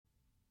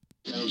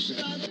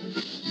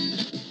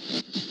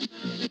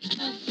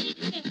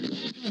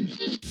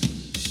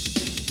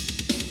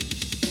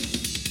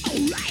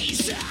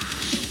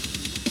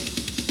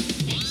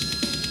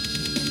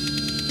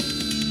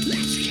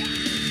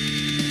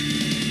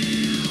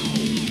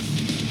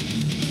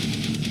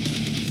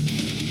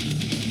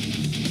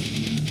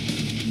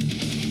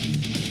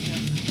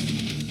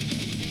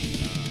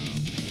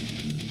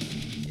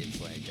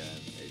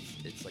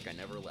It's like I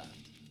never left.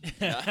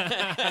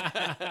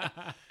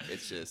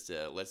 It's just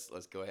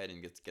let's go ahead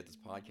and get this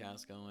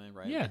podcast going,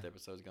 right? Yeah. Get the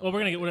episodes going. Well,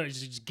 we're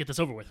just get this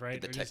over with,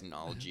 right? Get the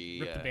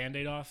technology. Rip the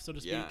Band-Aid off, so to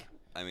speak. Yeah.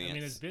 I mean,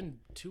 it's been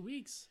 2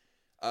 weeks.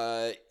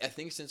 I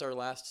think since our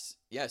last,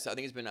 I think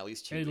it's been at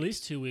least 2 weeks. At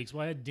least 2 weeks.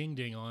 Well, I had Ding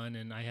Ding on,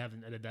 and I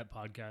haven't edited that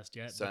podcast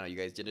yet. So I know you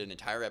guys did an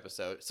entire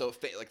episode. So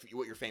like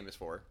what you're famous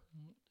for,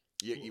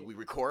 we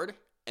record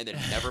and then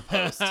never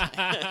post.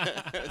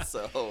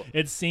 So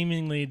it's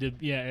seemingly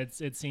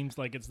it seems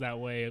like it's that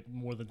way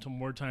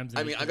more times.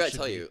 I mean, I gotta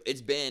tell you,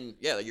 it's been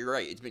you're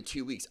right. It's been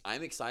 2 weeks.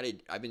 I'm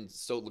excited. I've been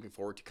so looking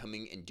forward to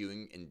coming and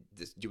doing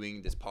this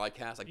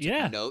podcast. Like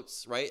taking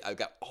notes, right? I've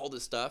got all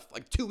this stuff.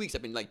 Like 2 weeks,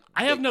 I've been like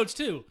I have notes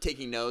too.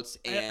 Taking notes,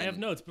 and I have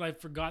notes, but I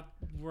forgot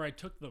where I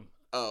took them.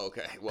 Oh,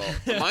 okay. Well,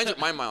 mine are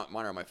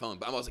on my phone,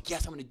 but I was like,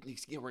 yes, we're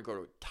gonna go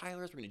to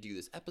Tyler's. We're gonna do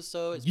this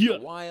episode. It's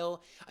been a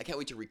while. I can't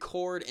wait to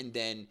record and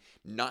then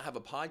not have a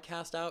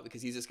podcast out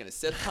because he's just gonna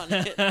sit on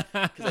it.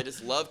 Because I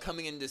just love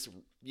coming in this,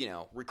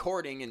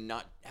 recording and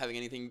not having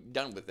anything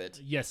done with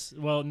it. Yes.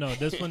 Well, no,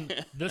 this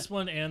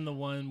one and the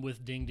one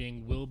with Ding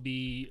Ding will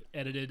be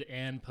edited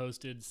and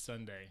posted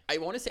Sunday. I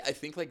want to say, I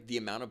think like the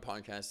amount of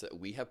podcasts that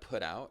we have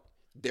put out,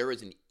 there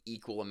is an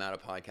equal amount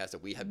of podcasts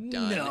that we have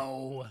done.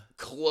 No,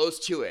 close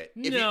to it.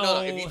 If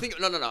no. You think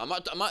no.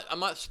 I'm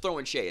not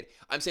throwing shade.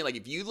 I'm saying like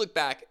if you look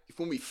back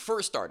when we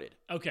first started.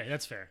 Okay,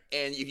 that's fair.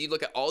 And if you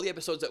look at all the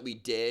episodes that we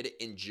did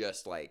in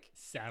just like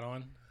sat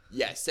on.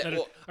 Yes. I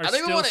don't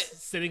even want to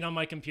sitting on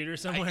my computer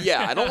somewhere.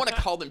 I don't want to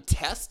call them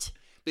test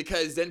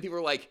because then people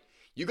are like,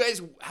 you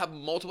guys have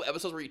multiple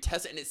episodes where you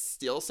test it and it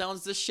still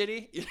sounds this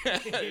shitty. You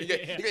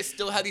guys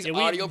still have these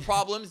audio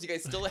problems. You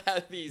guys still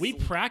have these. We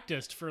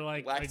practiced for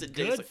like a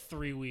good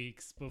 3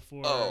 weeks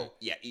before. Oh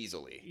yeah,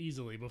 easily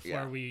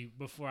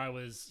before I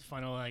was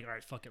finally like, all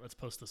right, fuck it, let's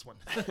post this one.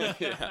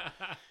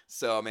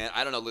 So man,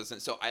 I don't know.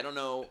 Listen, so I don't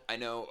know. I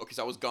know because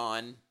I was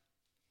gone.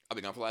 I've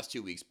been gone for the last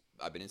 2 weeks.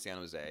 I've been in San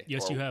Jose.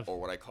 Yes, you have. Or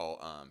what I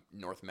call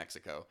North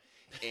Mexico.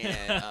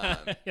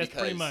 And yes,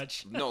 pretty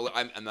much. No,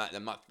 I'm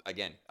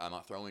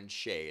not throwing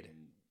shade,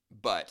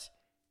 but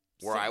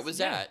where I was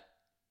at,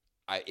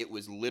 it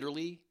was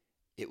literally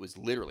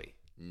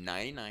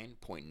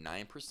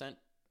 99.9%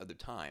 of the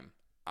time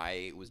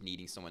I was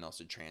needing someone else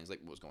to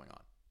translate what was going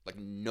on. Like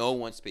no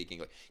one speaking.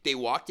 Like they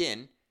walked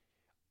in.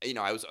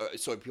 I was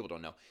so people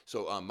don't know.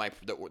 So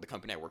the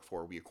company I work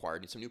for, we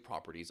acquired some new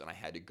properties, and I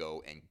had to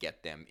go and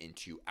get them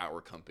into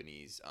our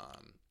company's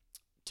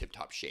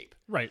tip-top shape.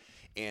 Right.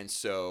 And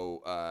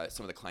so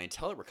some of the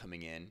clientele that were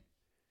coming in,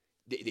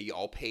 they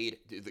all paid.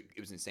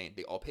 It was insane.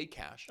 They all paid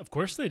cash. Of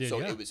course they did.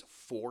 So it was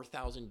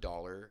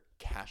 $4,000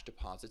 cash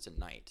deposits a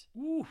night.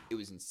 Ooh. It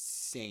was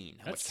insane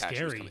how That's much cash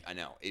scary. was coming. I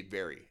know it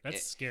varied.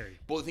 That's scary.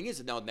 But the thing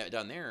is, now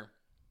down there,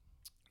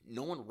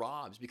 no one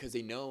robs because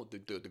they know the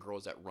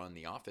girls that run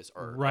the office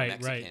are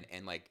Mexican,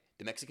 and like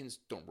the Mexicans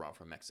don't rob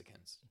from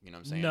Mexicans. You know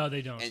what I'm saying? No,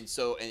 they don't. And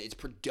it's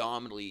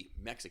predominantly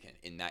Mexican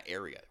in that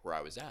area where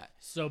I was at.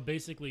 So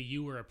basically,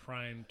 you were a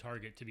prime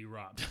target to be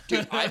robbed.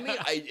 Dude,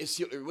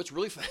 what's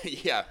really funny,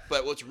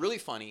 but what's really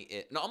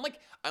funny, I'm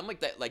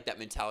like that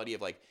mentality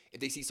of like if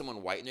they see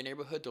someone white in their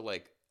neighborhood, they're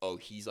like, oh,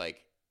 he's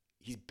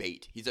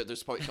bait.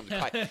 There's probably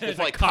there's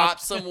like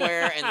cops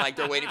somewhere, and like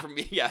they're waiting for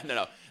me. Yeah,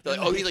 no. They're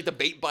like, oh, he's like the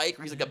bait bike,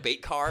 or he's like a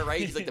bait car,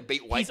 right? He's like the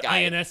bait white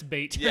guy. INS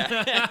bait.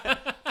 Yeah.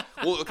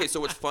 Well, okay. So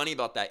what's funny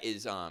about that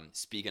is,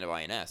 speaking of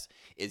INS,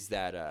 is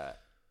that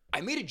I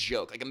made a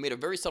joke. Like I made a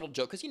very subtle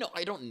joke because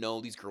I don't know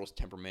these girls'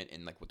 temperament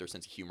and like what their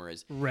sense of humor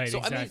is. Right. So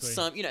exactly. I made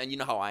some, and you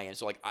know how I am.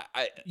 So like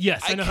I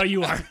know how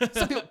you are.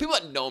 Some people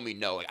that know me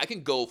know like I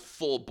can go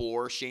full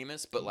bore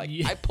Seamus, but like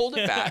I pulled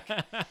it back,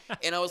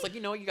 and I was like,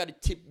 you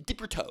got to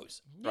dip your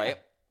toes, right?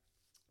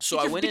 So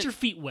I went get your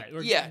feet wet,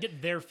 or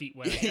get their feet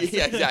wet.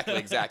 Yeah,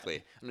 exactly.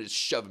 I'm gonna just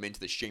shove them into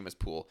the Seamus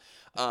pool.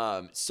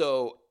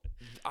 So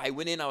I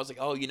went in. I was like,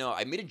 oh,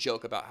 I made a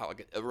joke about how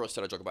like a real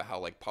subtle joke about how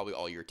like probably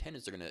all your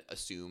attendants are gonna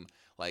assume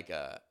like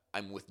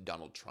I'm with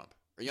Donald Trump,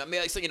 or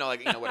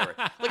whatever,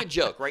 like a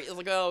joke, right? It's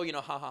like, oh,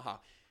 ha ha ha.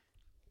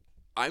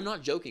 I'm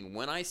not joking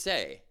when I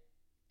say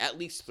at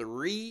least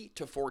 3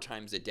 to 4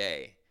 times a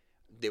day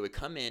they would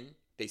come in,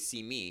 they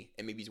see me,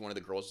 and maybe he's one of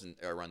the girls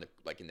around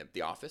in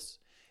the office.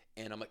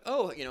 And I'm like,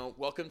 oh,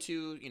 welcome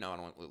to, I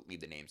don't want to leave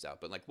the names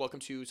out, but like, welcome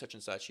to such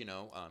and such,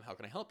 how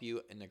can I help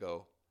you? And they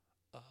go,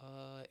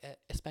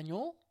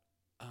 Espanol?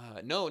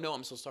 No,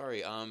 I'm so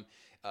sorry. How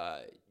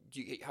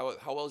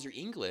well is your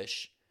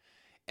English?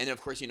 And then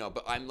of course,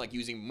 but I'm like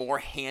using more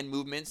hand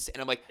movements,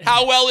 and I'm like,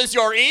 how well is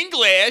your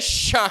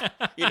English? And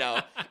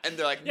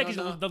they're like,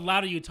 because the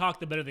louder you talk,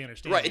 the better they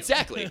understand. Right, you.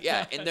 Exactly,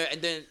 yeah. And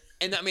then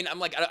And I mean, I'm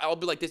like, I'll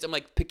be like this. I'm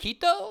like,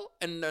 Paquito?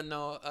 And then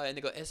no, and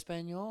they go,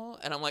 Espanol?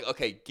 And I'm like,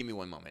 okay, give me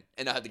one moment.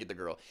 And I have to get the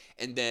girl.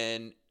 And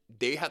then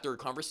they have their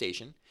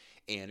conversation.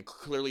 And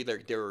clearly,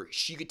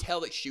 she could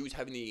tell that she was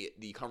having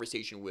the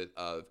conversation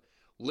of,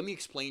 let me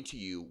explain to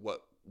you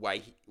what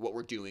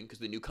we're doing, because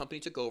the new company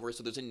took over,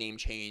 so there's a name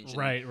change.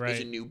 Right.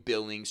 There's a new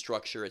billing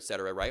structure, et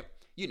cetera, right?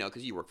 You know,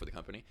 because you work for the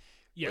company.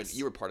 Yes.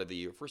 You were part of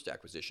the first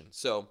acquisition.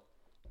 So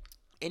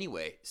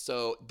anyway,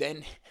 so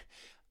then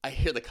I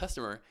hear the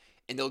customer,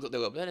 and they'll go, blah,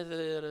 blah, blah, blah,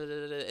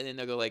 blah, and then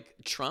they'll go like,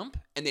 Trump?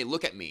 And they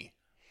look at me.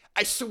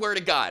 I swear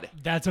to God.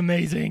 That's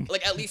amazing.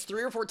 Like at least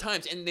 3 or 4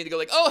 times, and they go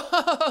like,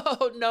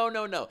 oh,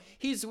 no.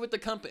 He's with the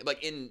company,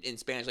 like in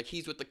Spanish, like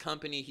he's with the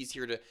company. He's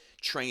here to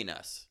train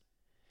us.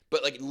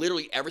 But like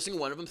literally every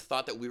single one of them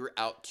thought that we were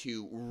out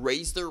to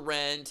raise their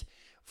rent,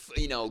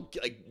 you know,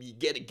 like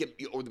get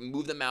or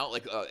move them out,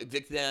 like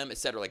evict them,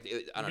 etc. Like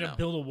I don't know.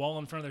 Build a wall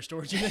in front of their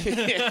storage unit.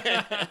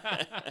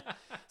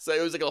 So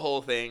it was like a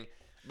whole thing.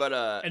 But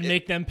and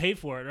make them pay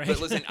for it, right? But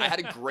listen, I had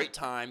a great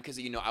time because,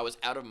 you know, I was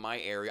out of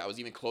my area. I was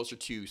even closer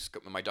to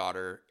my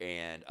daughter,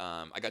 and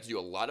I got to do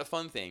a lot of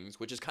fun things,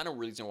 which is kind of the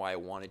reason why I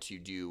wanted to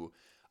do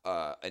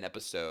an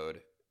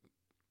episode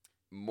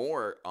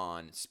more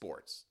on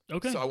sports.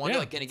 Okay. So I wanted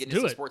to get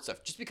into some sports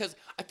stuff, just because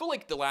I feel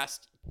like the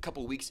last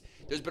couple of weeks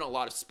there's been a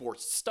lot of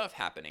sports stuff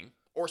happening,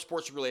 or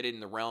sports related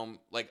in the realm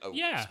of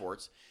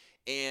sports.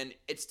 And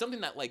it's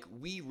something that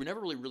we never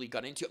really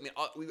got into. I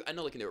mean, I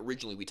know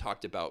originally we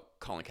talked about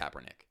Colin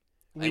Kaepernick.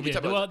 We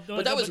did. But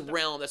that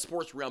was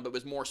sports realm, but it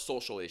was more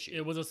social issue.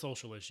 It was a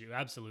social issue,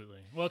 absolutely.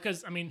 Well,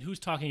 because, I mean, who's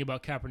talking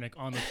about Kaepernick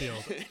on the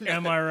field?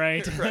 Am I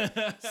right? Right.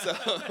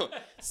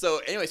 So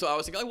anyway, so I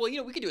was like, oh, well, you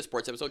know, we could do a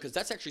sports episode, because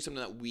that's actually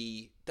something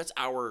that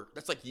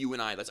that's like you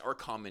and I, that's our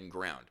common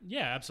ground.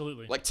 Yeah,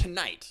 absolutely. Like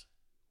tonight,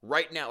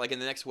 right now, like in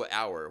the next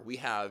hour, we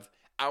have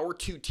our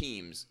 2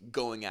 teams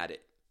going at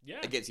it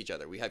against each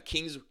other. We have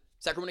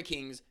Sacramento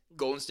Kings,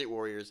 Golden State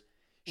Warriors.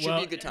 Should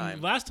be a good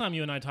time. Last time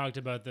you and I talked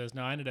about this,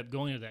 now I ended up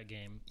going to that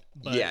game.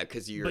 But, yeah,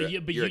 because you're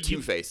a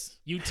two-face.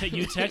 You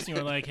texted me,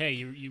 were like, hey,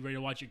 you ready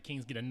to watch your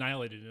Kings get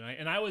annihilated tonight?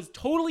 And I was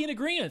totally in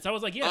agreement. I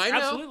was like, yes,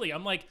 absolutely.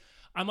 I'm like,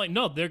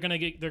 no, they're gonna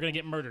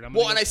get murdered. And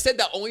I said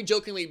that only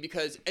jokingly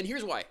because, and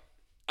here's why.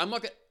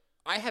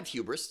 I have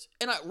hubris,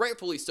 and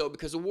rightfully so,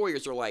 because the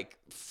Warriors are like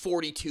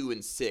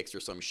 42-6 or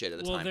some shit at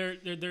the time.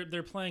 Well,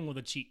 they're playing with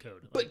a cheat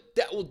code. But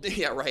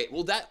right.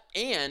 Well,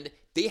 and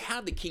they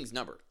have the Kings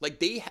number. Like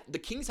the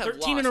Kings have 13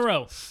 lost in a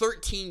row,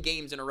 13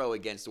 games in a row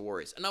against the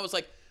Warriors, and I was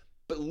like,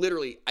 but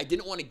literally, I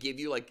didn't want to give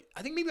you I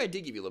think maybe I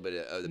did give you a little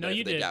bit of the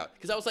benefit of the doubt,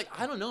 because I was like,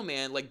 I don't know,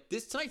 man. Like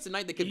tonight's the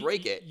night they could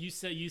break it. You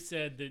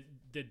said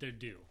that they're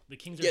due. The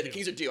Kings are due. the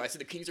Kings are due. I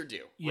said the Kings are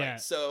due. Yeah.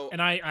 Right? So, and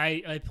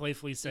I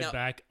playfully said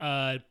back,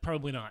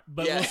 probably not,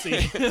 but we'll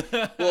see.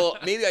 Well,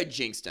 maybe I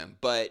jinxed him,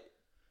 but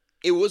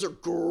it was a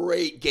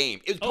great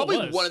game. It was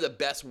probably one of the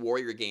best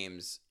Warrior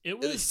games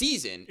of the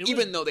season,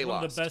 even though they lost.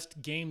 One of the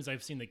best games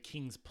I've seen the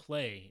Kings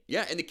play.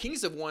 Yeah, and the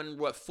Kings have won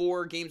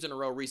 4 games in a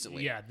row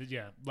recently. Yeah.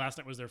 Last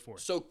night was their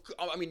 4th. So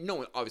I mean, no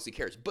one obviously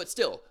cares, but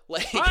still,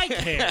 I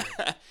care.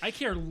 I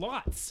care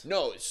lots.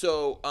 No,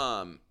 so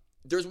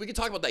we could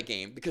talk about that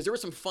game, because there were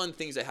some fun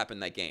things that happened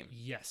in that game.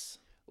 Yes.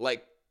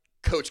 Like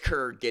Coach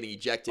Kerr getting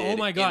ejected. Oh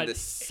my God. In the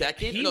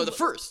second? No, the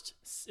first.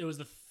 It was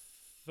the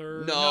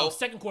third. No,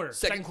 second quarter.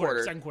 Second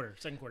quarter.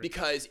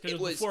 Because it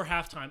was before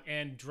halftime,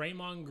 and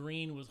Draymond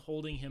Green was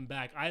holding him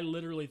back. I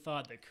literally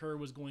thought that Kerr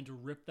was going to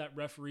rip that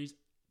referee's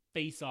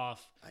face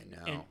off. I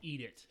know. And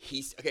eat it.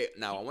 He's okay.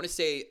 Now I want to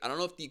say, I don't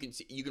know if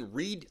you can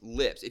read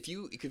lips. If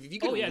you can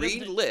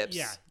read lips,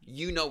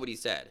 you know what he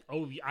said.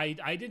 Oh, I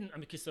didn't.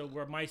 So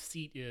where my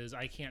seat is,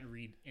 I can't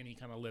read any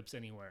kind of lips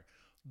anywhere.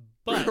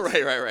 But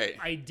right.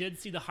 I did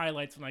see the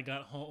highlights when I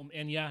got home,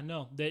 and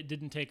that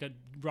didn't take a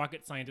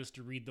rocket scientist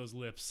to read those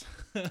lips.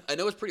 I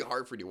know it's pretty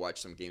hard for you to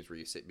watch some games where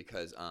you sit,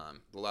 because a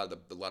lot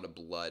of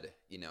blood,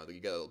 you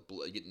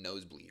get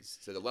nosebleeds,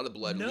 so a lot of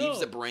blood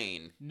leaves the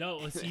brain.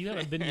 No, so you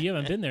haven't been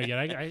there yet.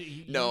 I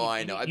know.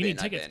 I've been.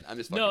 I'm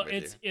just fucking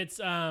with you.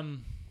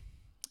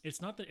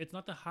 It's not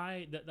the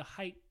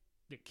height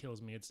that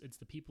kills me. It's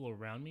the people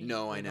around me.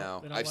 No, I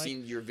know. I've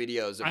seen your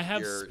videos of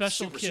your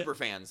super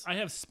fans. I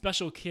have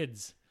special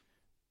kids.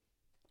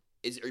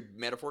 Are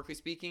metaphorically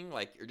speaking,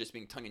 like you're just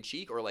being tongue in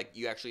cheek, or like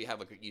you actually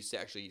have you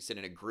actually sit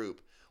in a group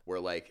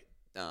where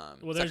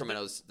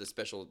Sacramento's the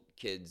special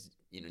kids,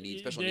 need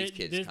special needs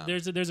kids come.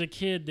 There's a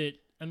kid that,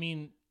 I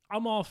mean,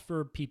 I'm all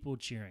for people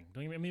cheering.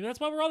 That's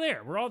why we're all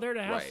there. We're all there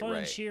to have fun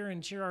and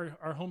cheer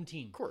our home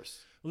team. Of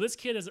course. Well, this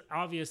kid is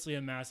obviously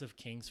a massive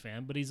Kings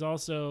fan, but he's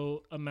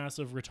also a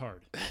massive retard.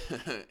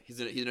 he's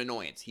an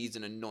annoyance. He's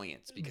an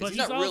annoyance because he's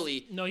not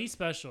really. No, he's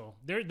special.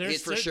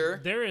 There's for sure.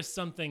 There is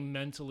something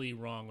mentally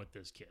wrong with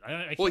this kid.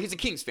 Well, he's a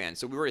Kings fan,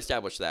 so we already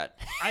established that.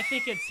 I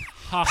think it's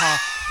ha ha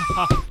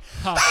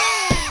ha ha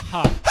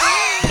ha.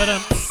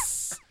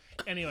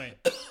 But anyway,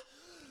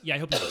 yeah. I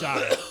hope he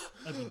dies.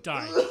 I hope he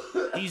dies.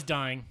 He's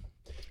dying.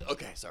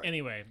 Okay, sorry.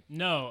 Anyway,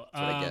 no.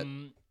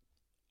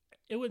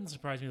 It wouldn't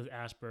surprise me with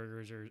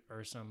Asperger's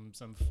or some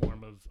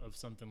form of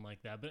something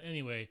like that. But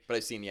anyway. But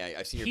I've seen your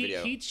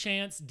video. He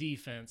chants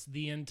defense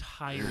the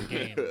entire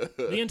game.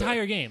 The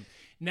entire game.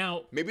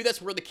 Now maybe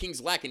that's where the Kings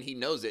lack, and he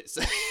knows it.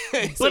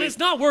 But it's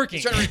not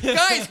working.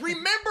 Guys,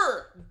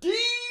 remember, defense.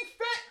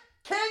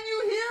 Can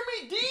you hear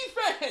me?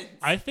 Defense.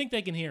 I think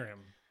they can hear him.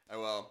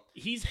 Oh, well.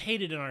 He's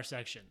hated in our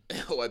section.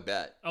 Oh, I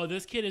bet. Oh,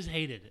 this kid is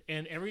hated.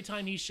 And every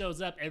time he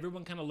shows up,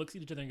 everyone kind of looks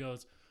at each other and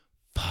goes,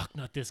 fuck,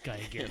 not this guy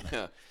again.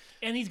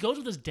 And he goes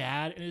with his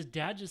dad, and his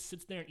dad just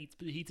sits there and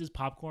eats his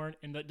popcorn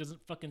and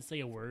doesn't fucking say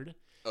a word.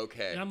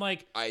 Okay. And I'm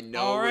like, I know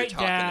all what right, you're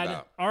talking Dad.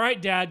 about. All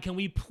right, Dad, can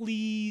we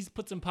please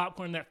put some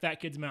popcorn in that fat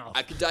kid's mouth?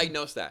 I could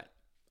diagnose that.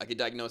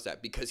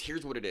 Because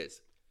here's what it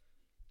is.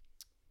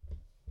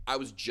 I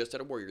was just at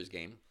a Warriors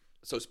game.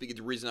 So speaking,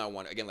 the reason I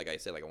want, again, like I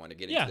said, like I want to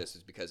get into this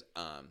is because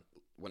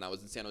when I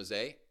was in San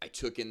Jose, I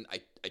took it in.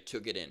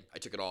 I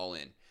took it all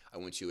in. I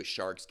went to a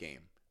Sharks game.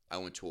 I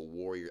went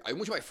to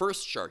my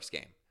first Sharks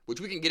game, which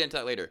we can get into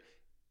that later.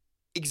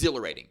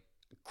 Exhilarating.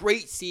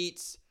 Great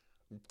seats.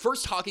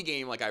 First hockey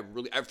game,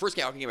 first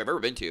hockey game I've ever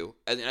been to.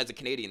 As a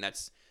Canadian,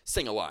 that's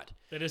saying a lot.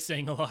 That is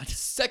saying a lot.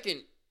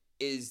 Second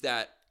is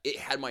that it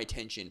had my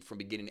attention from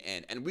beginning to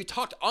end. And we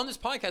talked on this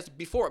podcast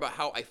before about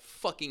how I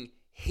fucking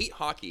hate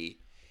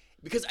hockey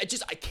because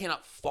I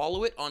cannot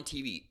follow it on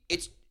TV.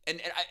 And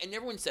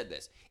everyone said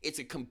this. It's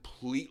a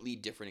completely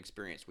different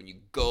experience when you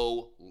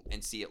go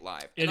and see it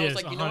live. And I was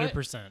like,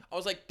 100%. I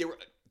was like,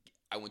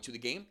 I went to the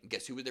game. And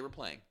guess who they were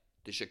playing?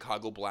 The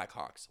Chicago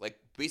Blackhawks. Like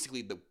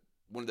basically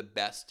one of the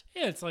best.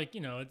 Yeah, it's like,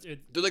 it's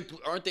they're like,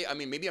 aren't they? I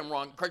mean, maybe I'm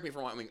wrong. Correct me if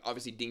I'm wrong. I mean,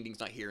 obviously Ding Ding's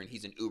not here, and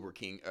he's an uber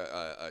King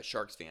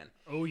Sharks fan.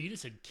 Oh, you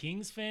just said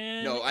Kings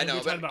fan? No, I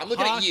know. But I'm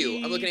looking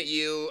at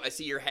you. I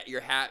see your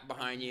hat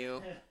behind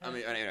you. I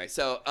mean, anyway.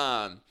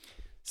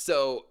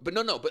 But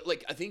no. But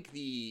like, I think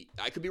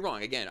I could be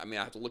wrong again. I mean,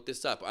 I have to look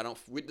this up.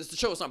 The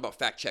show is not about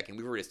fact checking.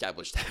 We've already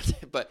established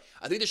that. But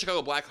I think the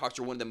Chicago Blackhawks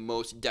are one of the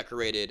most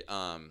decorated.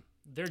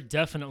 They're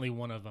definitely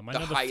one of them. I know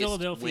the highest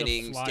Philadelphia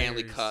winning Flyers,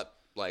 Stanley Cup,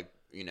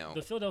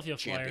 the Philadelphia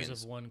champions.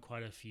 Flyers have won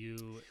quite a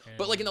few.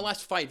 But like in the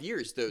last 5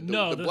 years, the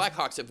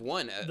Blackhawks have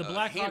won the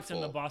Blackhawks handful.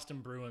 and the Boston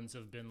Bruins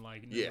have been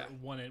like 1A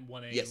and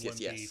 1B yes.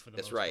 for the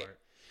That's most right. part.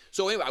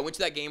 So anyway, I went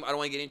to that game. I don't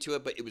want to get into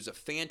it, but it was a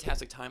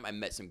fantastic time. I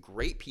met some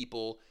great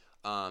people.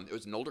 It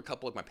was an older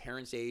couple of my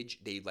parents'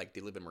 age. They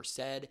live in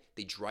Merced.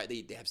 They drive.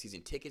 They have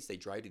season tickets. They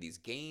drive to these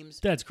games.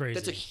 That's crazy.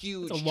 That's a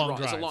huge drive.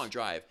 It's a long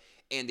drive.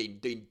 And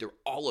they're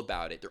all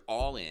about it. They're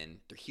all in.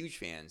 They're huge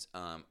fans.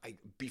 I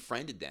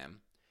befriended them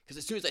because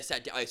as soon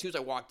as I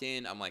walked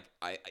in, I'm like,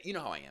 you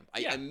know how I am.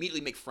 I immediately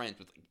make friends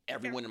with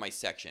everyone in my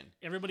section.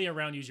 Everybody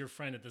around you is your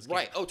friend at this game.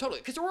 Right. Oh, totally.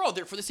 Because we're all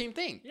there for the same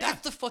thing. Yeah.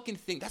 That's the fucking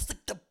thing. That's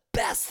like the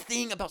best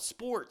thing about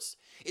sports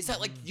is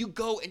that like you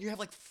go and you have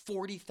like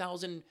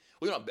 40,000.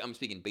 Well, I'm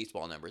speaking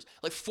baseball numbers.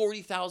 Like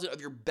 40,000 of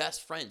your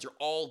best friends are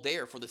all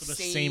there for the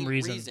same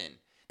reason.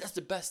 That's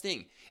the best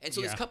thing. And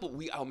so this couple,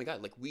 oh my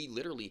God, like we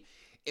literally.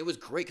 It was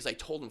great because I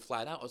told them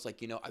flat out. I was like,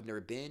 I've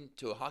never been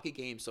to a hockey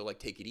game, so like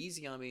take it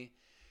easy on me.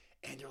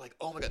 And they're like,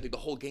 oh my God, the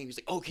whole game. He's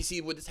like, oh, can you see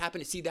what this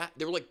happened? See that?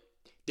 They were like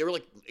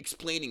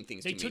explaining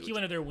things to me. They took you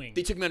under their wing.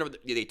 They took me under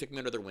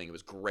their wing. It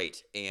was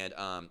great. And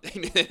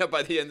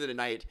by the end of the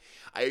night,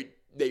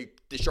 the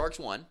Sharks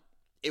won.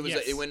 It was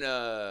it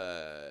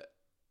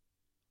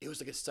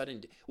was like a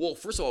sudden. Well,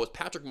 first of all, it was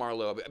Patrick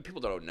Marleau. People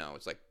don't know.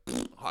 It's like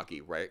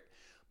hockey, right?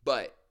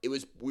 But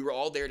we were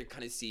all there to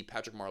kind of see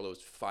Patrick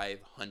Marleau's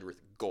 500th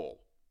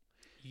goal.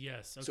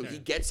 Yes. Okay. So he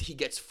gets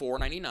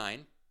 $4.99,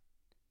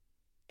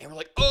 and we're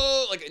like,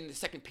 oh, like in the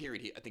second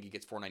period, I think he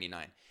gets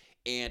 $4.99,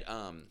 and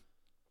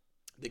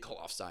they call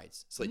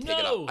offsides, so they take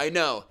it up. I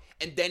know,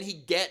 and then he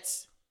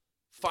gets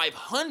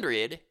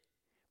 500,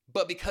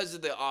 but because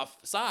of the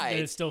offside,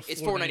 it's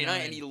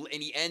 $4.99,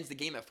 and he ends the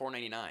game at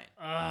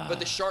 $4.99. But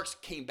the Sharks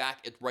came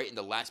back right in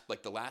the last I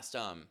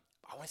want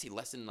to say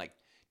less than like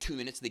 2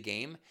 minutes of the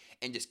game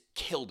and just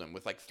killed him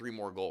with like 3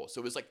 more goals.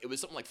 So it was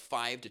something like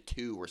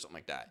 5-2 or something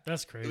like that.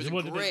 That's crazy. It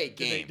was a great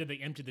game. Did they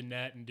empty the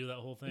net and do that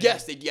whole thing?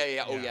 Yes, they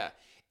oh yeah.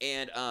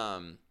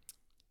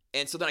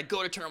 And so then I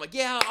go to turn. I'm like,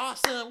 yeah,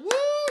 awesome, woo,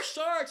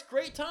 Sharks,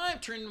 great time.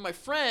 Turn to my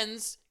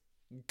friends,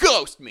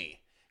 ghost me,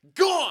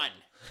 gone.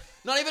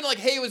 Not even like,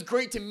 hey, it was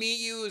great to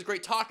meet you. It was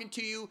great talking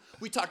to you.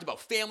 We talked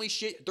about family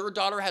shit. Their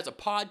daughter has a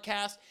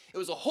podcast. It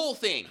was a whole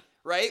thing.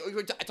 Right?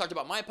 I talked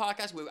about my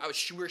podcast.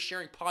 We were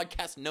sharing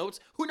podcast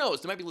notes. Who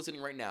knows? They might be listening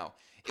right now.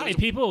 Hi,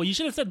 people. You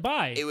should have said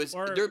bye.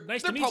 They're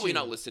probably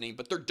not listening,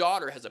 but their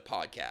daughter has a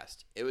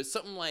podcast. It was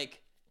something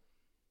like,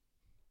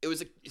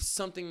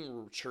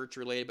 something church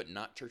related, but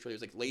not church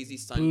related. It was like Lazy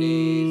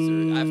Sundays,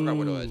 or I forgot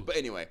what it was. But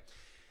anyway,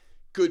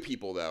 good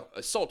people though.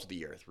 Salt of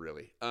the earth,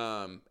 really.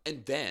 And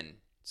then,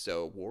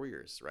 so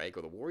Warriors, right?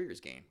 Go to the Warriors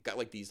game. Got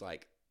like these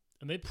like.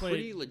 And they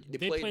played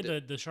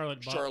the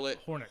Charlotte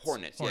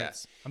Hornets. Yeah.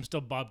 I'm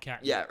still Bobcat.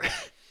 Yeah.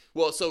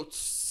 Well, so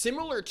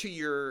similar to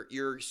your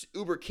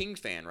Uber King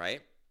fan,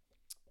 right?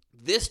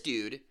 This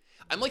dude,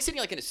 I'm like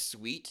sitting like in a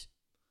suite.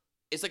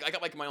 It's like I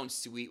got like my own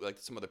suite with like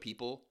some other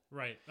people.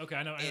 Right. Okay.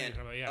 I know. I know what you're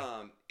talking about.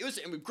 Yeah. It was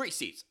great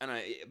seats,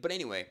 but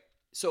anyway,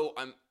 So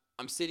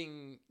I'm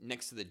sitting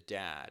next to the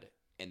dad,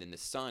 and then the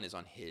son is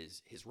on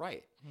his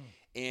right,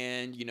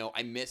 and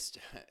I missed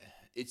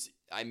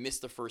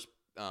the first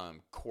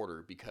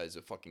quarter because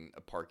of fucking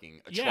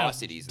parking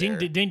atrocities. Ding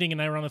Ding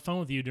and I were on the phone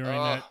with you during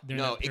that.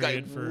 No, that it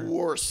got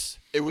worse.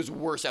 It was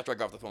worse after I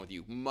got off the phone with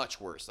you.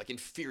 Much worse, like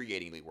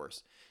infuriatingly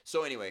worse.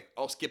 So anyway,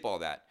 I'll skip all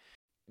that.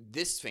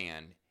 This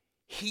fan,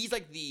 he's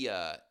like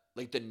the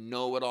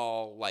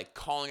know-it-all, like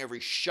calling every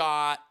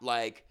shot,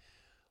 like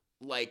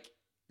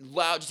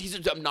loud. He's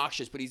just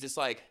obnoxious, but he's just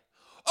like,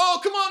 "Oh,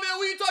 come on, man,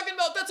 what are you talking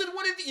about? That's it.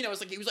 What is it's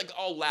like he was like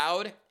all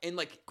loud and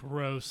like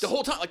gross the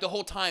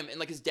whole time, and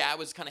like his dad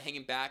was kind of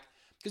hanging back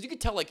because you could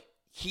tell like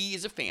he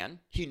is a fan.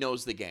 He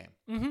knows the game.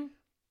 Mm-hmm.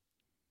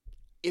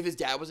 If his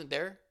dad wasn't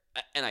there,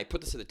 and I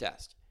put this to the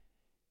test,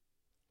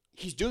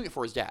 he's doing it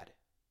for his dad.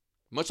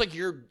 Much like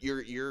your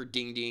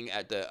ding ding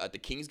at the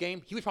Kings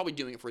game, he was probably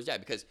doing it for his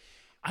dad because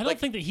I don't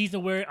think that he's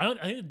aware. I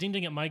think ding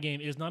ding at my game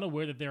is not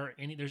aware that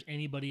there's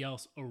anybody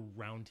else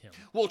around him.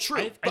 Well,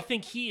 true. I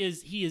think he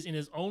is in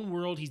his own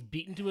world. He's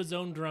beaten to his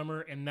own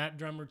drummer, and that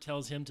drummer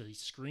tells him to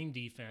scream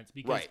defense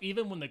because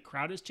even when the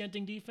crowd is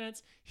chanting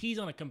defense, he's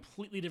on a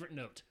completely different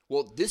note.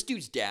 Well, this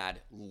dude's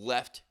dad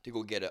left to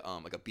go get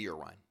a beer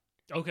run.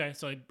 Okay,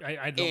 so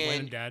I don't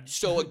blame Dad.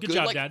 So a good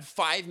job, Dad.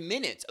 5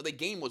 minutes of the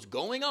game was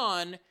going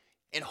on,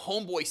 and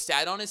homeboy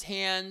sat on his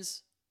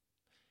hands.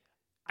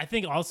 I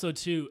think also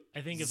too.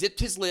 Zipped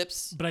his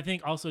lips. But I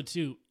think also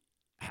too.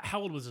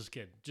 How old was this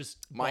kid?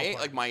 Just my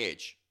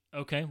age.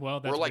 Okay, well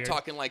that's we're like weird.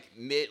 talking like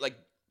mid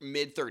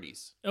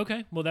 30s.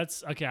 Okay, well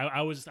that's okay.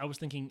 I was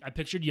thinking I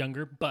pictured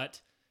younger,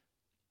 but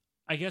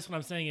I guess what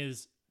I'm saying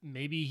is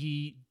maybe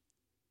he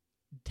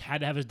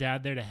had to have his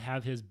dad there to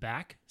have his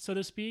back, so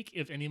to speak.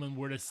 If anyone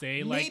were to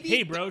say like,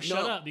 "Hey, bro,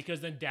 shut up,"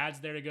 because then Dad's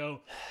there to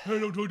go, "Hey,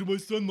 don't talk to my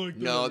son like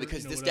that." No,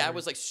 because this dad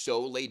was like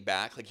so laid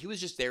back. Like he was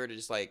just there to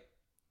just like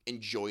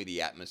enjoy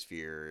the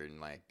atmosphere and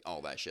like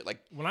all that shit. Like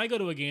when I go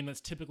to a game, that's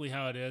typically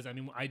how it is. I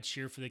mean, I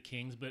cheer for the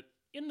Kings, but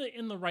in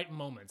the right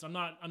moments. I'm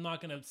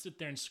not gonna sit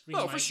there and scream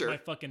my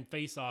fucking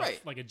face off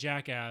like a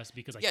jackass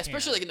because I can't.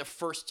 Especially like in the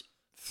first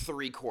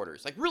 3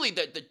 quarters. Like really,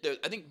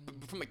 I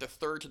think from like the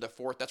third to the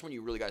fourth, that's when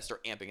you really got to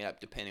start amping it up,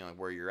 depending on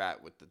where you're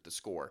at with the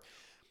score.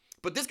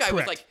 But this guy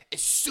was like,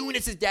 as soon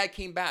as his dad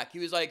came back, he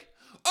was like,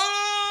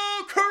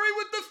 "Oh, Curry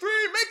with the 3,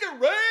 make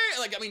it rain!" And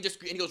like, I mean,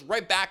 and he goes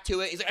right back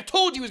to it. He's like, "I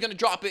told you he was gonna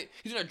drop it.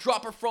 He's gonna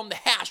drop her from the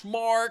hash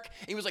mark."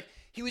 And he was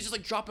just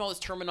like dropping all this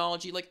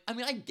terminology. Like, I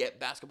mean, I get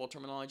basketball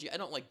terminology. I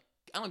don't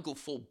go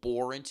full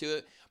bore into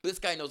it. But this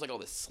guy knows like all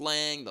the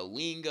slang, the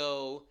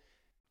lingo.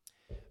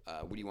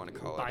 What do you want to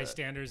call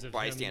bystanders it?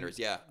 Bystanders,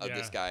 of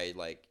this guy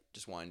like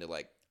just wanting to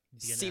like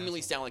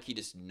seemingly sound like he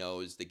just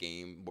knows the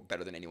game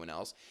better than anyone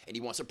else, and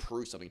he wants to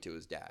prove something to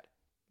his dad.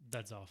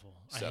 That's awful.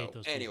 So, I hate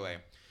those. Anyway,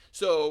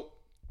 so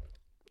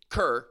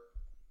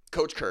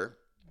Coach Kerr,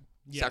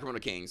 Sacramento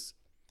Kings,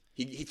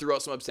 he threw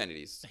out some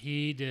obscenities.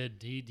 He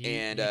did. He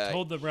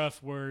told the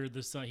ref where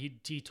the son.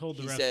 He told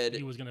the ref said,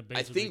 he was going to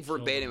basically. I think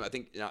verbatim. I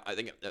think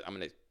I'm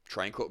going to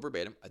try and quote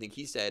verbatim. I think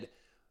he said,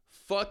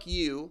 "Fuck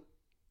you,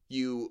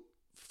 you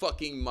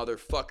fucking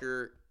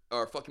motherfucker,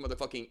 or fucking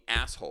motherfucking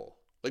asshole."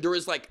 Like there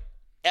was like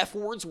F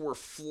words were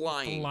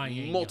flying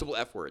multiple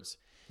F words.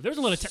 There was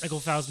a lot of technical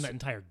fouls in that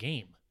entire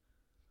game.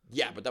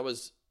 Yeah, but that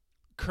was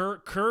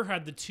Kerr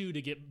had the 2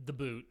 to get the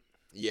boot.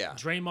 Yeah.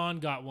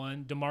 Draymond got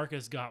one.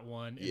 DeMarcus got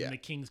one. And then the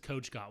Kings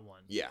coach got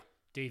one. Yeah.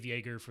 Dave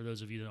Yeager, for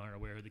those of you that aren't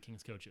aware who the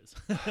Kings coach is.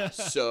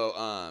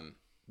 So,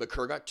 but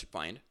Kerr got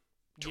fined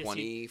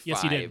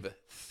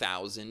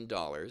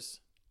 $25,000.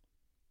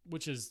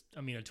 Which is,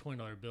 I mean, a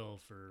 $20 bill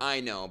for.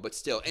 I know, but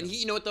still. And he,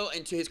 you know what though?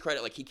 And to his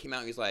credit, like he came out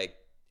and he's like,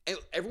 and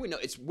everyone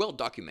knows, it's well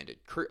documented.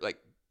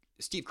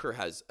 Steve Kerr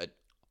has a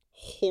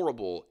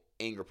horrible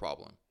anger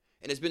problem.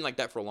 And it's been like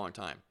that for a long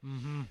time.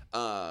 Mm-hmm.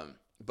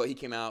 But he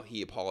came out,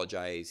 he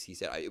apologized. He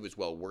said it was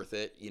well worth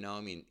it. You know, I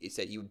mean, he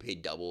said he would pay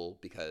double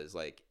because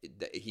like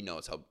he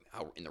knows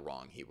how in the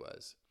wrong he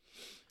was.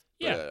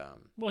 Yeah. But,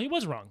 well, he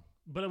was wrong,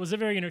 but it was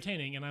very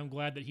entertaining, and I'm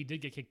glad that he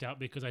did get kicked out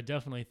because I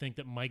definitely think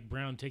that Mike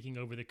Brown taking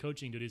over the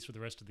coaching duties for the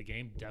rest of the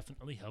game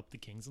definitely helped the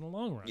Kings in the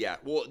long run. Yeah.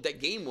 Well,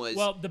 that game was.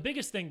 Well, the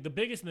biggest thing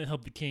that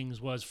helped the Kings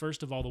was,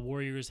 first of all, the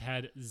Warriors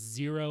had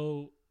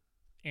zero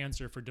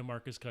answer for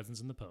DeMarcus Cousins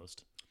in the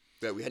post.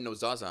 Yeah, we had no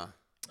Zaza.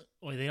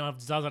 Well, they don't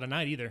have Zaza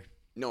tonight either.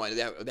 No,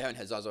 they haven't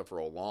had Zaza for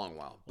a long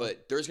while.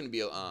 But there's going to be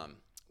a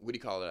what do you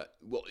call it?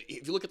 Well,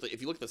 if you look at the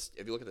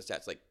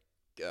stats, like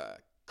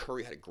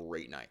Curry had a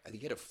great night. I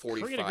think he had a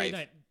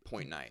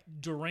 45-point night.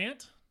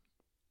 Durant,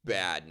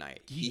 bad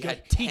night. He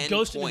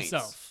ghosted points.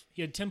 himself.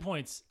 He had 10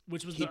 points,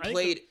 which was he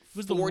played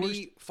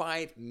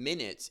 45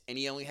 minutes and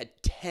he only had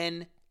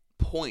 10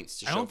 points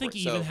to show. I don't think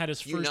he even had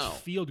his first know.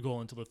 field goal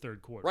until the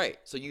third quarter. Right,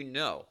 so you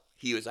know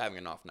he was having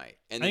an off night,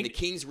 and then the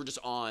Kings were just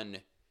on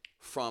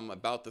from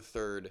about the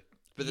third.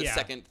 But the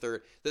second,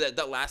 third,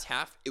 that last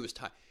half, it was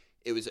tie.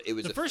 It was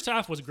the first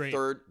half was great.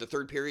 The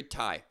third period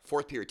tie,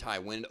 fourth period tie,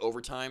 win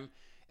overtime,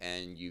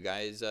 and you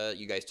guys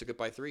took it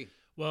by 3.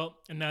 Well,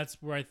 and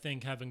that's where I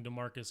think having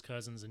DeMarcus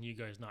Cousins and you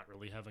guys not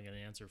really having an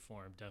answer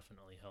for him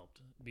definitely helped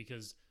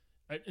because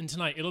And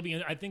tonight it'll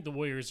be. I think the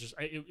Warriors.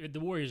 The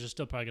Warriors are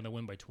still probably going to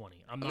win by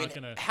 20. I'm not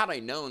going to. Had I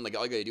known, like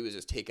all you got to do is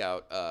just take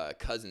out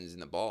Cousins in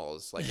the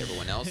balls, like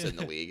everyone else in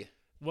the league.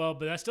 Well,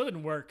 but that still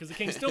didn't work because the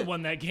Kings still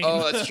won that game.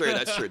 Oh, that's true.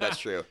 That's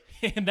true.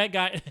 And the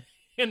guy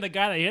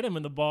that hit him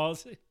in the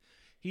balls,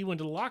 he went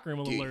to the locker room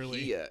a little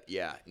early.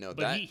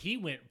 But he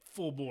went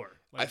full bore.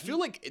 I feel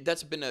like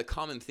that's been a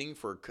common thing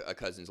for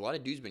Cousins. A lot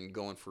of dudes been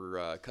going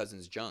for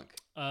Cousins junk.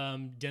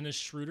 Dennis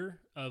Schroeder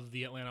of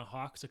the Atlanta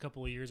Hawks a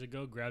couple of years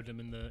ago grabbed him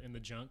in the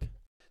junk.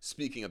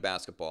 Speaking of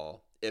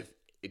basketball, if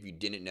you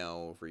didn't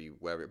know, or you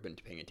ever been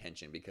paying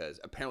attention, because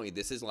apparently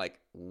this is like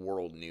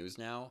world news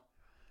now.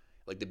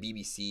 Like the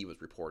BBC was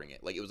reporting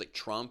it. Like it was like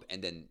Trump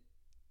and then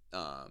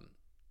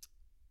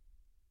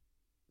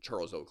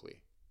Charles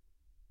Oakley.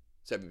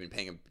 So have you been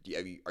paying?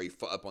 Are you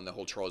up on the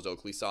whole Charles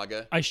Oakley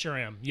saga? I sure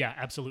am. Yeah,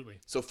 absolutely.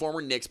 So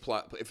former Knicks,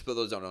 if for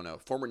those don't know,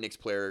 former Knicks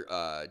player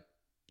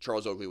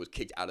Charles Oakley was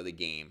kicked out of the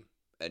game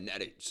at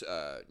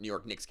a New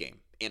York Knicks game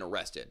and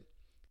arrested.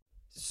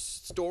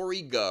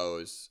 Story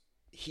goes,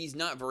 he's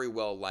not very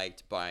well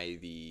liked by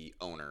the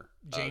owner,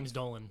 James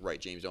Dolan. Right,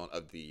 James Dolan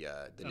of the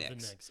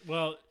Knicks.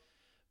 Well,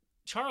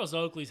 Charles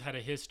Oakley's had a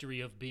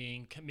history of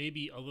being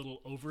maybe a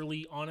little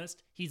overly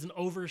honest. He's an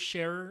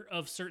oversharer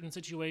of certain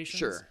situations.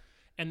 Sure.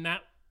 And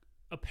that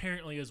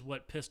apparently is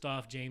what pissed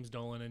off James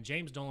Dolan. And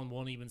James Dolan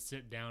won't even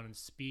sit down and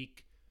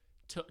speak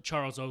to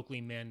Charles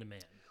Oakley man to man.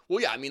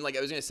 Well, yeah, I mean, like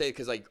I was going to say,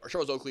 because like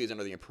Charles Oakley is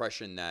under the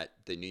impression that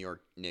the New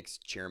York Knicks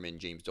chairman,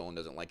 James Dolan,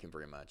 doesn't like him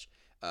very much.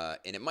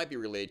 And it might be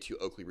related to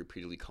Oakley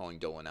repeatedly calling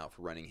Dolan out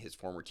for running his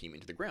former team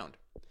into the ground.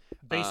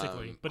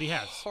 Basically, but he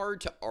has.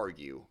 Hard to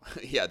argue.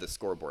 Yeah, the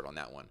scoreboard on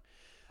that one.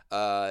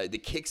 The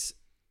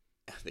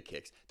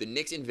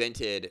Knicks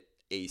invented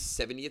a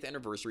 70th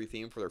anniversary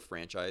theme for their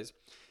franchise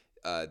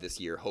this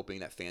year, hoping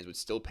that fans would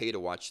still pay to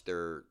watch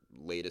their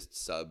latest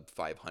sub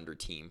 500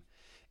 team.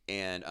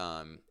 And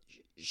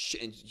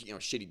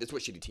shitty. That's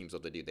what shitty teams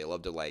love to do. They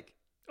love to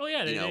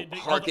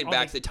harken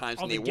back to the times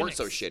when they weren't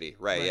so shitty,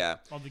 right? Yeah,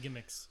 all the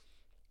gimmicks.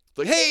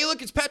 Like, hey,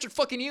 look, it's Patrick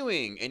fucking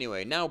Ewing.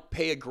 Anyway, now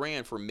pay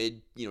 $1,000 for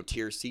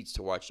mid-tier seats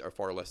to watch a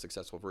far less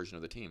successful version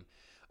of the team.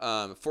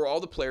 For all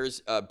the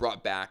players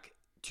brought back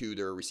to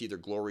receive their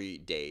glory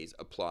days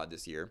applaud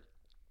this year,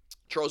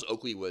 Charles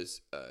Oakley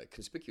was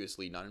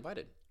conspicuously not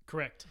invited.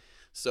 Correct.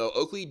 So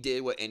Oakley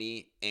did what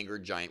any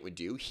angered giant would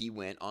do. He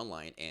went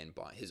online and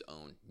bought his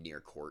own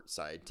near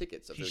courtside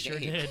tickets of the game,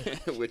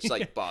 did. Which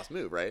boss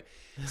move, right?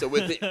 So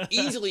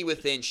easily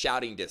within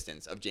shouting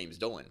distance of James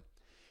Dolan,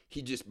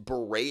 he just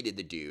berated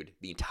the dude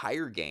the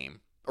entire game,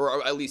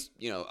 or at least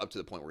up to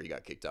the point where he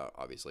got kicked out,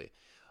 obviously.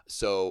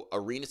 So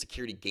arena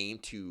security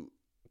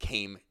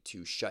came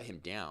to shut him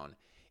down,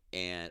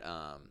 and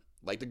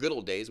like the good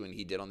old days when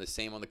he did on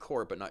the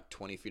court, but not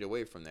 20 feet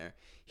away from there,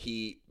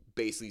 he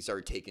basically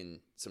started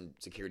taking some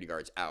security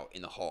guards out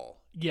in the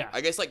hall. Yeah.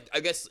 I guess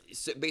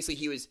basically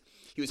he was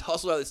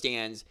hustled out of the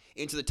stands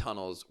into the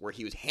tunnels where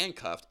he was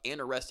handcuffed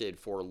and arrested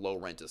for low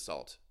rent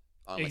assault.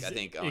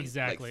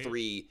 Exactly.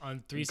 Three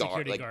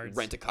security guards,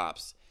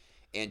 rent-a-cops,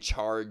 and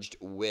charged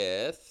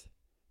with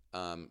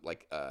 3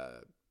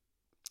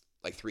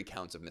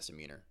 counts of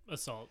misdemeanor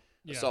assault.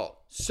 Yeah. Assault.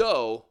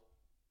 So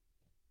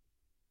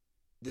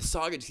the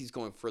saga just keeps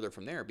going further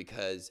from there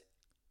because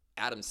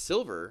Adam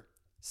Silver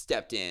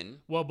stepped in.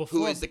 Well,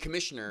 who is the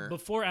commissioner?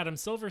 Before Adam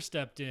Silver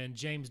stepped in,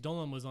 James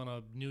Dolan was on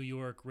a New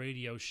York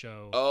radio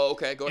show. Oh,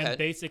 okay, go ahead. And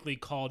basically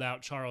called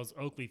out Charles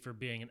Oakley for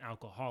being an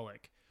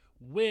alcoholic,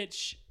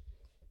 which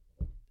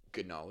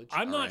good knowledge.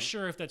 I'm not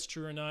sure if that's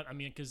true or not. I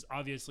mean, because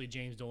obviously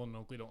James Dolan and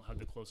Oakley don't have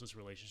the closest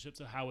relationship.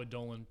 So how would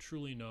Dolan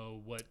truly know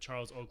what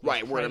Charles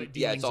Oakley's private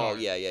dealings are?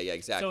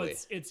 Exactly.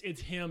 So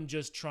it's him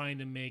just trying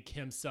to make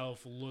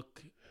himself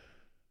look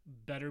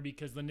better,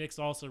 because the Knicks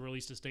also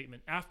released a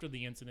statement after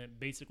the incident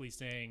basically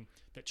saying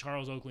that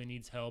Charles Oakley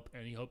needs help,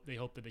 and they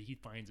hope that he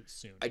finds it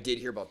soon. I did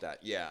hear about that.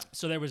 Yeah.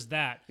 So there was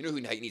that. You know who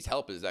needs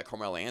help is that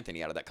Carmelo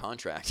Anthony out of that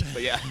contract.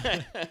 But yeah.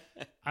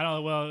 I don't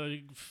know. Well,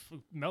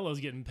 Melo's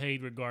getting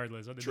paid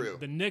regardless. True.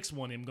 The Knicks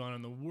want him gone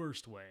in the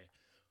worst way.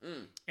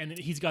 And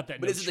he's got that.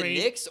 But is it the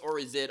Knicks or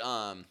is it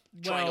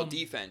triangle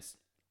defense?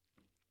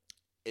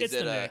 It's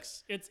the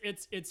Knicks.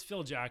 It's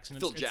Phil Jackson.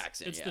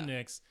 It's the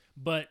Knicks.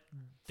 But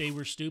they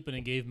were stupid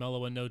and gave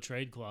Melo a no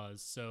trade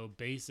clause. So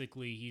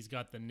basically, he's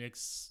got the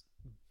Knicks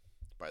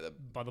by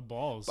the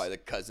balls. By the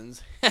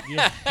Cousins.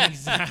 Yeah,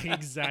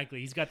 exactly.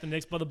 He's got the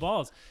Knicks by the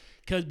balls,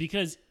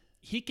 because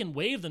he can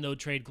waive the no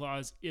trade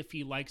clause if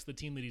he likes the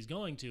team that he's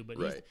going to.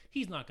 But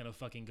he's not going to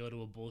fucking go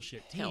to a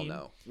bullshit team. Hell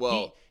no.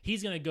 Well,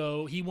 he's going to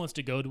go. He wants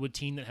to go to a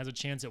team that has a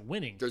chance at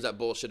winning. There's that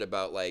bullshit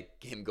about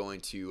him going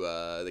to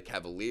the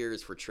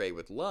Cavaliers for trade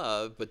with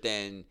Love, but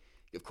then.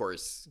 Of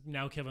course.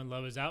 Now Kevin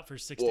Love is out for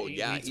 6 to 8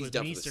 weeks he's with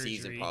done knee for the surgery.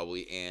 Season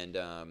probably, and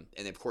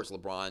of course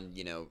LeBron,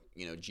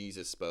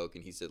 Jesus spoke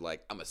and he said I'm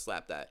gonna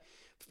slap that,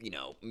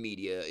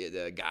 media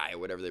the guy or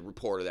whatever the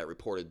reporter that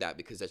reported that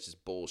because that's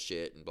just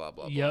bullshit and blah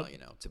blah blah.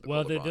 Typical.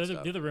 Well, LeBron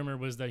stuff. the other rumor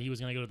was that he was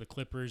gonna go to the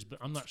Clippers, but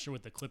I'm not sure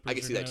what the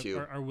Clippers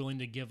are willing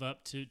to give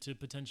up to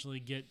potentially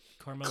get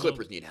Carmelo.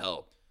 Clippers need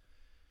help.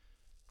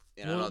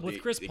 And I don't know,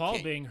 with Chris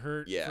Paul being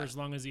hurt for as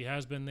long as he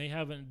has been, they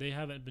haven't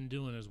been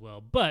doing as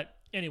well. But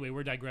anyway,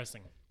 we're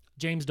digressing.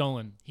 James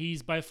Dolan,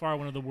 he's by far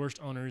one of the worst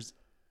owners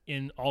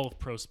in all of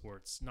pro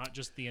sports, not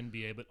just the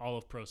NBA, but all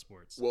of pro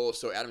sports. Well,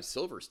 so Adam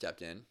Silver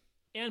stepped in.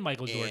 And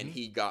Michael Jordan. And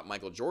he got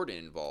Michael Jordan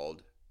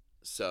involved.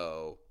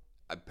 So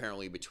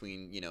apparently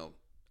between,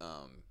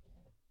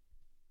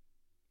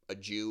 a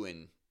Jew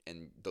and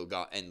the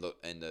god and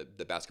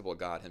the basketball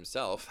god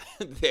himself,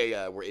 they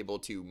were able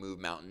to move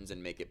mountains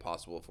and make it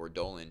possible for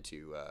Dolan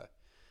to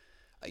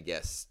I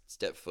guess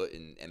step foot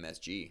in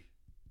MSG,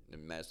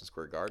 in Madison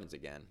Square Gardens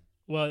again.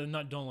 Well,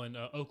 not Dolan,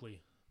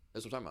 Oakley.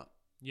 That's what I'm talking about.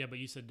 Yeah, but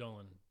you said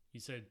Dolan. You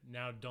said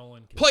now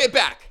Dolan can play it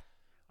back.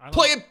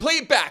 Play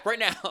it back right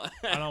now.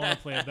 I don't want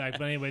to play it back,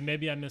 but anyway,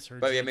 maybe I misheard.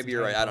 But yeah, maybe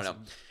you're right. I don't know.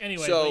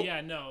 Anyway, so,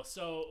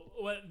 So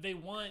what they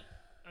want,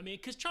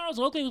 because Charles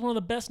Oakley was one of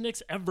the best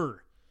Knicks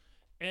ever,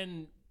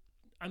 and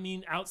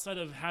outside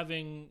of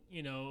having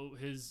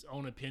his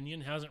own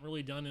opinion, hasn't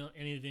really done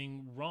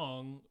anything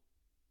wrong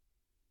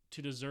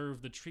to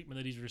deserve the treatment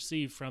that he's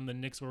received from the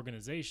Knicks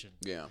organization.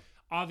 Yeah,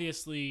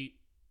 obviously,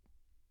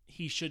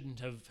 he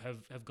shouldn't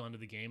have gone to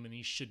the game, and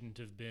he shouldn't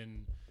have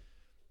been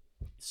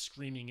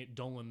screaming at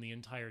Dolan the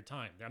entire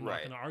time. I'm not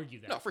going to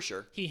argue that. No, for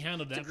sure. He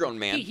handled that. He's a grown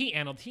man. He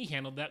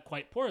handled that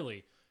quite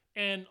poorly,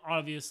 and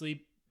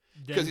obviously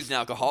because he's an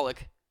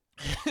alcoholic.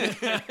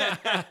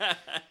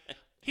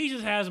 He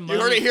just has money. You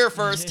heard it here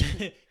first.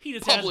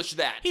 Publish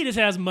that. He just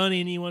has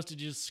money, and he wants to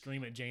just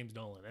scream at James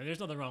Dolan, and there's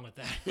nothing wrong with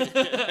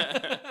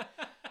that.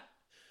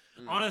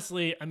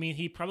 Honestly,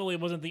 he probably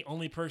wasn't the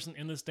only person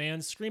in the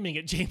stands screaming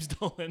at James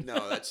Dolan.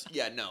 No,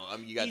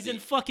 you got he's in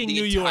fucking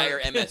New York.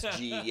 The entire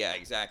MSG, yeah,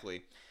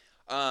 exactly.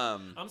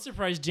 I'm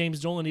surprised James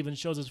Dolan even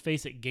shows his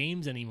face at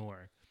games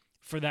anymore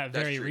for that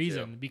very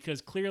reason,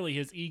 because clearly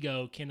his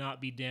ego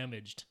cannot be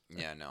damaged.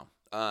 Yeah,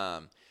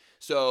 no.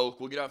 So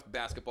we'll get off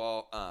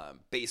basketball.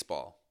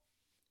 Baseball.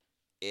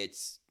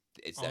 It's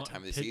that time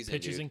of the season.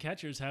 Pitchers dude. and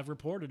catchers have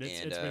reported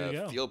it's ready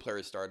to go. Field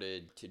players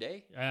started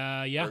today.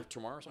 Yeah. Or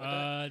tomorrow, or something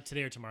like that.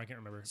 Today or tomorrow, I can't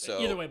remember.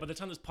 So, either way, by the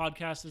time this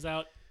podcast is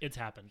out, it's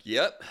happened.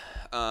 Yep.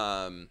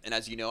 And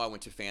as you know, I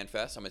went to Fan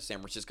Fest. I'm a San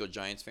Francisco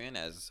Giants fan,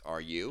 as are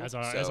you. As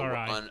are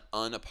I.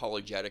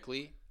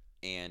 Unapologetically.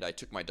 And I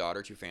took my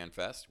daughter to Fan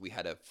Fest. We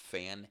had a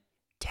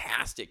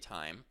fantastic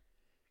time.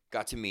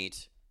 Got to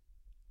meet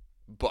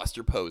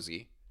Buster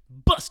Posey.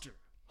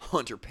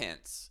 Hunter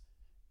Pence.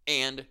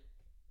 And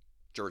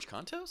George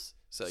Contos?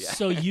 So yeah.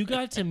 So you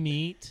got to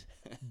meet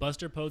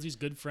Buster Posey's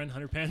good friend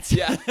Hunter Pence?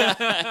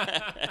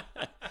 Yeah.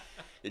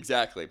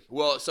 Exactly.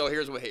 Well, so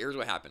here's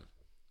what happened.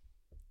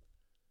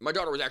 My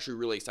daughter was actually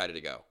really excited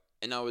to go,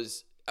 and I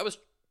was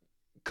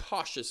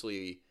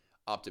cautiously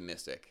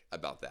optimistic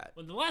about that.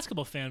 Well, the last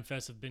couple of Fan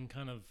Fests have been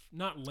kind of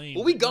not lame.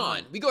 Well, we go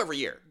every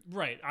year.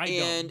 Right, I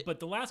don't. But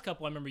the last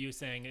couple, I remember you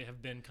saying,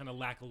 have been kind of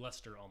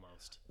lackluster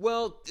almost.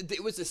 Well,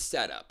 it was a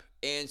setup.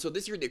 And so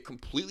this year they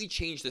completely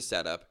changed the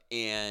setup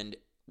and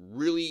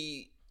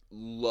really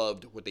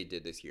loved what they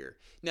did this year.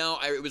 Now,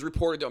 it was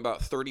reported that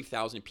about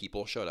 30,000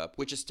 people showed up,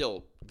 which is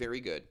still a very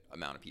good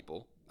amount of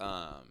people.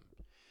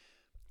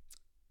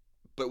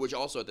 But which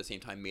also at the same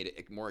time made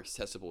it more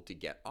accessible to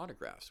get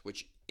autographs,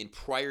 which in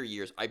prior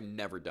years I've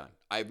never done.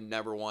 I've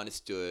never wanted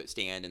to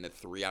stand in the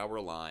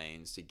 3-hour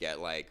lines to get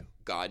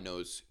God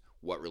knows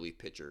what relief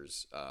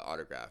pitcher's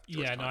autograph.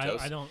 George Contos.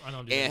 I don't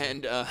do that.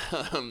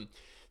 And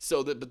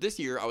but this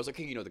year I was like,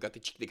 hey,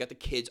 they got the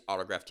kids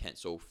autograph tent,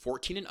 so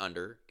 14 and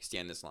under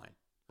stand in this line,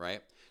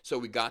 right? So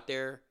we got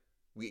there,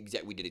 we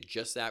did it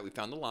just that. We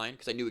found the line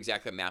because I knew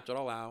exactly. I mapped it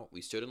all out.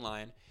 We stood in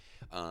line.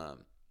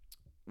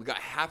 We got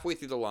halfway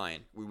through the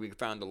line. We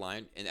found the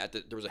line, and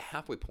there was a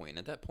halfway point. And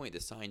at that point,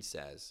 the sign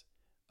says,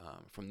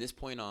 from this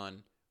point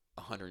on,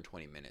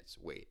 120 minutes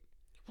wait.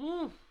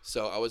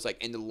 So I was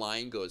like, and the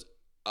line goes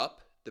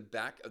up the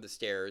back of the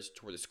stairs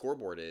to where the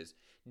scoreboard is,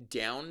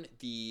 down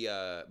the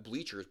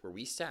bleachers where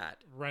we sat,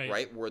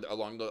 right where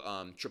along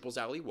the Triples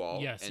Alley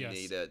wall, yes, and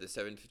yes. the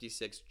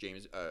 756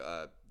 James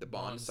the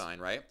Bond sign,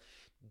 right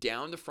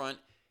down the front,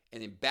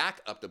 and then back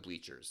up the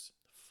bleachers.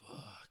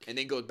 Fuck. And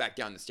then goes back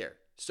down the stair.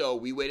 So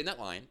we waited in that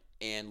line,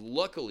 and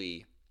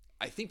luckily,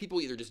 I think people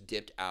either just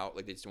dipped out,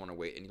 like they just didn't want to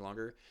wait any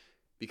longer,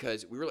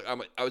 because we were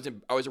I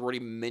was already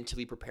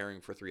mentally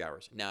preparing for 3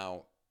 hours.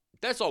 Now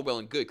that's all well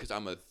and good because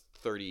I'm a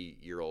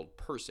 30-year-old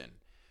person.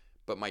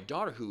 But my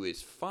daughter, who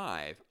is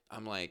 5,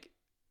 I'm like,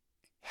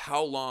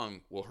 how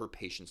long will her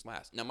patience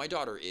last? Now, my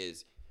daughter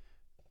is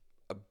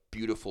a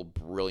beautiful,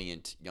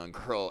 brilliant young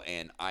girl,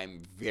 and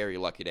I'm very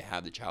lucky to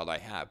have the child I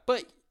have.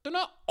 But they're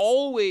not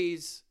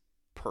always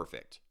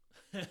perfect.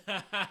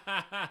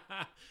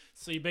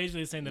 So you're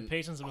basically saying the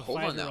patience of a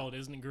 5-year-old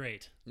isn't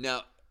great.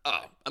 No,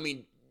 I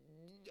mean,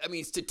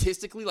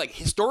 statistically,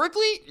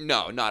 historically,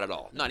 no, not at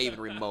all. Not even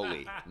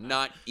remotely.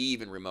 Not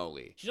even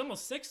remotely. She's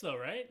almost 6, though,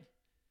 right?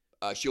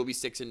 She'll be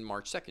 6 in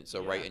March 2nd,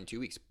 so right in 2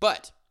 weeks.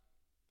 But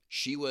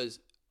she was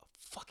a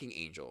fucking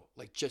angel.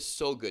 Just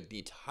so good the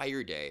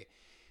entire day.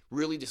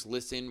 really just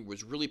listened,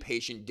 was really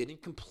patient,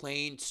 didn't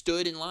complain,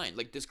 stood in line.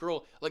 Like this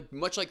girl, like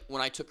much like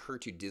when I took her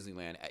to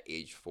Disneyland at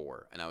age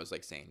 4, and I was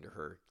like saying to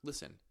her,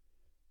 listen,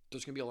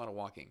 there's going to be a lot of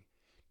walking.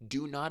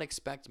 Do not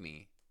expect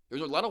me.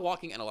 There's a lot of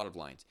walking and a lot of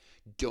lines.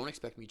 Don't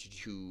expect me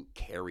to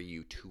carry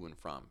you to and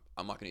from.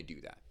 I'm not going to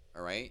do that.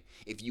 All right?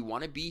 If you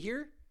want to be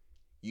here,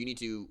 you need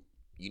to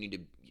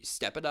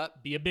step it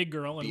up. Be a big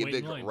girl and wait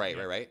in line.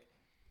 Right.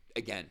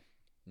 Again,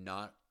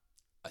 not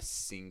a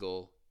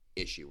single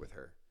issue with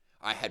her.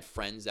 I had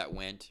friends that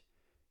went,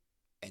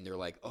 and they're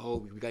like, oh,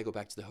 we got to go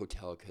back to the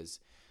hotel because,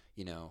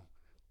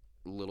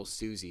 little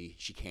Susie,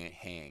 she can't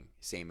hang.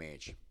 Same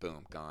age.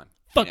 Boom, gone.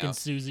 Fucking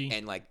Susie.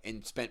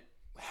 And spent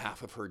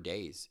half of her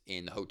days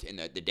in the hotel,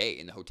 the day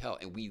in the hotel,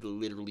 and we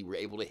literally were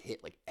able to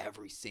hit like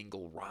every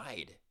single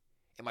ride.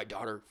 And my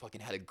daughter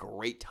fucking had a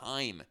great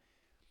time.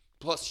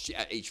 Plus,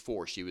 at age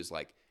 4, she was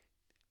like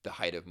the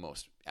height of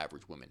most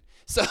average women.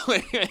 So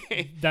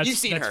anyway, you've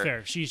seen that's her.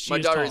 Fair. She's my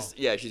daughter's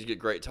tall. Yeah, she's a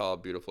great, tall,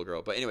 beautiful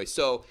girl. But anyway,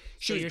 so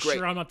she was you're great.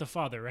 Sure I'm not the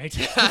father, right?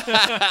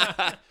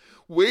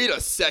 Wait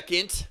a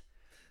second.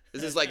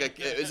 Is this like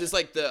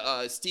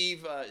the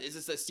Steve? Is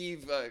this a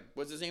Steve?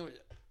 What's his name?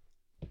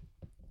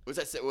 Was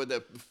that with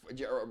the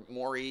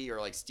Maury or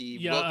like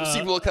Steve?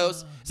 Steve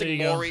Wilkos. It's like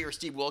Maury or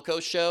Steve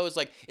Wilkos show. It's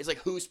like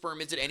whose sperm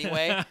is it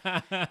anyway?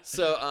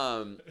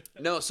 So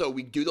no. So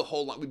we do the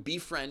whole line. We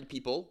befriend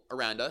people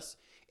around us.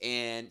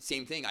 And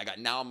same thing. I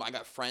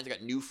got friends. I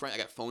got new friends. I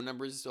got phone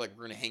numbers. So like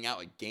we're gonna hang out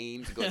at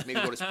games. Maybe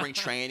go to spring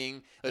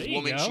training. This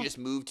woman, she just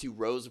moved to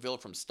Roseville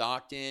from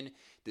Stockton.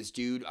 This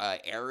dude,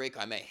 Eric,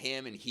 I met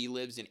him, and he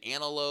lives in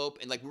Antelope.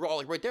 And like we're all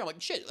like right there. I'm like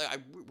shit.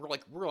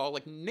 We're all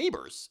like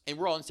neighbors, and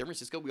we're all in San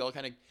Francisco. We all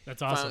kind of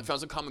that's awesome.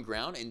 Found some common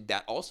ground, and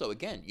that also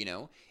again,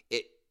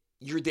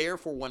 you're there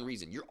for one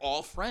reason. You're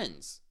all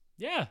friends.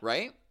 Yeah.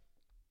 Right.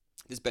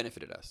 This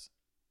benefited us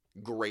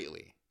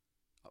greatly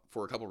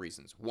for a couple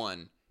reasons.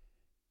 One,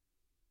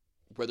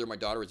 whether my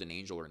daughter is an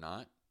angel or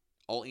not,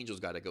 all angels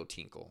got to go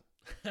tinkle.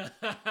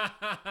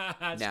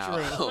 That's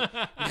true.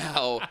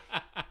 Now,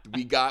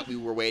 we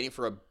were waiting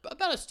for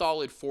about a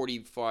solid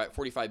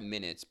 45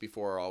 minutes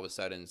before all of a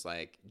sudden it's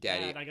like,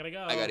 Daddy, Dad,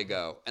 I gotta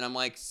go. And I'm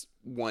like,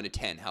 1 to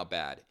 10, how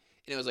bad?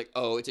 And it was like,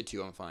 oh, it's a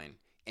 2, I'm fine.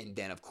 And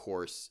then, of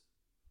course,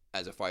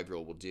 as a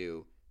 5-year-old will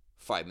do,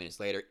 5 minutes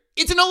later,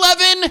 it's an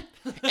 11!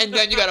 And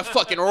then you gotta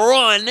fucking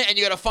run, and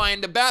you gotta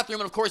find the bathroom,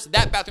 and of course,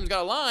 that bathroom's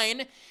got a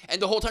line, and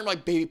the whole time,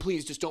 like, baby,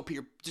 please, just don't pee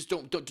just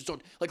don't,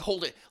 like,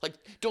 hold it. Like,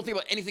 don't think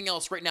about anything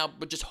else right now,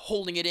 but just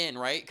holding it in,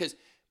 right? Because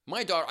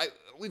my daughter,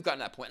 we've gotten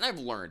to that point, and I've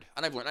learned,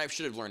 I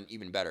should have learned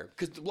even better,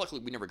 because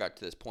luckily, we never got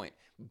to this point.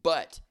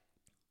 But,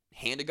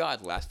 hand to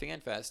God, last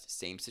Fan Fest,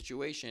 same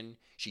situation.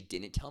 She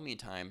didn't tell me in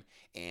time,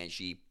 and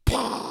she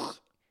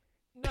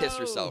pissed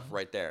herself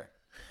right there.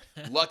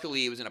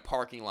 Luckily, it was in a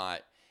parking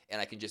lot, and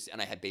I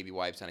had baby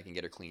wipes, and I can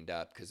get her cleaned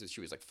up because she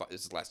was like,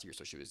 this is last year,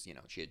 so she was,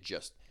 she had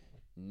just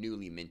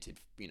newly minted,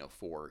 she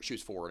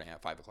was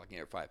 4.5, 5 o'clock,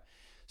 5.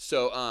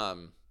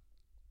 So,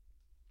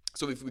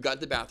 so we got to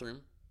the bathroom,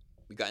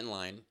 we got in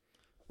line,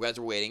 as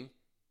we're waiting,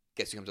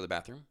 guess who comes to the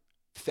bathroom?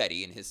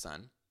 Fetty and his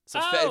son. So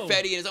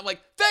Fetty and his, I'm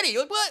like, Fetty,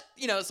 like what?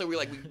 So we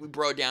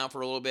bro down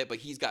for a little bit, but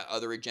he's got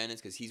other agendas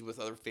because he's with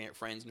other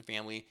friends and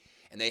family,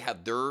 and they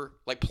have their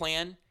like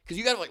plan. Because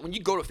you gotta when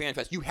you go to Fan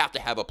Fest, you have to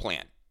have a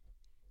plan.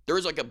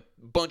 There's like a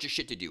bunch of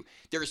shit to do.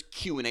 There's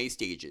Q&A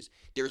stages.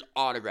 There's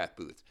autograph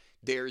booth.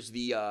 There's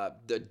the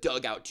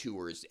dugout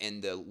tours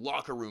and the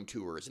locker room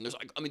tours. And there's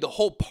the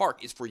whole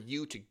park is for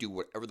you to do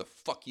whatever the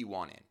fuck you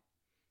want in.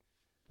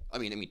 I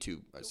mean,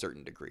 to a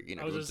certain degree,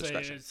 I was just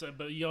saying,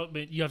 but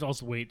you have to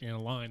also wait in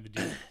a line to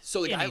do.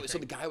 So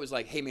the guy was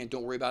like, "Hey man,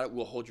 don't worry about it.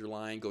 We'll hold your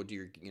line. Go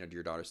do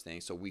your daughter's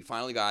thing." So we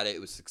finally got it. It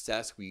was a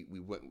success. We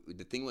went.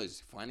 The thing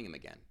was finding him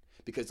again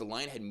because the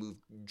line had moved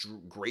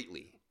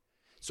greatly.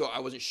 So I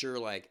wasn't sure.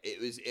 Like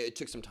it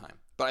took some time,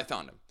 but I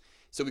found him.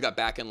 So we got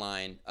back in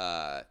line.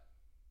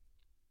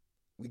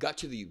 We got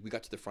to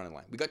the front of the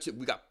line. We got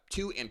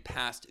to and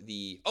past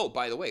the. Oh,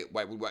 by the way,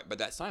 by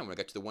that sign when I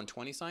got to the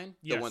 120 sign,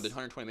 the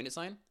 120-minute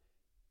sign.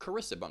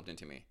 Carissa bumped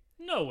into me.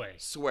 No way.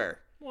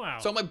 Swear. Wow.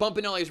 So I'm like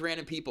bumping all these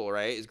random people,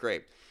 right? It's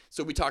great.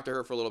 So we talked to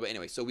her for a little bit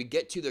anyway. So we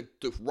get to the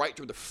right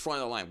toward the front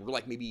of the line. We're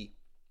like maybe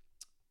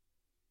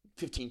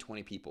 15,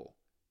 20 people.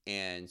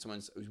 And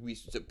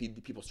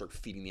people start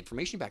feeding the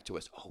information back to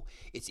us. Oh,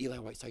 it's Eli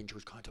Whiteside and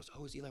George Contos.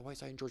 Oh, it's Eli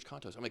Whiteside and George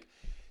Contos. I'm like,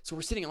 so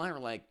we're sitting in line. We're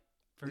like,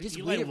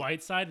 Eli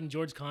Whiteside and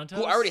George Contos?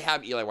 Who I already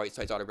have Eli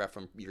Whiteside's autograph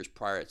from years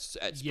prior at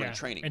spring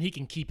training. And he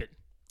can keep it.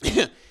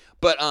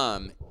 But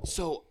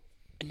so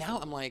now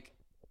I'm like,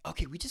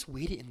 okay, we just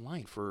waited in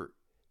line for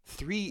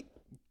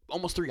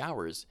almost 3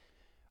 hours.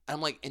 And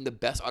I'm like, and the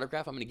best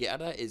autograph I'm going to get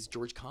out of that is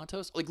George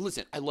Contos. Like,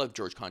 listen, I love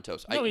George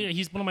Contos.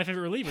 He's one of my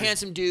favorite relievers.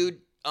 Handsome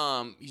dude.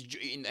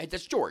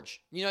 That's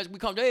George. We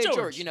call him, hey,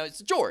 George.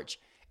 It's George.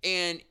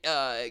 And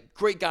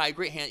great guy,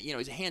 great hand.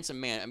 He's a handsome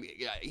man. I mean,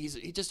 he's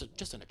just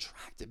an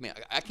attractive man.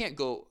 I can't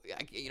go.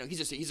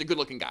 He's a good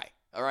looking guy.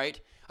 All right.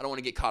 I don't want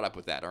to get caught up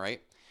with that. All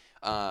right.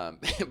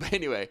 But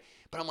anyway,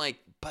 I'm like,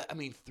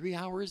 3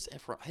 hours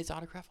for his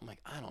autograph. I'm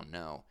like, I don't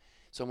know.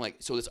 So I'm like,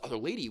 so this other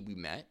lady we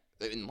met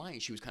in line,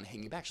 she was kind of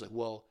hanging back. She's like,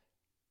 well,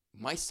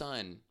 my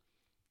son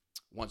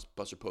wants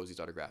Buster Posey's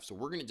autograph. So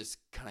we're going to just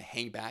kind of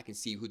hang back and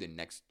see who the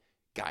next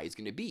guy is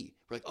going to be.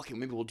 We're like, okay,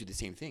 maybe we'll do the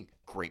same thing.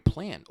 Great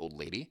plan, old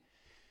lady.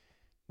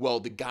 Well,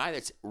 the guy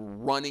that's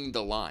running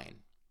the line,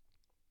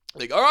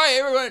 like, all right,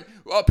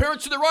 everyone,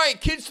 parents to the right,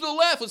 kids to the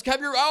left, let's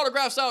have your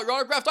autographs out, your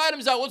autographed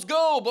items out, let's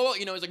go, blah, blah.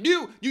 You know, he's like,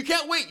 you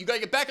can't wait, you got to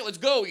get back, let's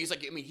go. He's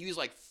like, I mean, he was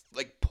like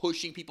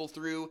pushing people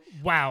through.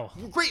 Wow.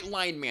 Great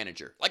line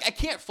manager. Like, I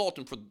can't fault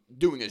him for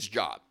doing his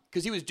job,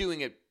 because he was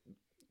doing it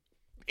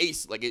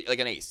ace, like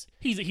an ace.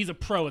 He's a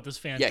pro at this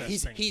fan. Yeah,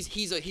 he's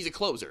a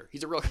closer.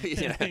 He's a real.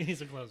 You know,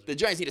 he's a closer. The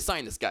Giants need to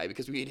sign this guy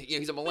because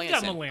he's a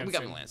Melanson. We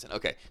got Melanson.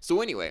 Okay,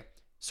 so anyway,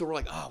 so we're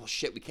like, oh well,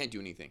 shit, we can't do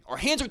anything. Our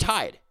hands are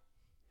tied.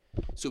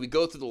 So we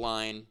go through the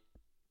line,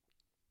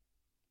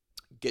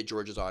 get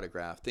George's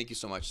autograph. Thank you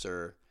so much,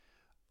 sir.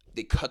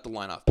 They cut the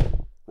line off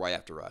right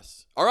after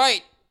us. All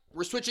right,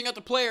 we're switching out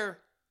the player.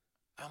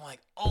 I'm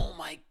like, oh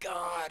my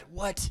god,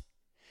 what?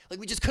 Like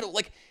we just could have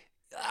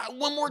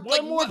one more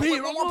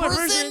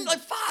person. Like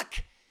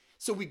fuck.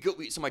 So we go.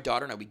 So my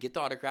daughter and I, we get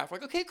the autograph. We're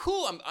like, okay,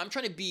 cool. I'm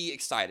trying to be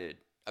excited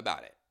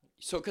about it.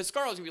 So because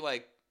Scarlett's gonna be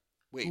like,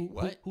 wait,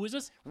 what? Who is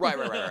this? Right.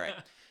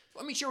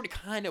 I mean, she already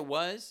kind of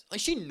was. Like,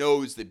 she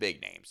knows the big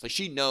names. Like,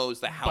 she knows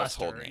the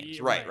household names.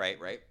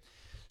 Right.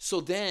 So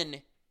then,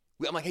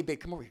 I'm like, hey, babe,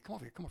 come over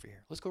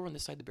here. Let's go run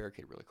this side of the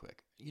barricade really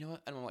quick. You know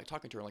what? And I'm like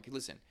talking to her. I'm like, hey,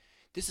 listen,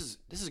 this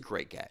is a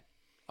great get.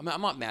 I'm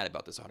not mad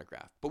about this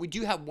autograph. But we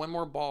do have one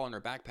more ball in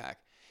our backpack.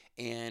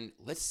 And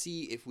let's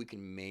see if we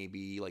can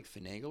maybe,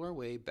 finagle our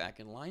way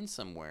back in line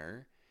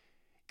somewhere.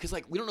 Because,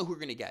 we don't know who we're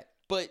going to get.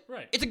 But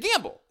It's a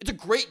gamble. It's a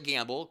great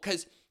gamble.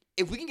 Because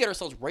if we can get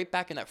ourselves right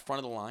back in that front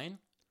of the line,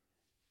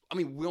 I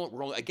mean, we're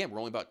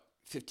only about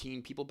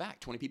 15 people back,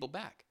 20 people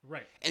back.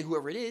 Right. And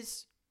whoever it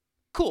is,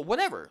 cool,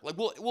 whatever.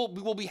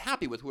 We'll be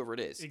happy with whoever it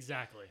is.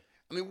 Exactly.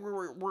 I mean,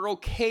 we're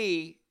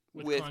okay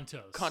with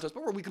Contos,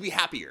 but we could be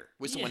happier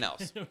with someone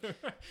else.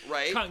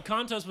 Right?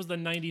 Contos was the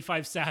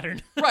 95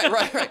 Saturn.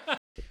 Right.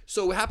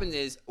 So what happened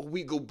is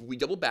we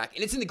double back,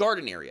 and it's in the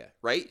garden area,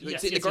 right?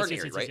 Yes, it's in the garden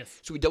area, right? Yes.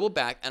 So we double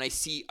back, and I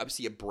see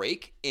a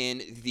break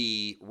in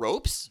the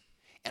ropes,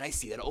 and I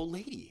see that old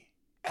lady.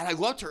 And I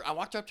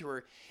walked up to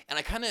her, and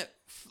I kind of,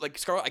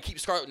 Scarlett, I keep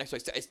Scarlett next to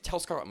me. I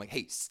tell Scarlett, I'm like,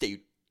 hey, stay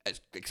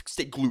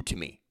glued to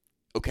me,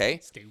 okay?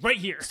 Stay right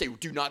here.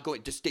 Do not go,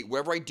 just stay,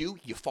 wherever I do,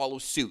 you follow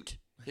suit.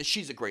 And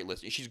she's a great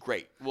listener. She's she's a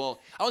great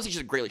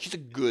listener. She's a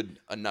good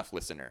enough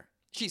listener.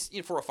 She's,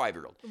 for a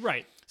 5-year-old.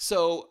 Right.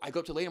 So I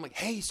go up to the lady, I'm like,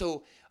 hey,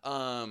 so,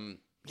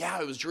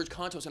 it was George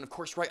Contos, and of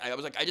course, right,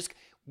 I just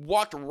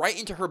walked right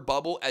into her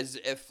bubble as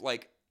if,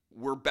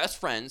 we're best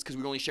friends because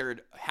we only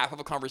shared half of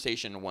a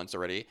conversation once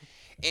already.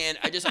 And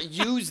I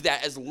used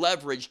that as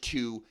leverage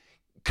to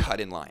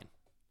cut in line.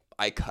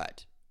 I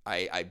cut.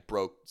 I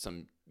broke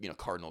some,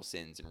 cardinal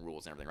sins and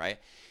rules and everything, right?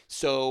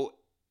 So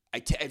I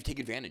take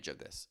advantage of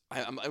this.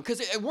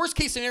 Because worst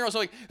case scenario, I'm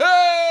like,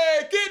 hey,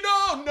 get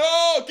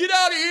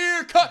out of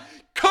here.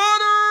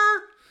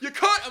 Cutter. You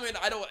cut.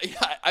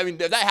 I mean,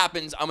 if that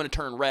happens, I'm going to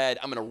turn red.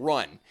 I'm going to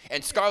run.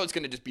 And Scarlett's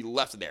going to just be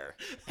left there.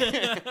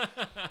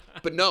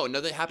 But no,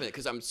 nothing happened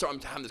because I'm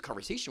having this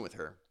conversation with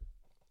her.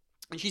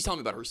 And she's telling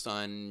me about her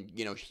son.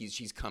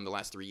 She's come the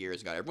last 3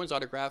 years, got everyone's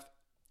autograph,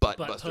 but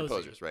Buster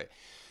Posey's, right?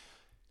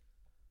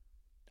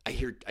 I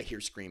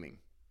hear screaming.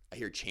 I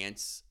hear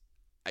chants.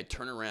 I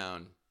turn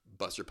around,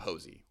 Buster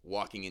Posey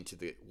walking into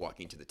the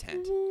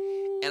tent.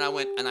 And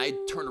I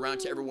turned around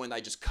to everyone that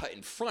I just cut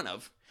in front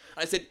of.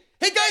 And I said,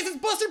 hey guys, it's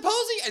Buster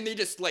Posey. And they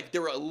just they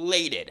were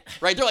elated,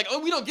 right? They're like, oh,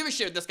 we don't give a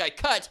shit if this guy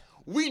cut.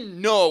 We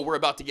know we're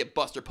about to get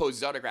Buster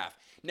Posey's autograph.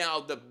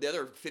 Now, the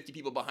other 50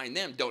 people behind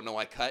them don't know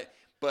I cut.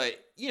 But,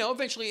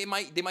 eventually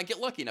they might get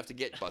lucky enough to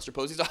get Buster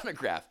Posey's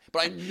autograph.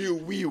 But I knew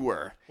we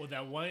were. Well,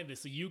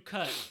 so you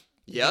cut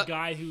the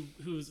guy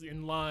who's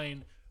in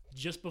line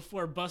just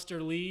before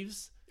Buster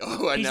leaves.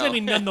 Oh, I know. He's going to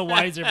be none the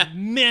wiser.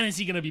 Man, is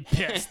he going to be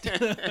pissed.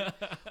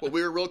 Well,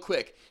 we were real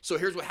quick. So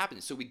here's what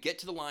happens. So we get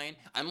to the line.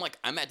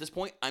 I'm at this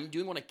point, I'm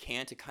doing what I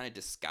can to kind of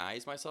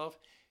disguise myself.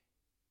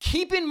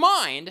 Keep in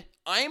mind,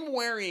 I'm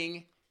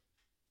wearing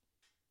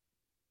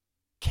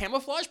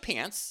camouflage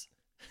pants,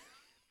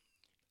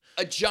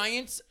 a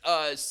Giants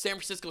San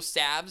Francisco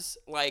Savs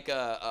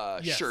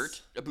yes.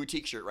 shirt, a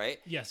boutique shirt, right?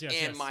 Yes.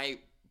 And my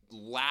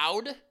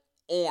loud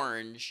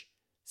orange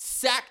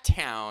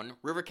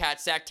Rivercat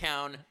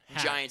Sacktown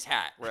Giants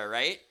hat,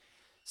 right?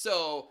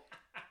 So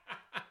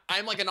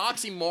I'm like an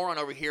oxymoron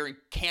over here in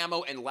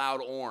camo and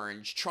loud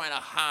orange, trying to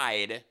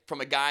hide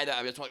from a guy that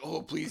I'm just like,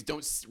 oh, please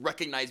don't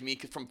recognize me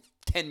from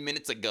 10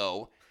 minutes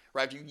ago,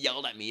 right? After you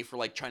yelled at me for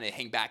trying to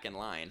hang back in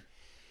line.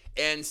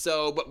 And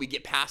so, but we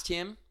get past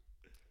him.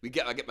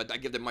 I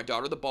give my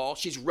daughter the ball.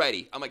 She's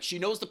ready. I'm like, she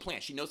knows the plan.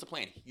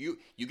 You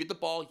get the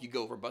ball. You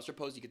go over Buster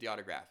Posey. You get the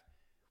autograph.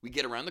 We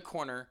get around the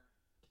corner.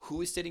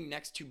 Who is sitting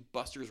next to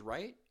Buster's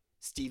right?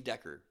 Steve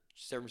Decker,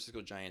 San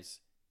Francisco Giants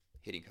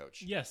hitting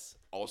coach. Yes.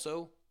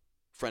 Also,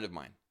 friend of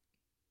mine.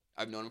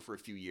 I've known him for a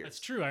few years. That's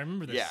true. I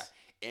remember this. Yeah.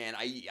 And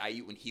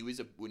when he was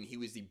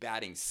the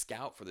batting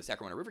scout for the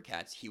Sacramento River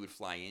Cats, he would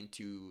fly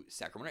into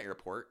Sacramento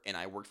Airport, and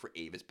I worked for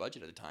Avis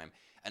Budget at the time,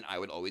 and I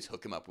would always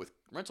hook him up with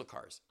rental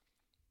cars.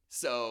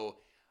 So,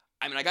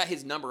 I mean, I got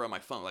his number on my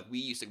phone. Like we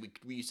used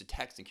to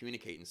text and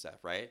communicate and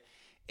stuff, right?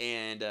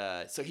 And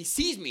so he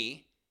sees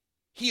me.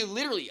 He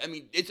literally, I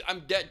mean,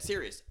 I'm dead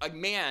serious. A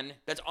man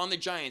that's on the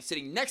Giants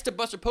sitting next to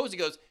Buster Posey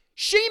goes,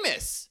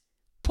 "Seamus,"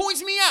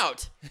 points me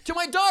out to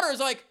my daughter. Is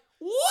like,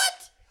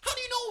 "What? How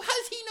do you know? How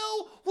does he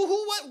know?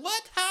 Who,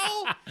 what,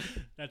 how?"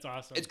 That's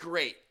awesome. It's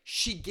great.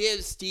 She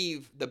gives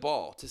Steve the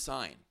ball to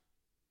sign.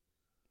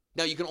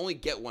 Now, you can only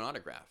get one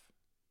autograph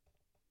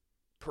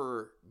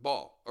per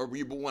ball, or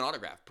one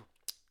autograph.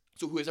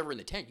 So whoever's ever in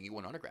the tent, you get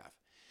one autograph.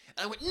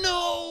 And I went,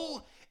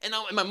 "No!" And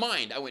in my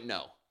mind, I went,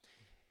 "No."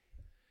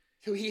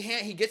 So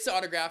he gets the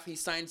autograph, he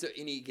signs it,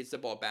 and he gets the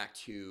ball back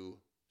to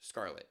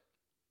Scarlett.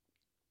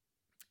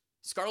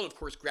 Scarlett, of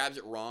course, grabs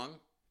it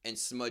wrong and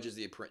smudges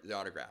the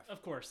autograph.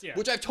 Of course, yeah.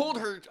 Which I've told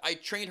her, I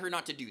trained her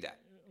not to do that.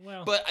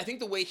 Well, but I think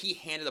the way he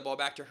handed the ball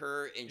back to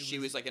her, and she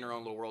was like in her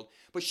own little world,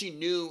 but she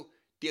knew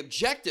the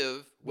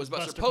objective was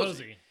Buster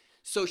Posey.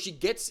 So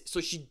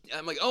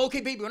I'm like, "Oh,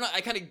 okay, baby."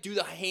 I kind of do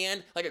the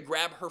hand, like I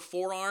grab her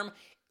forearm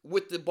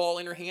with the ball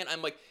in her hand.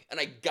 I'm like, and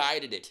I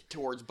guided it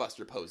towards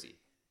Buster Posey,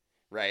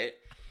 right?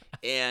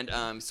 And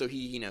so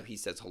he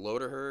says hello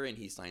to her, and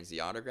he signs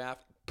the autograph.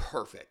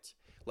 Perfect.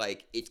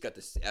 Like, it's got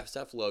the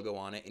FSF logo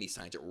on it, and he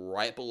signs it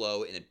right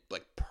below, and it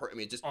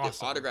awesome.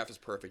 The autograph is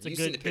perfect. It's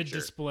seen the picture.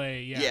 Good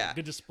display, yeah.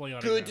 Good display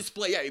autograph. Good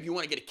display, yeah. If you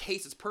want to get a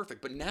case, it's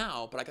perfect. But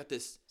I got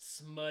this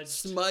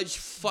smudged,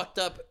 fucked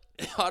up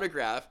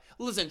autograph.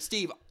 Listen,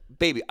 Steve,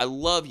 baby, I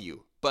love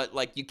you, but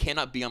like, you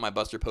cannot be on my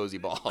Buster Posey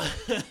ball.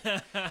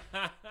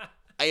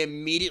 I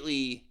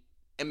immediately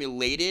am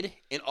elated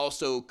and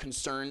also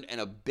concerned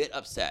and a bit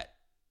upset.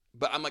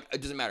 But I'm like,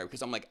 it doesn't matter,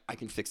 because I'm like, I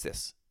can fix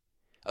this.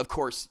 Of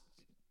course,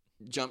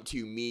 jump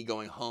to me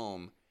going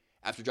home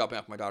after dropping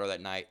off my daughter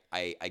that night.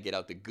 I get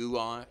out the goof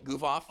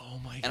off. Oh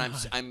my god!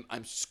 And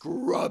I'm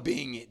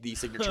scrubbing the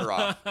signature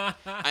off.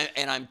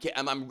 I'm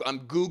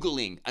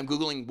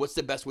googling what's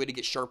the best way to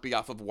get Sharpie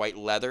off of white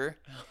leather.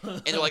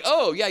 And they're like,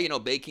 "Oh yeah,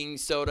 baking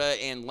soda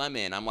and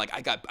lemon." I'm like,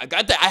 I got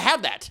that. I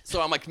have that.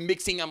 So I'm like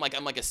mixing. I'm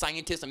like a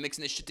scientist. I'm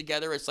mixing this shit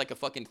together. It's like a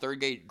fucking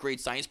third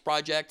grade science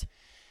project.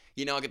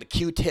 I got the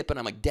Q-tip, and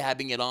I'm like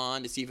dabbing it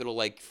on to see if it'll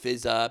like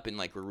fizz up and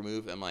like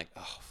remove. I'm like,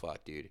 oh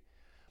fuck, dude.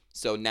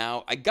 So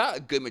now I got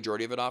a good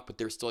majority of it off, but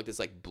there's still like this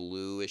like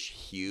bluish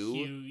hue.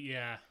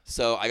 Yeah.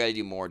 So I got to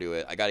do more to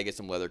it. I got to get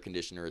some leather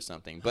conditioner or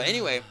something. But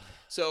anyway,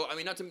 so I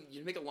mean, not to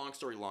make a long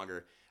story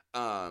longer,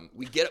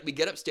 we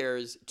get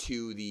upstairs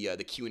to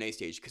the Q&A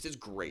stage, because it's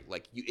great.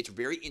 Like it's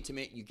very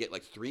intimate. You get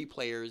like 3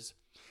 players,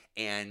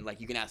 and like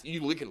you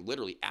can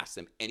literally ask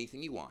them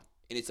anything you want,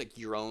 and it's like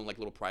your own like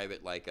little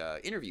private like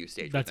interview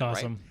stage. That's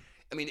awesome. Right?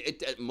 I mean,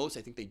 at most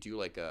I think they do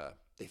like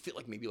they fit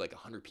like maybe like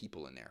 100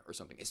 people in there or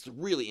something. It's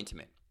really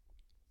intimate.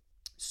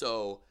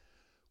 So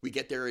we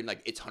get there, and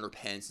like it's Hunter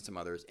Pence and some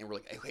others, and we're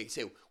like, okay,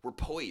 so we're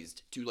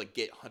poised to like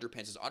get Hunter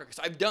Pence's autograph.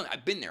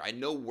 I've been there. I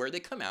know where they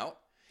come out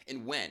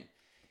and when.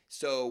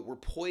 So we're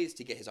poised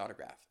to get his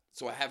autograph.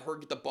 So I have her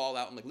get the ball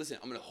out. I'm like, "Listen,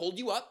 I'm gonna hold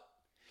you up.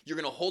 You're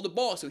gonna hold the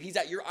ball so he's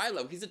at your eye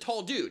level. He's a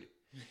tall dude,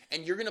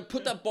 and you're gonna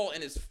put that ball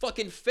in his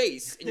fucking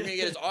face, and you're gonna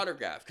get his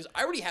autograph." Because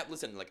I already have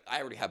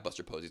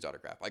Buster Posey's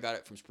autograph. I got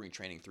it from spring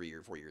training 3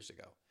 or 4 years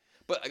ago,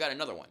 but I got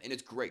another one, and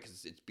it's great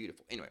because it's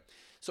beautiful. Anyway,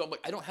 so I'm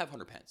like, I don't have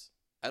Hunter Pence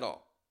at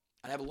all.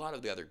 I have a lot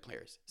of the other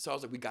players. So I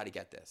was like, we got to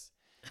get this.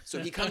 So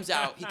he comes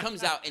out,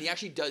 and he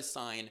actually does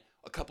sign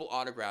a couple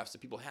autographs that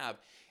people have.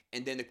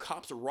 And then the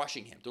cops are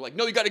rushing him. They're like,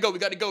 "No, we got to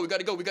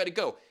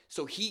go.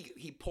 So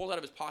he pulls out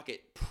of his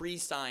pocket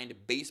pre-signed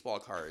baseball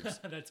cards.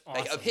 That's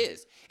awesome. Of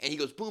his. And he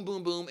goes, boom,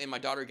 boom, boom, and my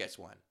daughter gets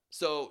one.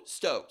 So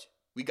stoked.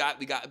 We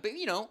got, but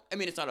I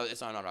mean, it's not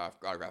an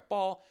autograph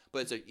ball,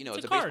 but it's a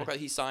baseball card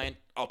he signed.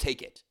 I'll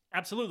take it.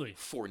 Absolutely.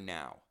 For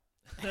now.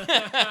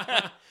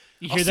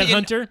 You hear that,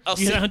 Hunter?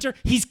 Hunter?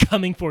 He's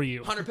coming for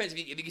you. Hunter Pence,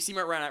 if you can see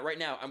me right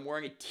now, I'm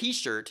wearing a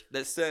T-shirt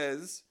that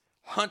says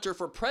 "Hunter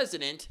for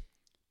President.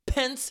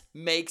 Pence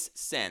makes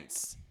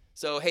sense."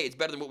 So hey, it's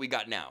better than what we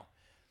got now.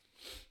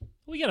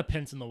 We got a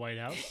Pence in the White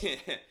House.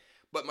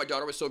 But my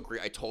daughter was so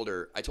great. I told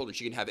her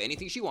she can have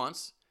anything she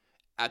wants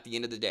at the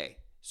end of the day.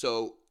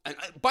 So,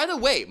 by the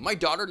way, my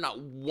daughter not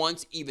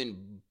once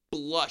even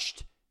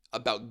blushed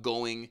about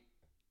going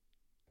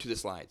to the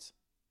slides.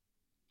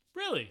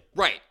 Really?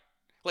 Right.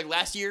 Like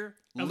last year,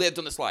 lived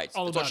on the slides.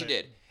 That's all she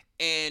did.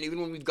 And even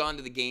when we've gone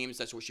to the games,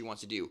 that's what she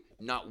wants to do.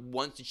 Not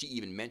once did she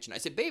even mention. I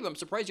said, "Babe, I'm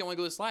surprised you don't want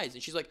to go to the slides."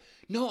 And she's like,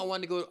 "No, I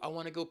want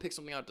to go pick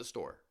something out at the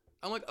store."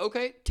 I'm like,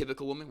 "Okay,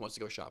 typical woman wants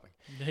to go shopping."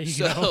 There you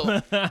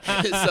go.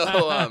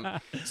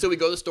 So we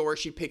go to the store.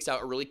 She picks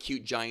out a really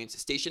cute Giants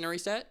stationery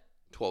set,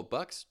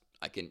 $12.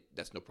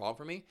 That's no problem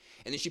for me.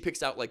 And then she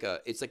picks out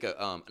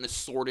an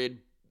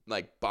assorted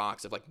like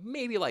box of like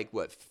maybe like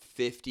what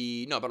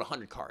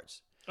 100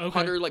 cards. Okay.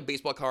 100 like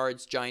baseball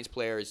cards, Giants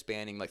players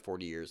spanning like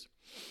 40 years.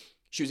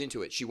 She was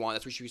into it.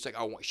 That's what she was like.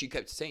 She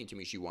kept saying to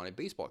me she wanted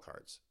baseball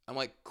cards. I'm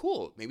like,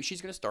 cool. Maybe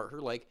she's gonna start her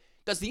like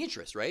That's the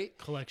interest, right?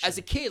 Collection. As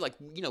a kid, like,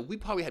 you know, we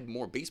probably had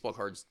more baseball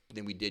cards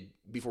than we did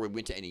before we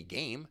went to any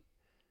game.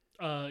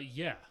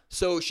 Yeah.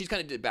 So she's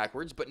kind of did it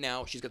backwards, but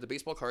now she's got the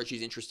baseball card.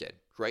 She's interested,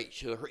 right?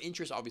 So her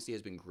interest obviously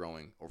has been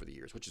growing over the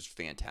years, which is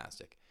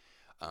fantastic.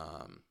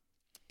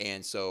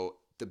 And so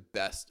the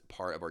best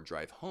part of our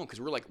drive home, because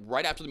we're like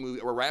right after the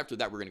movie, or right after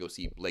that, we're going to go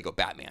see Lego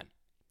Batman.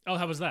 Oh,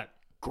 how was that?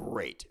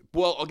 Great.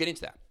 Well, I'll get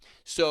into that.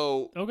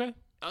 So, Okay.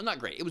 Not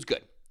great. It was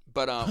good.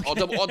 But I'll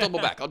double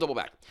back.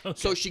 Okay.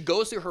 So she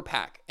goes through her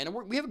pack, and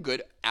we have a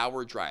good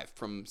hour drive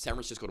from San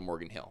Francisco to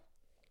Morgan Hill.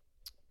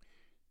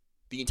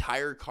 The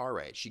entire car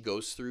ride, she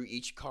goes through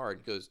each card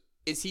and goes,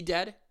 "Is he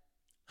dead?"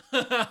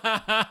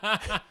 I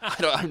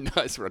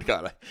swear to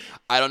God,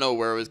 I don't know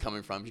where it was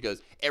coming from. She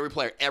goes, "Every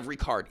player, every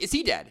card, is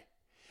he dead?"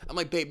 I'm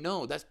like, "Babe,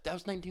 no, that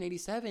was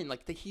 1987.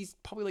 Like, he's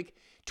probably like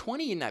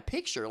 20 in that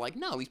picture. Like,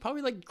 no, he's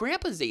probably like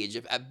grandpa's age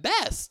at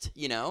best,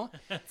 you know?"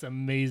 That's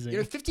amazing. You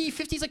know,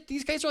 50's like,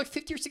 these guys are like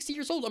 50 or 60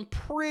 years old. I'm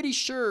pretty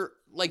sure,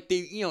 like, they,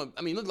 you know,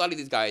 I mean, look, a lot of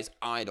these guys,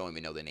 I don't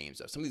even know the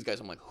names of. Some of these guys,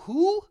 I'm like,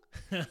 who?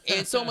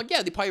 And so I'm like,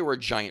 yeah, they probably were a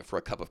giant for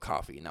a cup of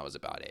coffee, and that was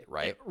about it,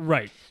 right?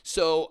 Right.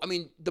 So, I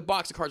mean, the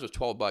box of cards was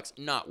 $12,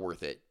 not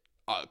worth it,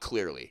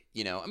 clearly,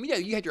 you know? I mean, yeah,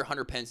 you had your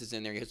 100 pences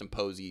in there, you had some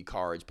posy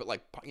cards, but,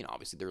 like, you know,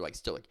 obviously they're, like,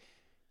 still, like,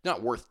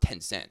 not worth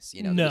 10 cents,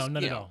 you know? No,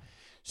 not at all.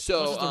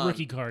 So, it's just a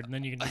rookie card, and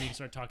then you can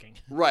start talking.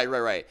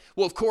 Right.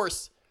 Well, of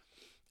course,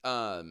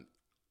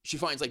 she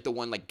finds like the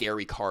one like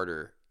Gary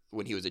Carter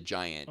when he was a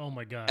giant. Oh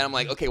my God. And I'm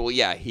like, okay, well,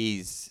 yeah,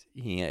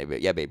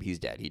 yeah, babe, he's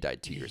dead. He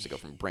died 2 years ago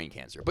from brain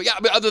cancer. But yeah,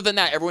 but other than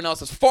that, everyone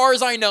else, as far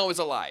as I know, is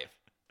alive.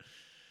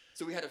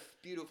 So we had a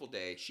beautiful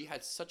day. She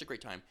had such a great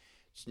time.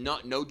 It's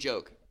no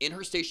joke. In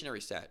her stationery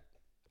set,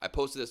 I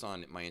posted this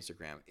on my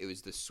Instagram. It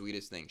was the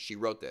sweetest thing. She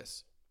wrote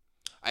this.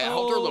 I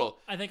helped her a little.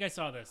 I think I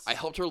saw this. I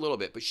helped her a little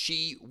bit, but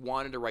she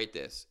wanted to write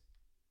this.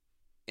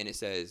 And it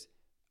says,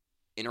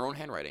 in her own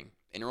handwriting,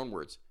 in her own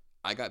words,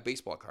 "I got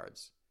baseball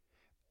cards."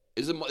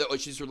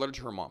 She's her letter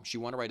to her mom. She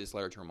wanted to write this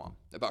letter to her mom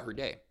about her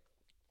day.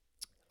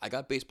 "I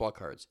got baseball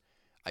cards.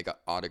 I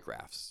got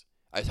autographs."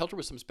 I helped her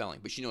with some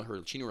spelling, but she knew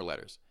her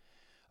letters.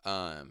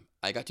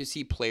 "I got to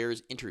see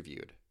players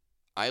interviewed.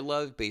 I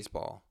love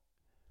baseball.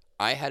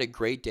 I had a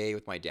great day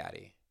with my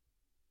daddy.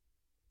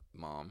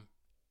 Mom,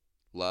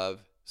 love,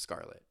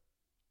 Scarlett."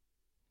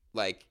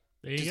 Like,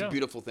 just a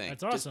beautiful thing.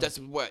 That's awesome. That's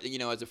what, you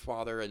know, as a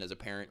father and as a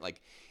parent,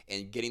 like,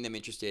 and getting them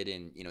interested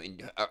in, you know,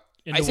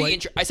 I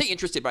say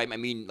interested, but I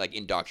mean like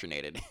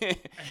indoctrinated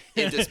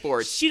into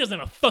sports. She doesn't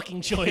have a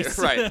fucking choice.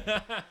 Right.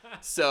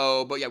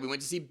 So, but yeah, we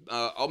went to see,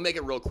 I'll make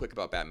it real quick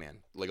about Batman,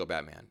 Lego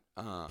Batman.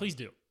 Please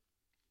do.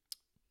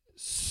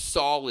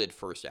 Solid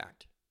first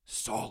act.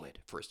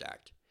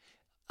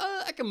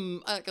 Like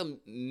a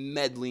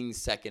meddling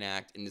second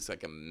act, and it's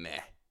like a meh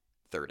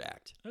third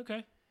act.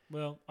 Okay.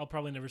 Well, I'll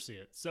probably never see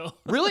it. So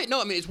Really? No,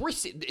 I mean, it's worth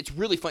seeing. It's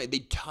really funny. They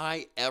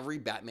tie every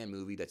Batman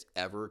movie that's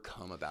ever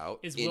come about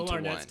is into Will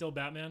Arnett one. still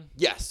Batman?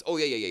 Yes. Oh,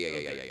 yeah.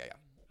 Okay.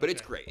 But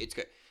it's great. It's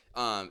good.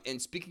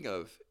 And speaking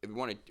of, if we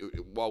want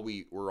to, while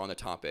we were on the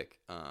topic,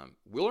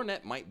 Will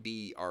Arnett might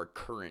be our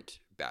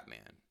current Batman.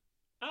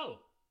 Oh.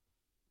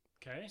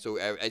 Okay. So,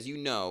 as you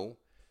know,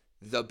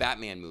 the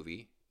Batman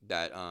movie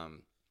that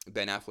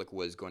Ben Affleck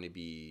was going to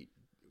be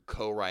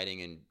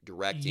co-writing and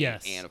directing,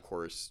 and of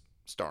course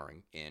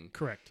starring in.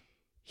 Correct.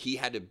 He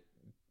had to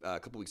a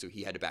couple weeks ago.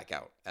 He had to back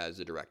out as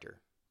the director.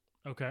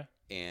 Okay.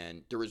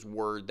 And there was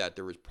word that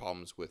there was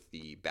problems with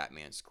the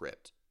Batman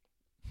script.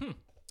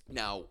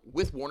 Now,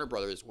 with Warner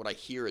Brothers, what I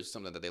hear is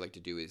something that they like to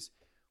do is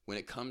when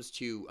it comes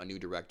to a new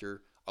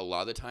director, a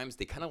lot of the times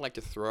they kind of like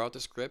to throw out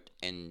the script,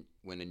 and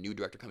when a new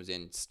director comes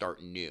in, start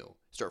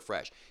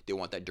fresh. They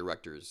want that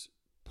director's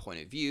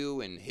point of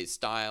view and his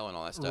style and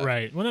all that stuff.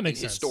 Right. Well, that makes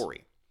sense. His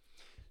story.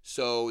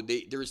 So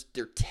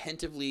they're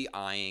tentatively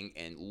eyeing,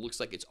 and looks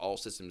like it's all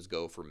systems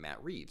go for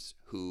Matt Reeves,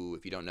 who,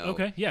 if you don't know,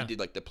 he did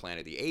like the Planet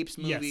of the Apes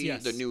movie,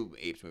 the new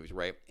Apes movies,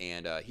 right?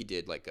 And he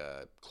did like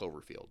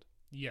Cloverfield.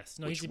 Yes,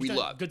 no, which we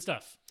love. Good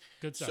stuff.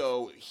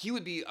 So he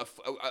would be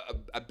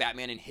a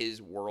Batman in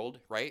his world,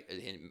 right?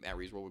 In Matt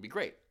Reeves' world would be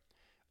great.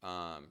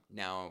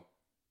 Now,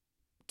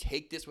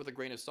 take this with a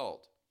grain of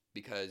salt,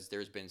 because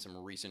there's been some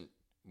recent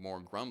more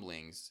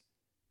grumblings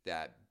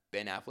that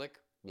Ben Affleck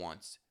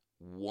wants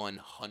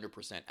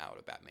 100% out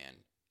of Batman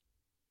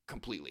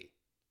completely.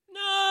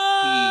 No.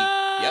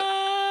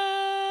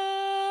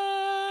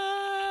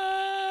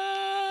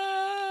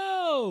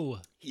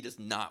 He does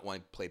not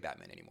want to play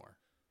Batman anymore.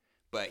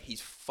 But he's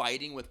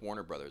fighting with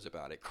Warner Brothers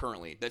about it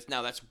currently. That's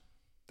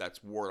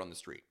word on the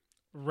street.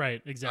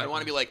 Right, exactly. I don't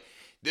want to be like,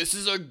 this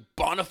is a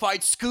bona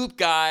fide scoop,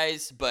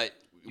 guys, but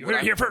you heard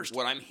it here first.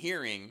 What I'm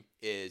hearing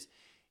is,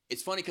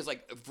 it's funny because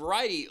like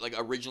Variety like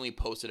originally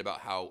posted about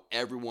how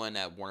everyone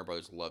at Warner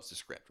Brothers loves the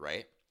script,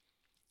 right?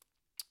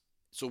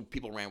 So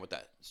people ran with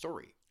that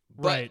story.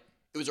 But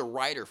it was a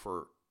writer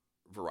for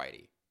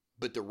Variety.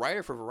 But the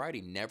writer for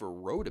Variety never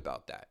wrote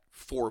about that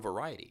for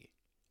Variety.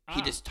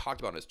 He just talked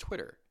about it on his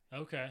Twitter.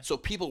 Okay. So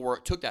people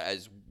took that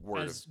as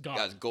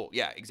gold.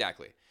 Yeah,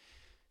 exactly.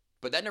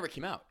 But that never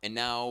came out. And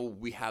now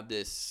we have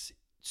this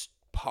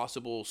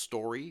possible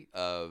story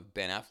of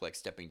Ben Affleck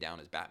stepping down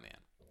as Batman.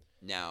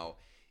 Now,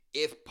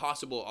 if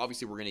possible,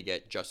 obviously we're going to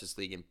get Justice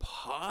League and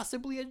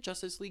possibly a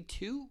Justice League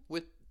 2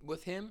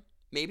 with him,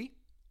 maybe,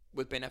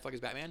 with Ben Affleck as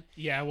Batman.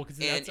 Yeah, well, because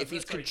if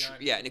he's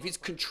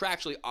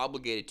contractually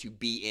obligated to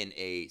be in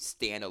a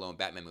standalone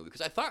Batman movie,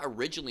 because I thought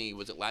originally,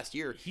 was it last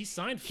year? He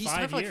signed for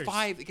 5 years.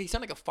 He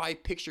signed like a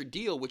 5-picture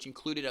deal, which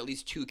included at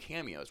least 2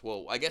 cameos.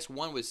 Well, I guess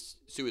one was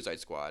Suicide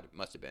Squad,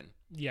 must have been.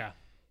 Yeah.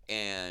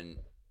 And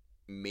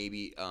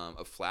maybe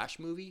a Flash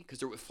movie,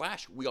 because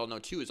Flash, we all know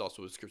too, is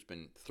also a script's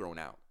been thrown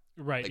out.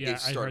 Right. Like yeah, they've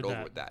started over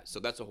that. With that, so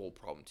that's a whole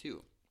problem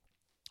too.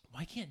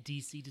 Why can't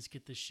DC just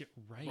get this shit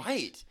right?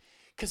 Right.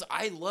 Because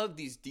I love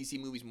these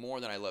DC movies more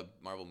than I love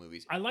Marvel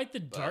movies. I like the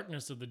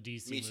darkness of the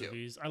DC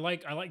movies. I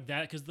like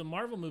that because the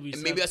Marvel movies.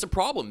 And maybe that's a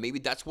problem. Maybe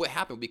that's what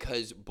happened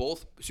because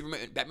both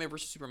Batman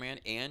vs Superman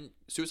and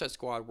Suicide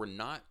Squad were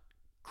not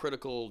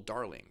critical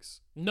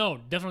darlings. No,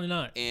 definitely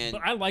not.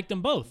 But I liked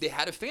them both. They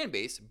had a fan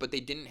base, but they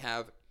didn't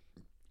have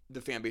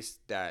the fan base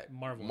that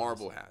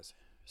Marvel has.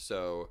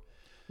 So.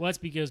 Well, that's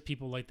because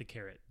people like the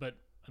carrot, but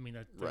I mean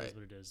that right. is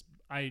what it is.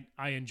 I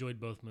enjoyed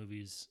both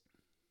movies,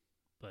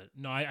 but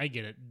no, I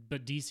get it.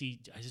 But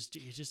DC,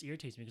 it just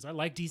irritates me because I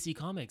like DC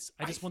Comics.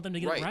 I just want them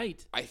to get it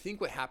right. I think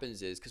what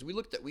happens is because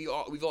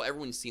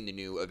everyone's seen the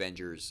new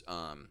Avengers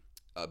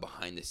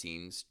behind the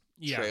scenes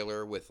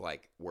trailer with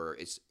like where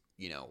it's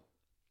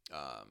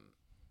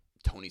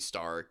Tony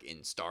Stark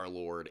and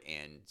Star-Lord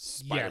and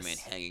Spider-Man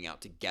hanging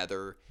out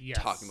together,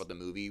 talking about the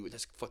movie.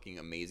 That's fucking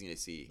amazing to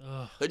see.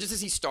 Like, just to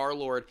see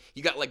Star-Lord,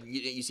 you got like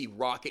you see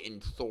Rocket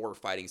and Thor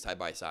fighting side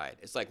by side.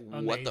 It's like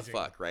amazing. What the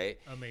fuck, right?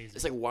 Amazing.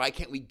 It's like why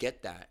can't we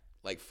get that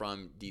like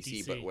from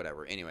DC? But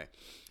whatever. Anyway,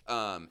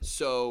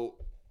 so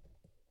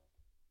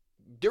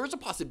there was a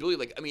possibility.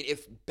 Like I mean,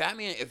 if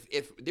Batman,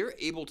 if they're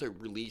able to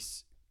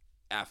release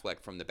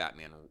Affleck from the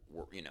Batman,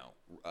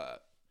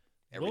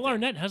 Will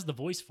Arnett has the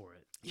voice for it.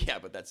 Yeah,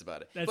 but that's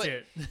about it. That's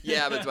it.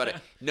 Yeah, but that's about it.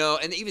 No,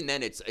 and even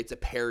then, it's a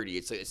parody.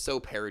 It's so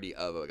parody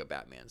of like a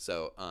Batman.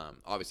 So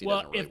obviously, it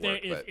doesn't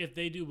really work. If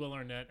they do Will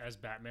Arnett as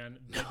Batman,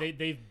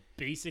 they've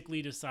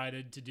basically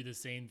decided to do the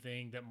same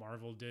thing that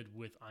Marvel did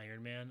with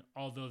Iron Man.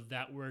 Although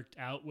that worked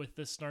out with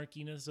the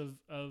snarkiness of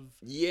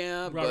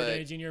Robert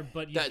Downey Jr.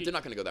 But they're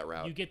not going to go that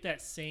route. You get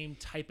that same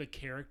type of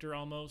character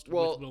almost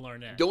with Will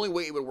Arnett. The only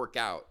way it would work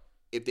out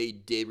if they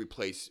did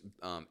replace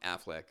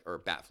Affleck or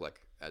Batfleck,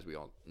 as we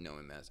all know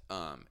him as,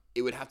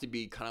 it would have to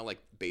be kind of like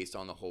based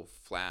on the whole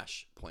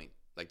Flashpoint,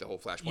 like the whole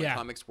Flashpoint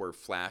comics, where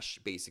Flash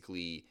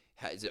basically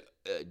has the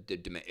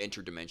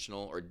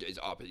interdimensional or is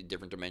opposite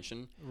different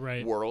dimension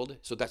world.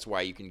 So that's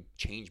why you can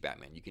change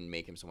Batman. You can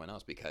make him someone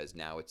else because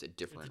now it's a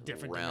different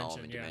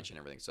realm and dimension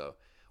and everything. So,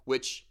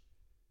 which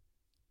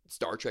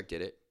Star Trek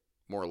did it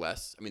more or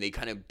less. I mean,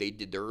 they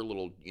did their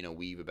little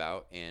weave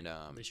about and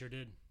they sure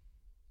did.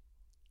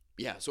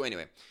 Yeah. So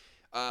anyway.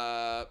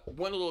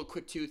 One little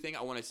quick thing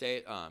I want to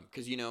say,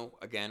 because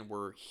again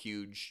we're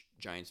huge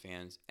Giants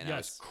fans, and I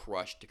was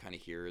crushed to kind of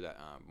hear that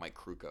Mike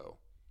Krukow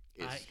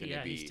is going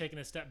to be. He's taking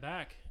a step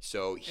back.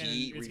 So it's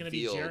going to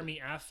be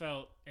Jeremy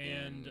Affeldt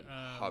and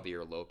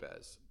Javier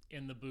Lopez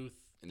in the booth.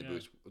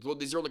 Booth. Well,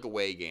 these are like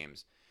away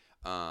games,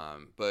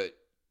 but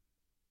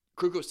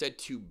Krukow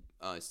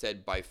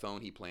said by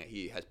phone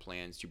he has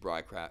plans to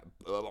broadcast.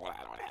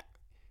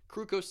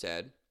 Krukow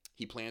said.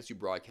 He plans to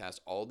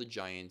broadcast all the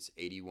Giants'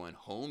 81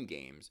 home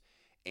games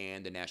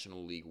and the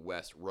National League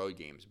West road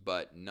games,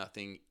 but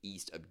nothing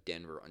east of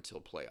Denver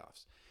until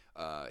playoffs.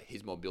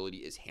 His mobility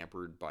is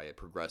hampered by a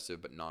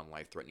progressive but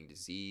non-life-threatening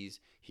disease,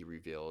 he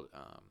revealed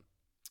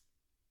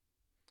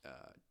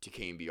to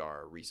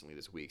KNBR recently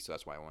this week. So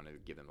that's why I wanted to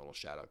give them a little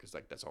shout-out because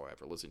that's all I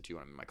ever listen to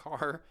when I'm in my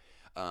car.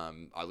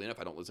 Oddly enough,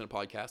 I don't listen to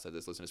podcasts. I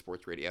just listen to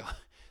sports radio. So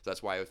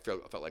that's why I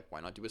felt like, why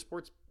not do a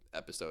sports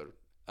episode?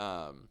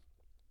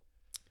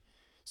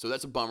 So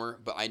that's a bummer,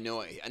 but I know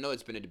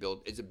it's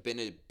been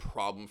a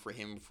problem for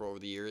him for over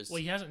the years.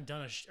 Well, he hasn't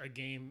done a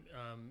game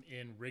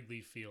in Wrigley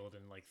Field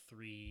in like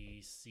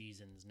 3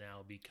 seasons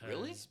now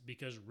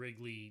because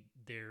Wrigley,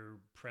 their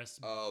press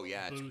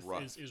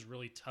booth is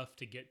really tough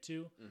to get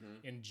to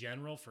in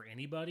general for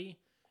anybody.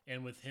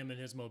 And with him and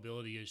his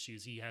mobility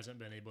issues, he hasn't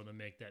been able to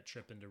make that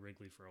trip into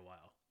Wrigley for a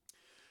while.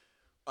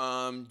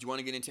 Do you want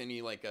to get into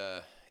any like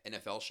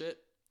NFL shit?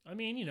 I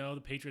mean,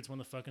 the Patriots won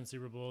the fucking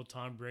Super Bowl.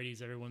 Tom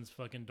Brady's everyone's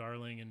fucking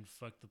darling, and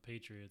fuck the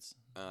Patriots.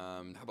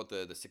 How about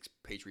the 6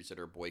 Patriots that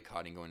are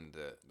boycotting going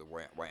to the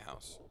White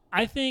House?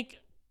 I think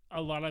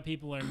a lot of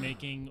people are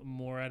making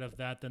more out of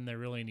that than there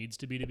really needs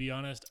to be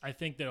honest. I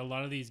think that a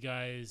lot of these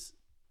guys,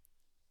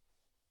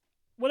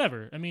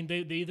 whatever. I mean, they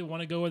either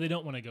want to go or they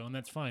don't want to go, and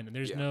that's fine. And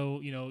there's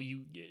no,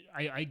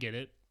 I get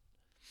it.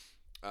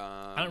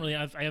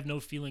 I have no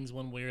feelings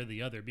one way or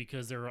the other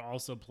because there are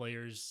also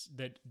players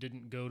that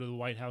didn't go to the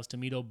White House to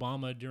meet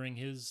Obama during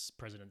his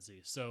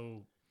presidency.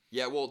 So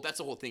yeah, well, that's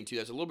the whole thing too.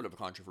 There's a little bit of a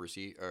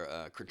controversy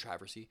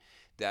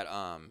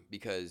that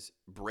because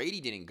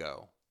Brady didn't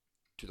go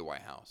to the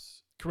White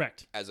House,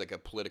 correct, as like a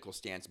political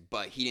stance,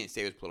 but he didn't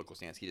say it was political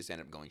stance. He just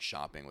ended up going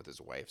shopping with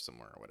his wife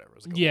somewhere or whatever. It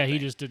was like he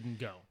just didn't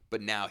go.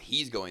 But now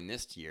he's going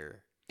this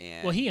year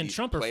And well, he and these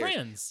Trump players, are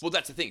friends. Well,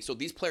 that's the thing. So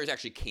these players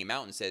actually came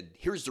out and said,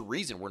 "Here's the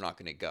reason we're not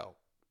going to go."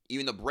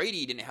 Even though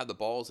Brady didn't have the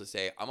balls to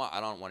say, I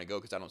don't want to go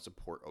because I don't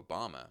support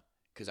Obama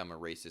because I'm a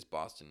racist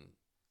Boston.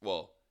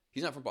 Well,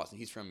 he's not from Boston.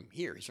 He's from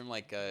here. He's from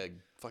like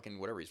fucking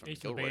whatever. He's from He's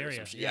from Gilroy Bay or Area.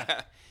 some shit.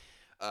 Yeah.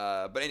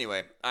 But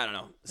anyway, I don't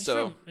know.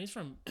 He's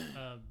from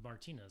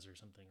Martinez or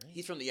something, right?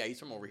 He's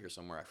from over here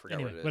somewhere. I forgot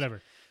Anyway, what it is.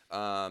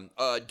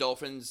 whatever.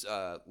 Dolphins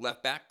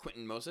left back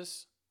Quentin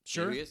Moses.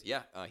 You know Sure. who he is?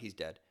 Yeah, he's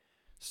dead.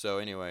 So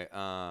anyway,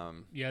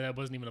 yeah, that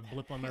wasn't even a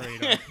blip on my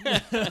radar.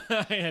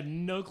 I had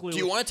no clue. Do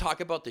you want to talk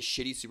about the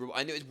shitty Super Bowl?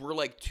 I know we're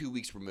like 2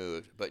 weeks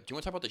removed, but do you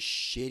want to talk about the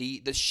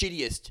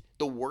shittiest,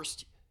 the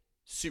worst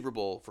Super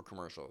Bowl for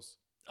commercials?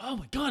 Oh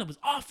my god, it was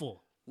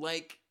awful.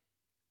 Like,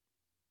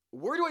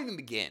 where do I even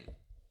begin?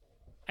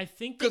 I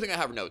think. Good thing I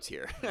have notes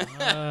here.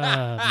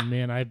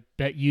 Man, I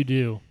bet you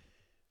do.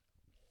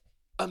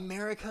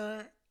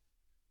 America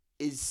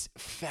is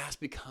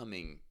fast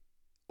becoming.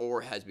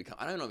 Or has become.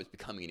 I don't know if it's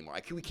becoming anymore.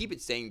 We keep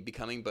it saying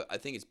becoming, but I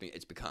think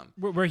it's become.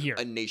 We're here.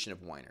 A nation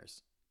of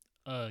whiners.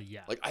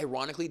 Yeah. Like,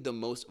 ironically, the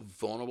most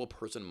vulnerable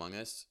person among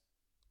us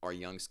are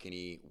young,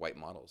 skinny, white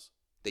models.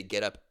 They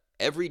get up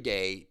every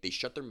day, they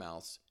shut their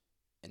mouths,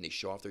 and they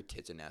show off their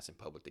tits and ass in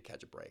public to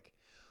catch a break.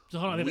 So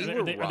hold on.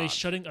 Are Are they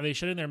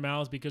shutting their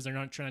mouths because they're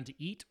not trying to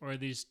eat, or are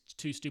they just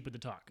too stupid to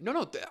talk?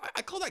 No.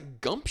 I call that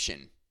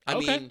gumption. I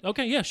okay. mean,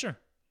 Okay. Yeah. Sure.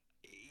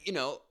 You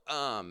know,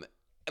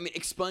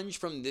 expunged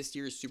from this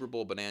year's Super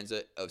Bowl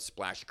bonanza of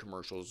splashy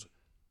commercials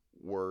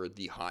were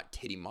the hot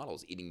titty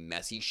models eating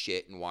messy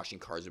shit and washing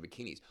cars in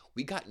bikinis.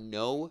 We got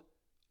no,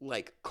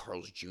 like,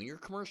 Carl's Jr.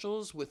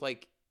 commercials with,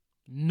 like,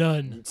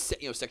 none.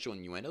 Sexual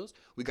innuendos.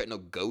 We got no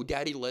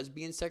GoDaddy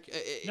lesbian sex.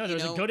 No, there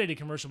was a GoDaddy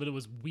commercial, but it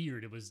was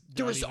weird. It was.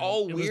 It was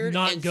weird.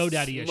 Not and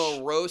GoDaddy-ish.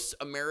 Morose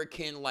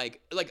American,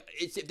 like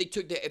it's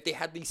if they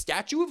had the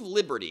Statue of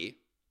Liberty.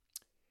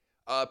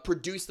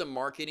 Produce the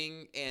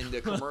marketing and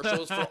the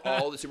commercials for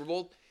all the Super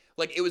Bowl.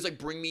 Like, it was like,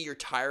 bring me your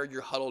tired,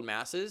 your huddled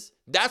masses.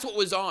 That's what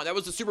was on. That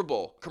was the Super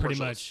Bowl commercials.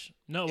 Pretty much.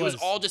 No, it was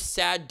all just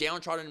sad,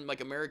 downtrodden, like,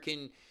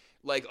 American,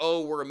 like,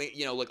 oh, we're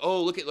like,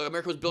 oh, look,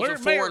 America was built for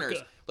foreigners.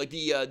 Like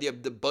the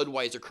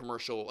Budweiser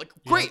commercial. Like,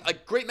 great,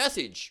 like, great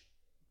message.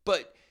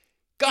 But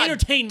God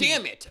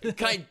damn it.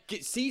 Can I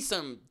see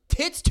some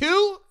tits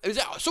too? Is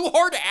that so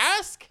hard to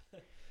ask?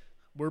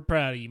 We're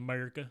proud of you,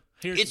 America.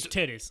 Here's some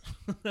titties.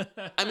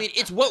 I mean,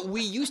 it's what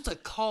we used to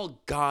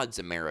call God's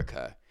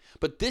America.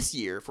 But this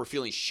year, for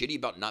feeling shitty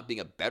about not being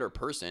a better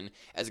person,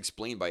 as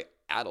explained by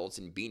adults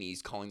in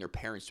beanies calling their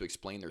parents to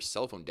explain their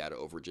cell phone data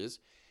overages,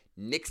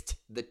 nixed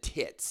the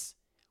tits.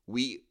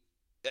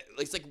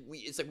 It's like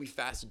we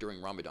fasted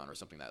during Ramadan or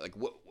something like that. Like,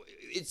 what?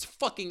 It's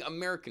fucking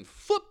American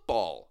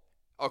football,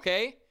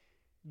 okay?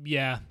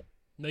 Yeah.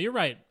 No, you're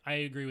right. I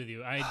agree with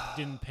you. I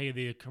didn't pay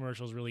the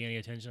commercials really any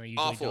attention. I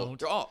usually Awful. don't.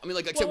 They're all. I mean,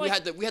 except we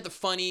had the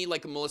funny,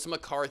 like, Melissa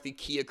McCarthy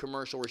Kia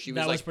commercial where she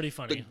was was pretty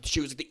funny. She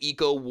was like the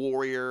eco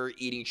warrior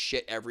eating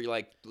shit every,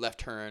 like,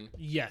 left turn.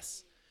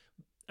 Yes.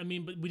 I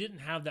mean, but we didn't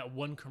have that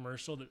one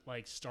commercial that,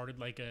 like, started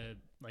like a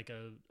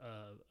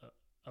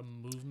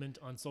movement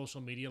on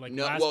social media. Like,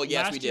 no, last we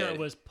year did. It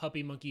was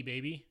Puppy Monkey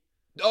Baby.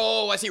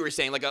 Oh, I see what you're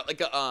saying. Like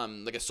a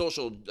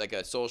social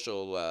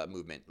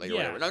movement, like,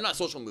 whatever. No, not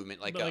social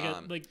movement. Like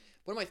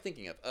what am I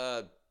thinking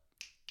of?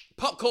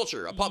 Pop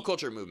culture, a pop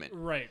culture movement.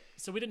 Right.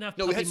 So we didn't have.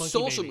 No, we had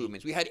social baby.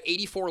 movements. We had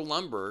 84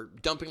 Lumber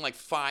dumping like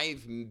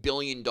 $5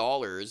 billion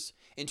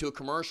into a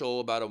commercial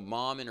about a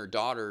mom and her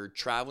daughter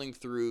traveling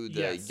through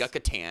the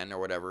Yucatan or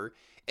whatever,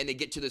 and they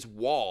get to this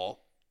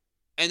wall,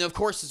 and of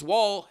course this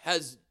wall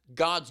has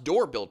God's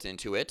door built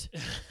into it,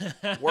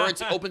 where it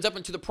opens up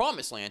into the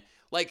promised land.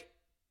 Like,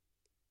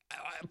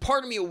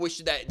 part of me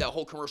wished that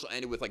whole commercial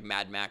ended with, like,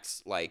 Mad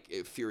Max, like,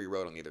 Fury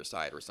Road on the other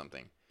side or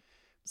something.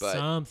 But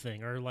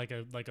something, or like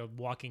a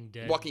Walking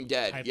Dead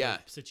type of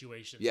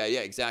situation. Yeah,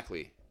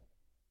 exactly.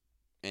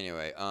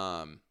 Anyway,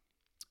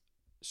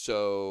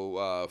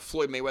 so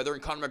Floyd Mayweather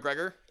and Conor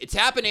McGregor, it's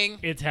happening.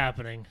 It's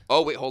happening.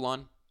 Oh wait, hold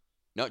on.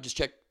 No, just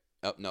check.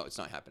 Oh no, it's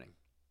not happening.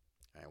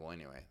 All right. Well,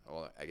 anyway,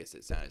 I guess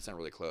it sounded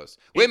really close.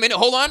 Wait a minute,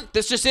 hold on.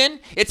 This just in.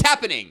 It's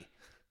happening.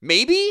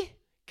 Maybe.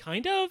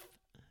 Kind of.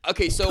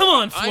 Okay, so come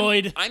on,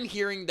 Floyd. I'm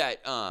hearing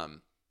that.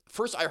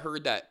 First, I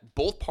heard that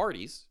both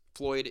parties,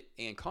 Floyd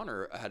and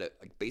Conor, had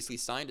basically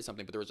signed to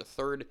something, but there was a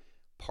third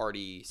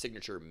party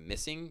signature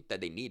missing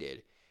that they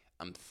needed.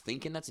 I'm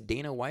thinking that's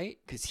Dana White,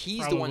 because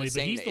he's the one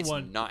saying that it's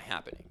not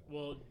happening.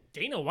 Well,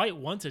 Dana White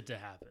wants it to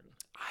happen.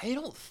 I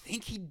don't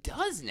think he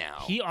does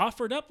now. He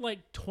offered up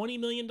like $20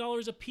 million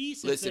a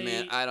piece. Listen,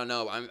 man, I don't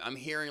know. I'm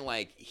hearing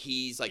like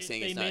he's like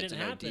saying it's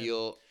no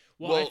deal.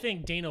 Well, I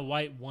think Dana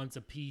White wants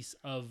a piece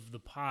of the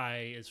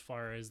pie as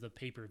far as the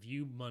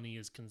pay-per-view money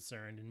is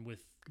concerned, and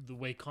with the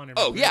way Conor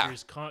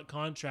McGregor's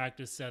contract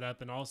is set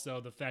up, and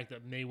also the fact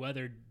that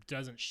Mayweather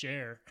doesn't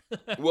share.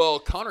 Well,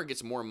 Conor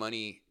gets more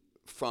money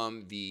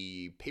from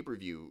the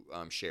pay-per-view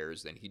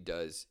shares than he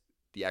does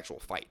the actual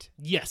fight.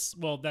 Yes,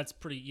 well, that's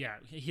pretty. Yeah,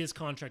 his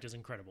contract is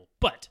incredible,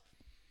 but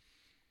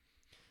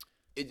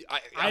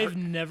I've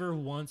never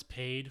once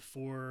paid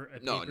for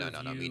a No,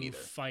 pay-per-view me neither.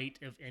 fight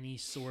of any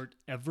sort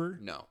ever.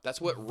 No,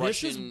 that's what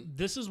Russian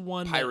This is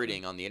one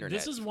pirating on the internet.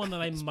 This is one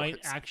that I might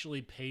sports.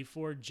 actually pay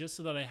for just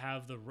so that I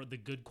have the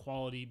good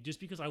quality, just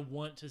because I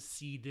want to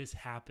see this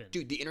happen.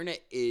 Dude, the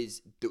internet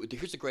is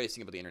here's the greatest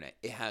thing about the internet.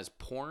 It has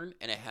porn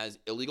and it has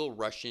illegal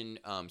Russian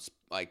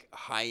like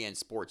high-end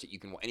sports that you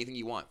can anything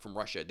you want from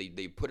Russia.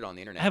 They put it on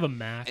the internet. I have a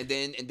Mac. And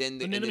then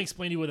let me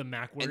explain to you where the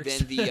Mac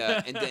works. And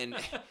then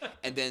the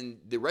and then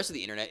the rest of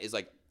the internet is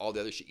like all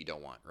the other shit you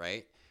don't want,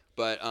 right?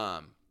 But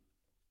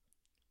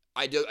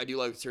I do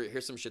like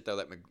here's some shit though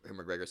that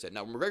McGregor said.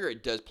 Now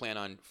McGregor does plan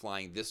on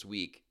flying this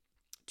week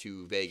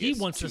to Vegas.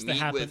 He wants this to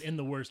happen in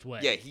the worst way.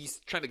 Yeah, he's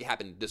trying to make it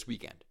happen this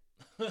weekend.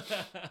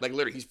 Like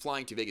literally, he's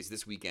flying to Vegas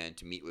this weekend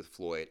to meet with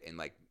Floyd and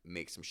like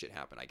make some shit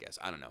happen. I guess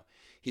I don't know.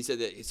 He said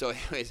that. So,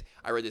 anyways,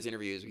 I read this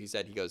interview.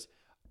 He goes,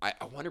 I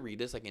want to read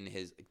this like in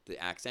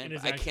the accent.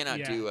 But I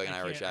cannot do like an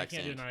Irish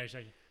accent. I can't do an Irish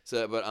accent.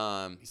 So,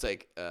 but he's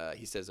like,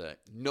 he says,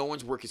 no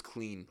one's work is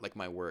clean like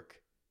my work.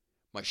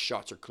 My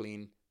shots are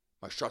clean.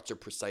 My shots are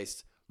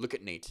precise. Look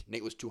at Nate.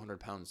 Nate was 200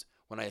 pounds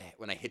when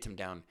I hit him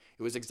down.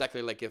 It was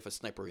exactly like if a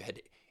sniper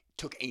had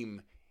took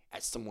aim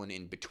at someone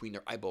in between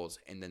their eyeballs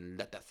and then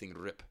let that thing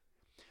rip.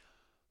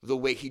 The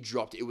way he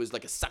dropped, it was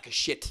like a sack of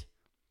shit.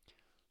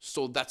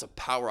 So that's a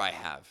power I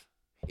have.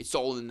 It's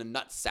all in the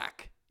nut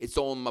sack. It's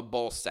all in my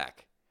ball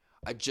sack.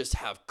 I just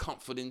have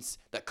confidence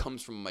that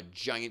comes from my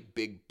giant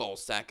big ball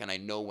sack, and I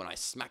know when I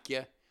smack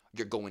you,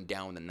 you're going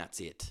down, and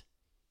that's it.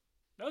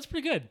 That was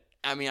pretty good.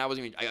 I mean, I was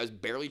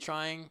barely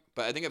trying,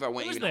 but I think if I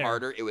went even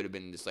harder, it would have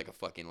been just like a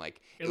fucking like.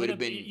 It would have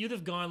been. You'd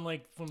have gone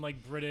like from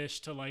like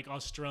British to like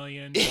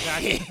Australian.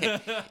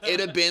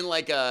 It'd have been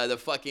like the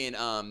fucking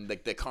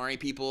like the Carney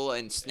people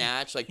and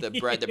Snatch, like the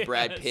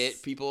Brad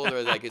Pitt people.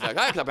 They're like it's like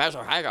I'm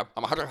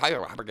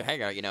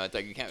you know, it's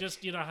like you can't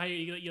just how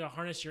you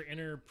harness your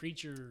inner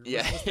preacher.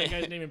 Yeah, what's that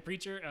guy's name in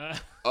Preacher?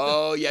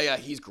 Oh yeah,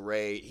 he's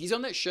great. He's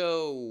on that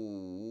show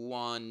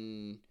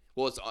on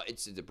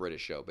it's a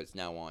British show, but it's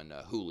now on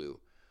Hulu.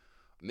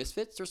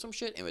 Misfits or some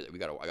shit. Anyway, I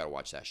gotta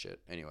watch that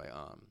shit. Anyway,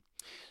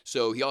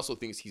 so he also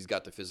thinks he's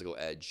got the physical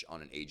edge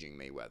on an aging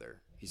Mayweather.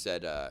 He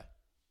said,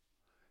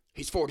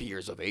 he's 40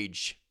 years of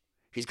age.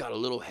 He's got a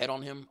little head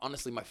on him.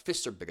 Honestly, my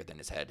fists are bigger than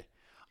his head.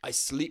 I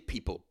sleep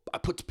people. I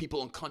put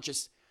people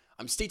unconscious.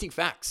 I'm stating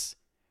facts.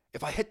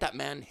 If I hit that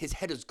man, his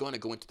head is gonna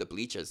go into the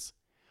bleachers.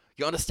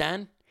 You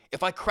understand?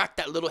 If I crack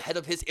that little head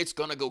of his, it's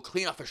gonna go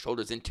clean off his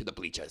shoulders into the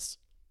bleachers.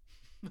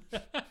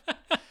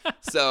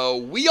 So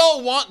we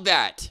all want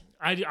that.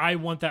 I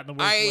want that in the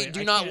worst way. I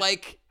do not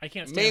like I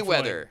can't stand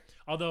Mayweather. Floyd.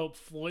 Although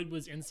Floyd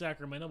was in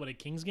Sacramento at a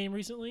Kings game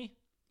recently.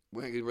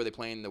 Were they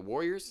playing the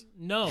Warriors?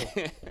 No.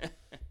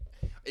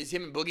 Is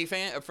him and Boogie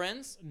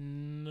friends?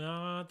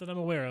 Not that I'm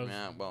aware of.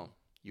 Yeah, well,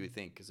 you would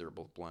think because they're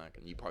both black,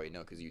 and you probably know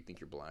because you think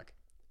you're black.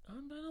 I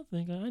don't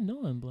think I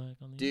know I'm black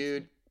on the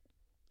Dude,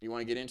 you want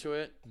to get into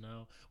it?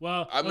 No.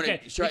 Well, I'm gonna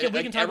try.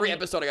 We can talk every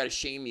episode. I got to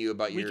shame you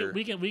about your.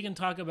 We can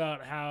talk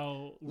about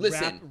how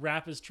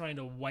rap is trying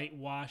to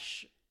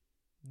whitewash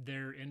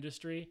their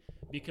industry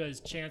because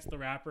Chance the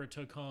Rapper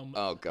took home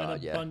an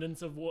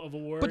abundance of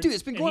awards. But dude,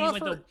 it's been going on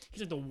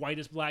he's like the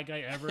whitest black guy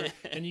ever.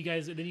 And you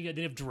guys, then you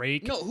have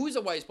Drake. No, who's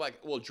the whitest black?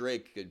 Well,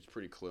 Drake is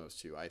pretty close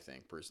to, I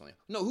think, personally.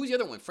 No, who's the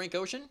other one? Frank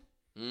Ocean?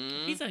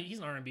 He's an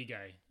R&B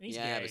guy. He's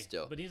gay, but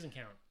still. But he doesn't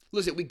count.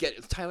 Listen, we get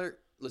it. Tyler,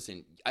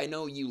 listen, I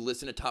know you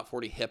listen to Top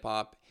 40 hip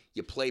hop.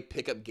 You play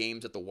pickup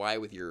games at the Y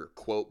with your,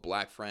 quote,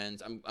 black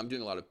friends. I'm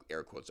doing a lot of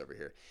air quotes over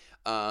here.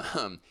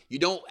 You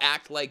don't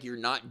act like you're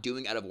not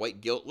doing out of white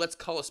guilt. Let's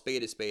call a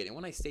spade a spade. And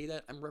when I say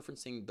that, I'm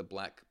referencing the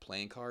black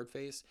playing card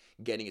face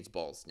getting its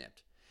balls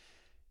snipped.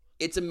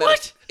 It's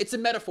a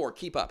metaphor.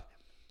 Keep up.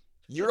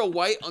 You're a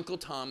white Uncle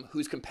Tom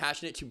who's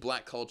compassionate to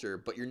black culture,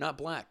 but you're not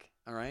black.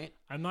 All right.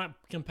 I'm not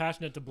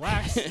compassionate to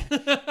blacks.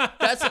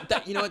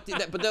 You know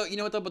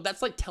what? But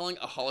that's like telling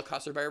a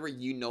Holocaust survivor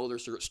you know their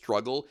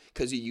struggle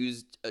because you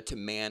used to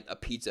man a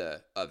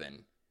pizza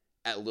oven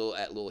at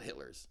little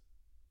Hitler's.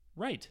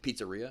 Right.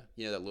 Pizzeria.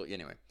 You know that little.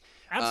 Anyway.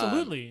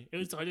 Absolutely. It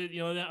was.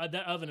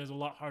 That oven is a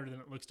lot harder than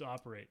it looks to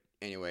operate.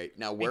 Anyway,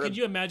 now could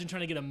you imagine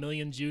trying to get 1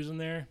 million Jews in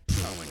there?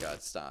 Oh my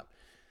God! Stop.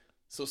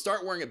 So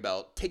start wearing a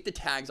belt. Take the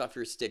tags off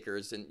your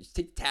stickers and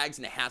take the tags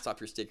and the hats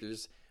off your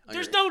stickers.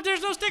 There's no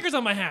stickers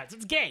on my hats.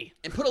 It's gay.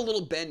 And put a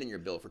little bend in your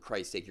bill, for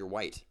Christ's sake. You're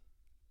white.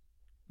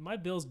 My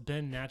bills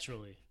bend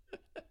naturally.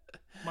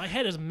 My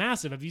head is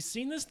massive. Have you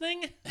seen this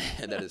thing?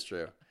 That is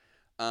true.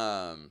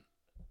 I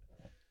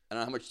don't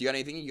know how much. You got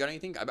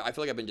anything? I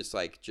feel like I've been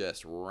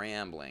just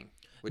rambling.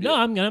 No,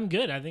 I'm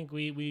good. I think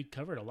we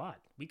covered a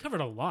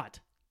lot.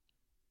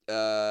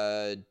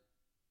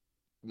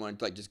 Want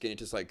to just get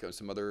into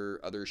some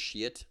other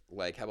shit?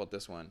 Like, how about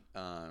this one?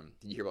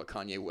 Did you hear about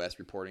Kanye West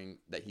reporting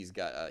that he's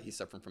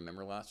suffering from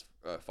memory loss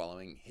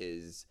following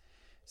his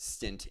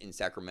stint in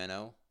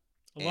Sacramento?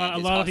 A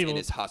lot of people.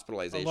 His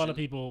hospitalization. A lot of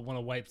people want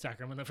to wipe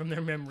Sacramento from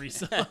their memory,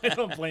 so I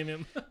don't blame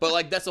him.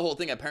 But that's the whole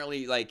thing.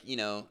 Apparently, I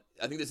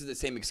think this is the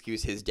same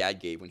excuse his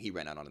dad gave when he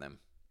ran out on them.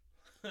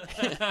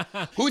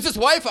 Who's this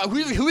wife?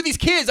 Who are these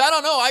kids? I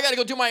don't know. I got to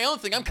go do my own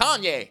thing. I'm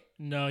Kanye.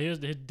 No, his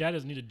dad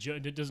doesn't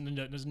need doesn't need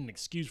an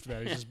excuse for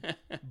that. He's just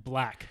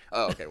black.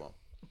 Oh, okay. Well,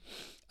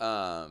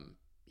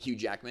 Hugh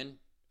Jackman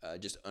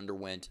just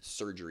underwent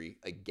surgery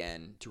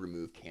again to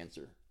remove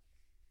cancer,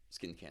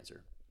 skin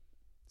cancer.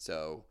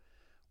 So,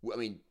 I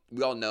mean,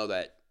 we all know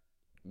that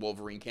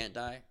Wolverine can't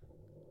die,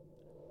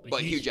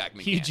 but Hugh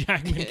Jackman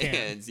can.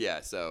 And,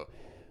 yeah, so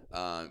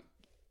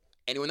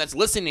anyone that's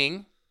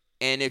listening,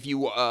 and if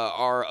you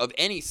are of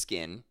any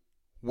skin,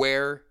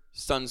 wear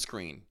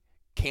sunscreen.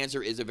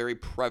 Cancer is a very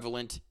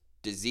prevalent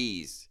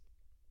disease,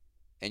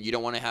 and you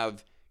don't want to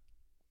have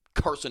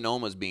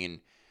carcinomas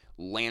being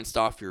lanced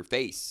off your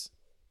face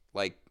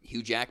like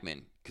Hugh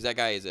Jackman, because that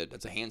guy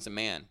that's a handsome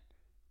man.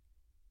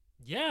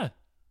 Yeah.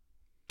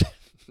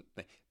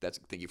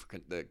 Thank you for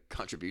the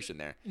contribution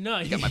there. No,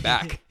 you got my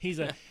back. He's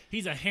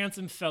a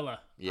handsome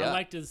fella. Yeah. I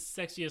liked his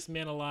sexiest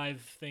man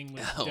alive thing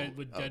with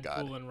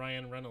Deadpool and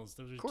Ryan Reynolds.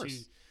 Those are of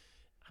course. two.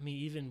 I mean,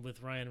 even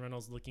with Ryan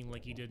Reynolds looking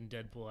like he did in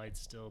Deadpool, I'd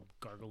still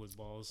gargle his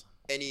balls.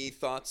 Any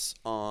thoughts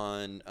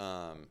on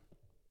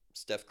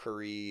Steph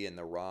Curry and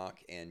The Rock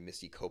and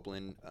Misty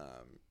Copeland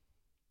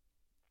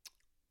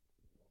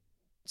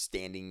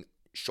standing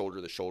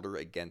shoulder to shoulder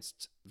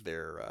against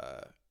their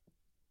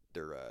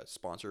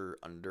sponsor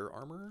Under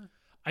Armour?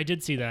 I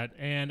did see that,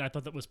 and I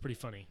thought that was pretty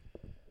funny.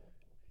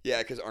 Yeah,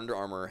 because Under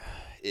Armour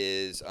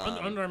is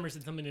Under Armour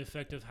said something to the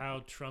effect of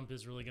how Trump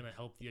is really going to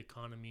help the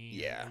economy.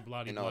 Yeah, and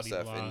blah, and blah, all that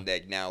stuff, blah. and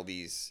that now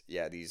these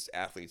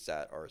athletes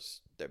that are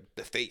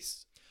the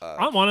face.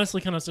 I'm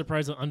honestly kind of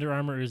surprised that Under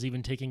Armour is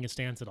even taking a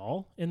stance at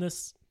all in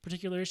this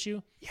particular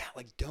issue. Yeah,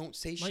 like don't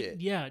say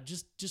shit. Yeah,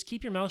 just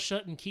keep your mouth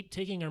shut and keep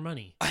taking our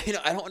money. I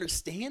don't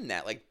understand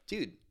that. Like,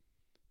 dude.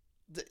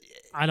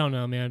 I don't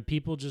know, man.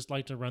 People just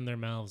like to run their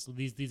mouths.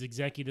 These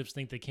executives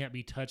think they can't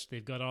be touched.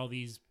 They've got all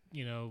these,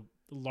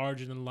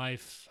 larger than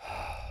life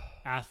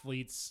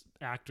athletes,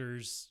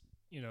 actors,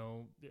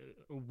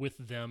 with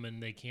them,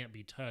 and they can't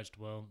be touched.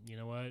 Well, you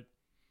know what?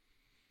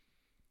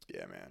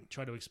 Yeah, man.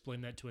 Try to explain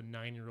that to a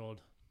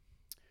 9-year-old.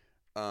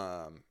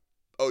 Oh,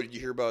 did you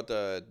hear about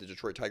the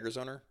Detroit Tigers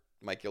owner,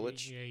 Mike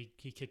Ilitch? Yeah,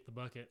 he kicked the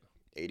bucket.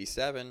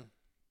 87.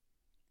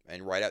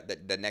 And right out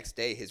the next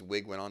day, his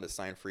wig went on to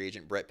sign free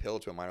agent Brett Pill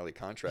to a minor league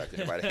contract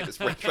and invited him to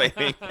spring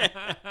training.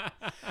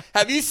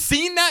 Have you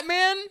seen that,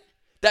 man?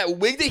 That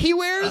wig that he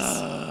wears?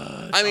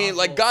 I mean, awful.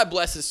 Like, God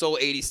bless his soul,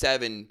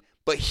 87,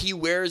 but he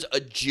wears a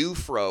Jew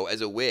fro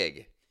as a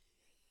wig.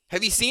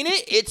 Have you seen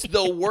it? It's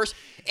the worst.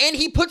 And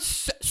he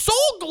puts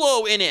Soul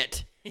Glow in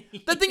it.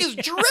 That thing is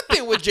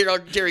dripping with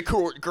Jerry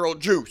Curl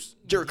juice.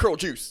 Jerry Curl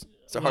juice.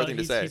 It's a hard thing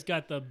to say. He's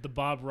got the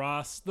Bob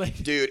Ross.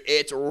 Dude,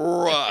 it's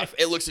rough.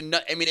 It looks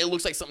it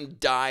looks like something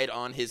died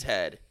on his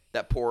head.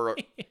 That poor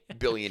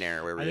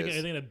billionaire, wherever he is.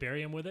 Are they going to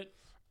bury him with it?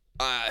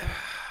 I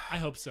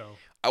hope so.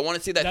 I want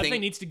to see that thing. That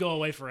thing needs to go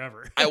away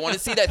forever. I want to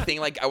see that thing.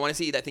 I want to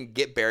see that thing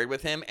get buried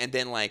with him, and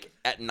then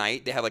at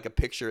night they have a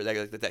picture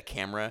that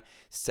camera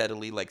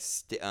steadily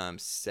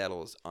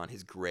settles on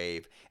his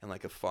grave, and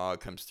a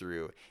fog comes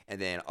through, and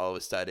then all of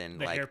a sudden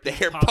the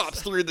hair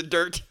pops through the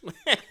dirt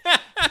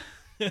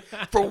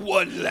for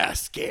one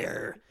last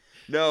scare.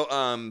 No,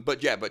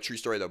 but true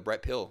story though.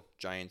 Brett Pill,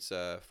 Giants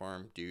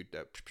farm dude,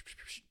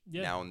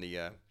 now in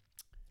the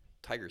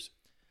Tigers.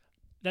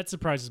 That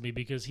surprises me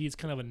because he's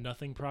kind of a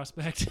nothing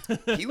prospect.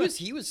 he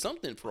was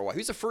something for a while.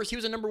 He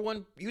was a number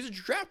one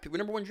draft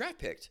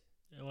pick.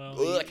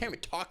 Well, I can't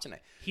even talk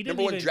tonight.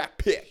 Number one draft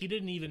pick. He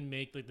didn't even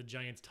make the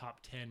Giants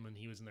top 10 when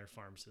he was in their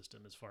farm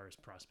system as far as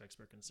prospects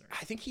were concerned.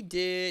 I think he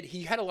did.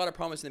 He had a lot of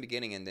promise in the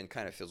beginning and then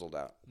kind of fizzled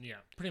out. Yeah,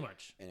 pretty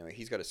much. Anyway,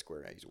 he's got a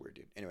square. He's a weird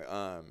dude. Anyway,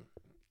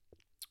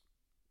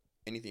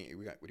 anything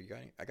we got? What do you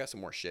got? I got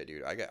some more shit,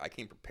 dude. I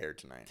came prepared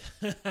tonight.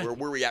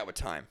 Where we at with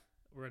time?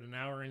 We're at 1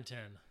 hour and 10.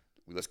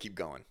 Let's keep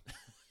going.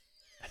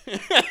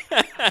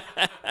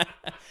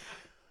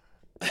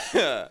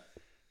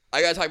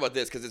 I gotta talk about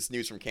this because it's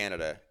news from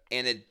Canada,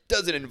 and it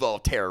doesn't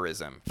involve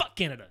terrorism. Fuck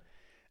Canada.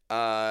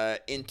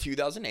 In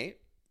 2008,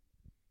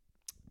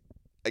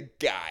 a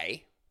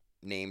guy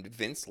named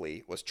Vince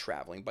Lee was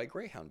traveling by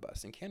Greyhound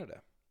bus in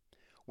Canada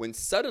when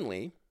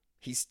suddenly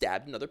he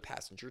stabbed another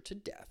passenger to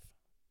death.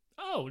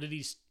 Oh, did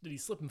he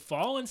slip and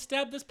fall and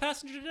stab this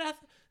passenger to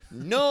death?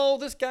 No,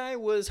 this guy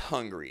was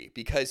hungry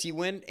because he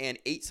went and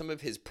ate some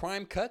of his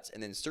prime cuts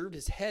and then severed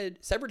his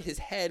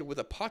head with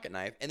a pocket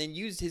knife and then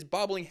used his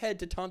bobbling head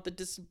to taunt the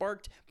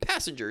disembarked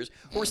passengers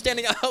who were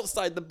standing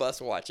outside the bus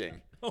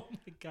watching. Oh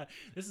my God,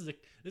 this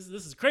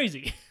is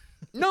crazy.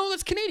 No,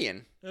 that's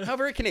Canadian. How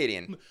very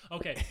Canadian.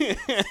 Okay.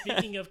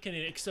 Speaking of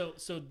Canadian, so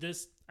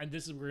this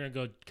is we're gonna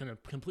go kind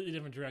of completely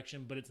different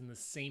direction, but it's in the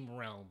same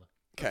realm.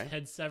 Okay.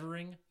 Head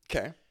severing.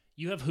 Okay.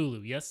 You have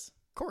Hulu, yes?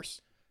 Of course.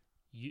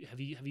 Have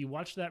you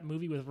watched that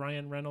movie with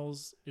Ryan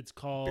Reynolds? It's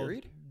called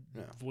Buried?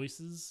 No.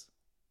 Voices.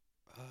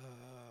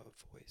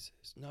 Voices.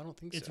 No, I don't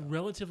think it's so. It's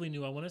relatively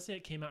new. I want to say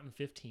it came out in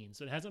 2015,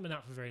 so it hasn't been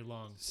out for very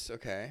long.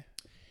 Okay.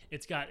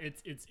 It's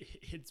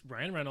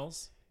Ryan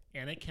Reynolds,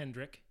 Anna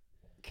Kendrick.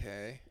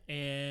 Okay.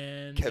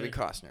 And Kevin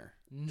Costner.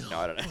 No,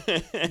 I don't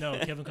know.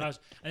 no, Kevin Costner.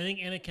 I think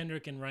Anna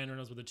Kendrick and Ryan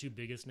Reynolds were the two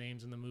biggest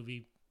names in the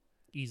movie,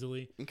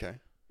 easily. Okay.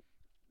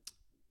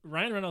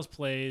 Ryan Reynolds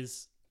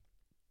plays.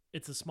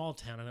 It's a small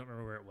town. I don't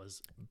remember where it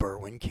was.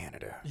 Berwyn,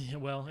 Canada. Yeah,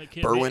 well,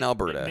 Berwyn,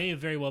 Alberta. It may have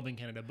very well been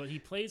Canada, but he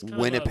plays kind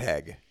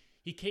Winnipeg. of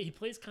he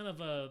plays kind of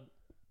a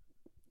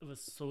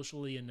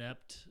socially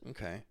inept,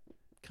 Okay.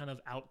 kind of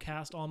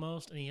outcast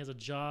almost, and he has a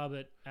job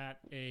at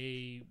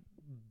a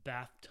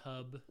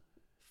bathtub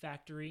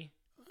factory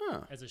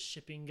as a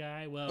shipping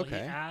guy. Well, Okay.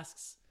 he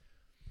asks.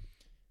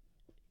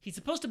 He's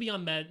supposed to be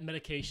on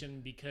medication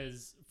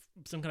because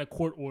some kind of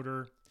court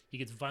order. He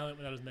gets violent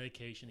without his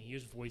medication. He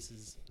hears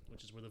voices,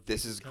 which is where the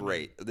This is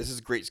great. This is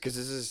great because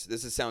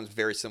this sounds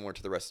very similar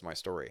to the rest of my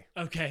story.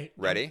 Okay.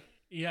 Ready?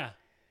 Yeah.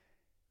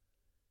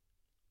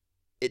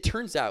 It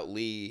turns out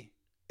Lee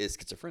is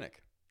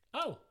schizophrenic.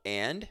 Oh.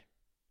 And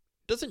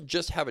doesn't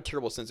just have a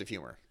terrible sense of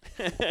humor.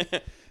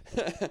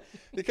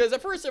 Because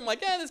at first I'm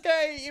like, yeah, this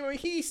guy,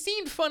 he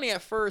seemed funny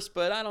at first,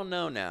 but I don't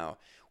know now.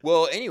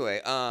 Well, anyway,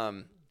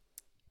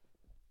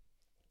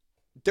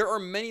 there are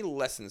many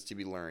lessons to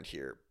be learned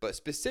here, but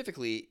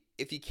specifically,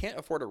 if you can't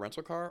afford a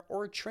rental car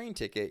or a train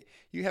ticket,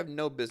 you have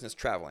no business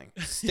traveling.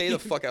 Stay the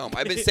fuck at home.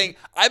 I've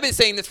been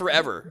saying this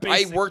forever.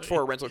 Basically. I worked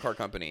for a rental car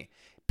company.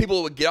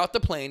 People would get off the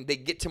plane, they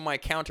get to my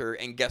counter,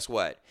 and guess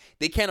what?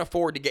 They can't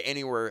afford to get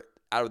anywhere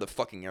out of the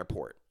fucking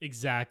airport.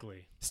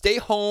 Exactly. Stay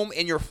home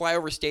in your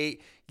flyover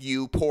state,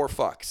 you poor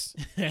fucks.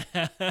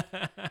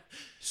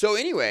 So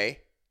anyway,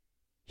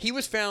 he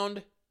was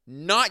found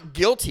not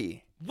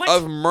guilty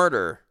of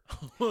murder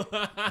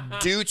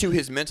due to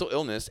his mental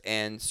illness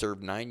and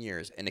served 9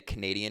 years in a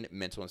Canadian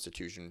mental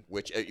institution,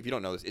 which, if you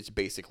don't know this, it's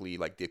basically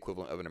like the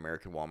equivalent of an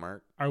American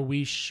Walmart. Are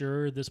we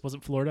sure this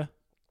wasn't Florida?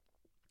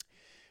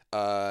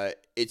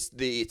 It's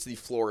the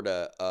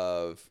Florida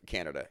of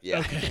Canada. Yeah.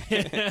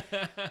 Okay.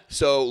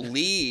 So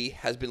Lee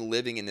has been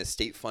living in this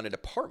state-funded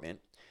apartment,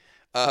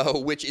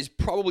 which is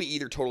probably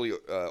either totally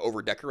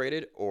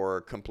over-decorated or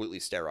completely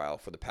sterile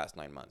for the past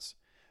 9 months.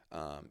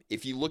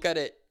 If you look at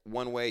it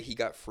one way, he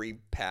got free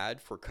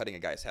pad for cutting a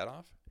guy's head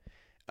off.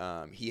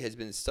 He has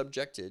been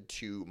subjected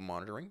to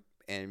monitoring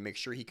and make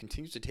sure he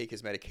continues to take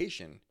his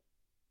medication.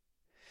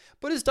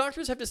 But his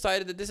doctors have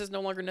decided that this is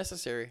no longer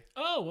necessary.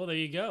 Oh, well, there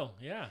you go.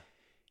 Yeah.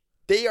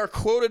 They are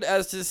quoted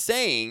as to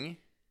saying,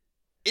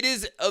 "It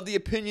is of the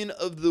opinion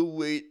of the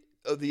weight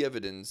of the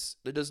evidence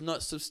that does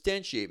not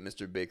substantiate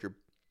Mr. Baker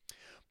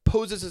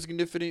poses a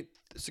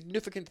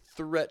significant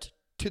threat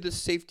to the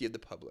safety of the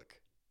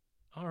public."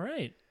 All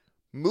right.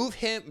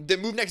 Move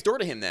next door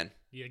to him then.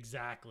 Yeah,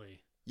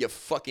 exactly. You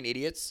fucking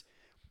idiots.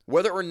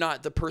 Whether or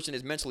not the person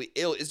is mentally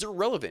ill is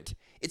irrelevant.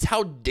 It's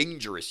how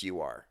dangerous you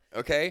are,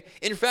 okay?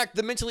 In fact,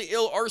 the mentally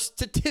ill are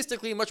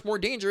statistically much more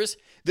dangerous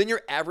than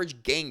your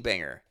average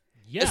gangbanger.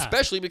 Yeah.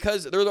 Especially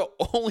because they're the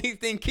only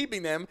thing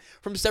keeping them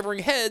from severing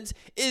heads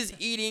is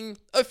eating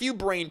a few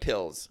brain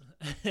pills.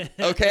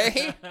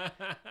 Okay?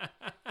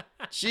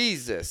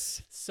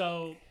 Jesus.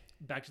 So,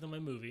 back to my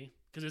movie,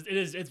 because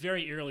it's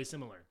very eerily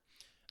similar.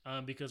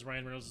 Because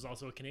Ryan Reynolds is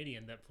also a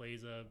Canadian that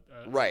plays a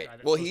right. guy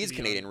that's Well, supposed he to is be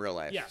Canadian in real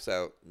life, yeah.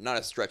 So not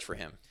a stretch for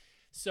him.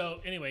 So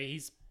anyway,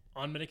 he's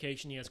on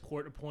medication. He has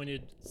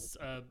court-appointed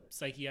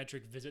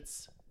psychiatric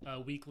visits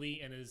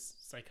weekly, and his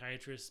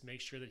psychiatrist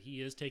makes sure that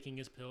he is taking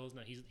his pills.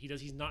 Now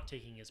he's not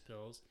taking his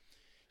pills.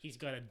 He's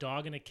got a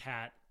dog and a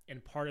cat,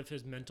 and part of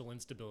his mental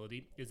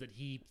instability is that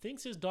he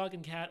thinks his dog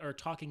and cat are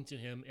talking to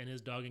him, and his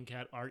dog and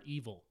cat are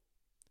evil.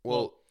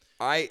 Well,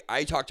 I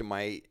talk to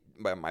my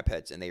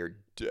pets, and they are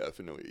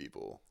definitely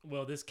evil.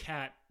 Well, this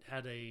cat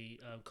had a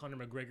Conor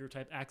McGregor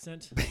type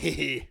accent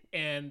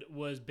and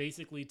was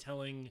basically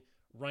telling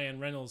Ryan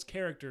Reynolds'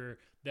 character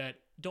that,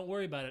 don't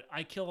worry about it.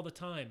 I kill all the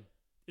time.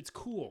 It's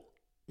cool.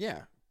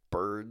 Yeah.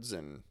 Birds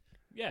and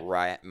yeah.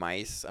 riot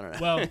mice. I don't know.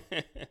 Well,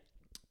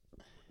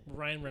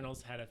 Ryan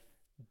Reynolds had a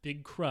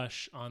big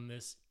crush on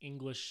this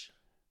English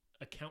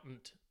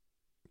accountant.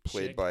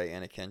 Played chick. by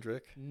Anna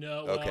Kendrick?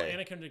 No. Well, Okay.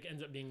 Anna Kendrick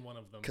ends up being one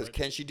of them. Because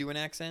can she do an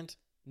accent?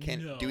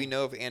 No. Do we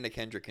know if Anna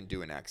Kendrick can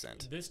do an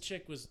accent? This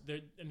chick was there.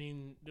 I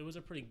mean,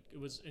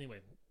 anyway.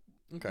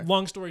 Okay.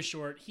 Long story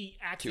short, he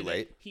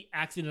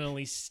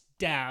accidentally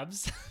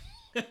stabs.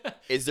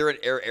 Is there an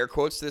air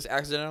quotes to this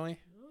accidentally?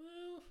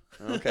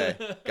 Okay,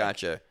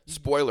 gotcha.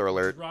 Spoiler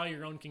alert. Draw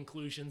your own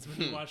conclusions when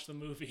you watch the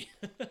movie.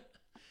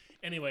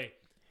 Anyway,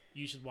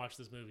 you should watch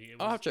this movie.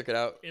 I'll check it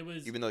out.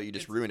 Even though you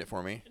just ruined it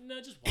for me. No,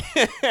 just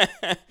watch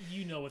it.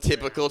 You know what's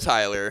typical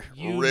Tyler,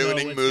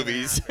 ruining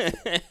movies.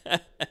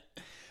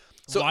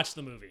 So watch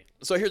the movie.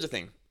 So here's the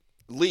thing.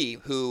 Lee,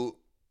 who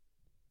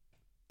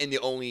in the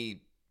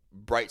only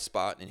bright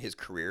spot in his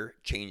career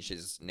changed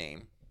his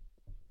name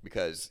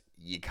because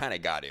you kind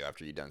of got to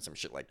after you've done some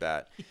shit like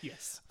that.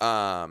 Yes.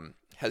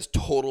 Has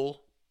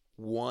total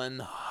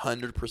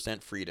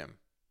 100% freedom.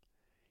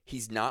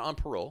 He's not on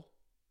parole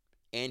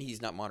and he's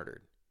not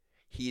monitored.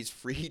 He's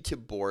free to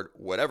board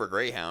whatever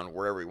Greyhound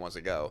wherever he wants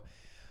to go.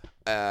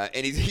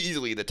 And he's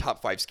easily the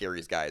top 5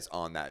 scariest guys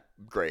on that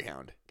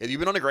Greyhound. Have you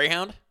been on a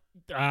Greyhound?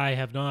 I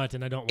have not,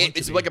 and I don't want to.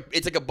 It's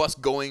like a bus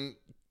going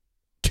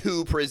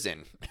to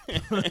prison.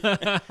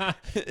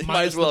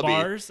 Might as well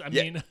bars. I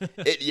mean,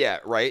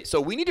 right. So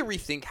we need to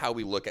rethink how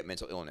we look at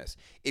mental illness.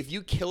 If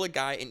you kill a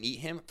guy and eat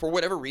him for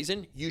whatever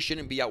reason, you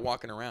shouldn't be out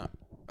walking around.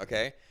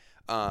 Okay.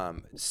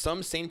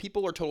 Some sane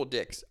people are total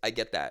dicks. I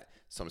get that.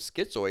 Some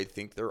schizoid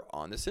think they're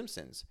on The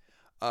Simpsons.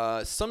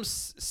 Some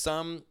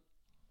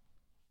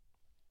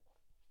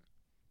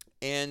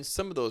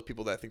of those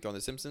people that think they're on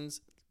The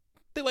Simpsons,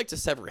 they like to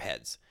sever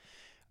heads.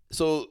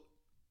 So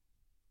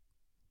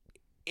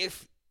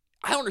if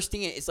I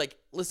understand, it's like,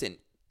 listen,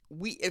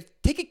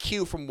 take a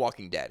cue from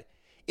Walking Dead.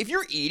 If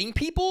you're eating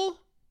people,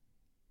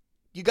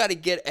 you got to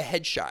get a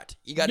headshot.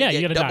 You got to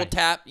get double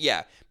tap.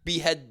 Yeah,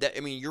 behead. I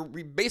mean, you're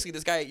basically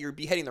this guy. You're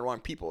beheading the wrong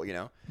people. You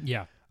know.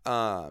 Yeah.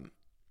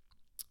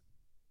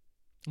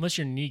 Unless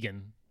you're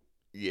Negan.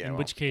 Yeah. In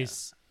which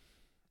case,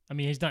 I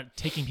mean, he's not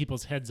taking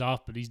people's heads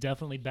off, but he's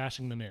definitely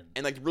bashing them in.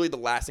 And like, really, the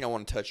last thing I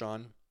want to touch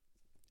on,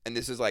 and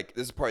this is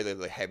probably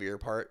the heavier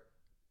part.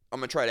 I'm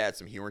gonna try to add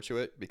some humor to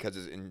it because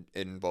it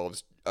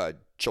involves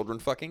children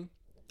fucking.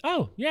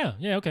 Oh yeah,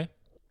 okay.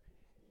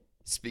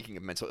 Speaking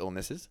of mental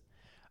illnesses,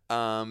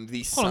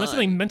 there's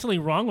something mentally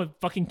wrong with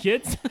fucking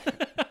kids.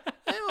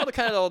 Well, it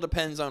kind of all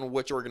depends on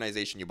which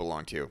organization you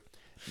belong to.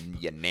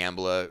 You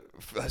NAMBLA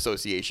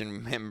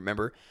association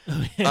member.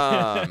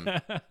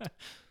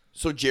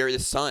 So Jerry, the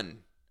son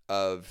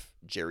of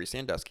Jerry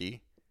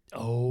Sandusky.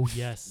 Oh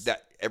yes.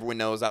 That everyone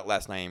knows that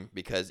last name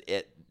because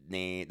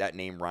that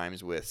name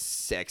rhymes with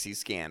sexy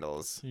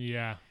scandals.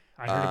 Yeah,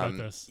 I heard about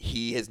this.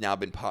 He has now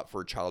been popped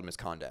for child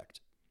misconduct.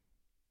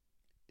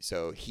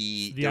 So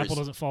the apple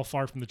doesn't fall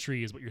far from the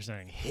tree, is what you're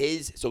saying.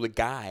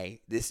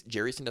 This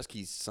Jerry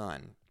Sandusky's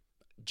son,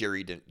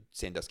 Jerry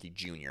Sandusky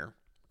Jr.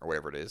 or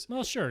whatever it is.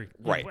 Well, sure.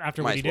 Right.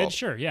 After what he did,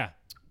 sure, yeah.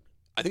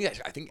 I think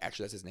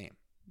actually that's his name.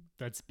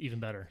 That's even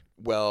better.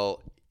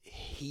 Well,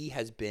 he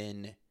has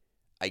been,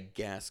 I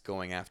guess,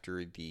 going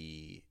after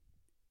the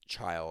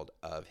child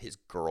of his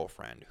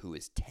girlfriend who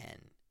is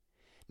 10.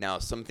 Now,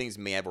 some things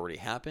may have already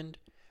happened.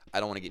 I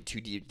don't want to get too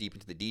deep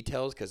into the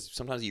details because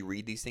sometimes you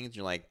read these things and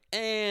you're like,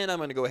 and I'm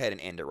going to go ahead and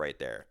end it right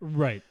there.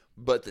 Right.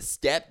 But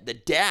the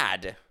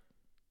dad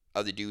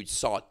of the dude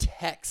saw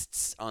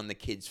texts on the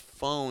kid's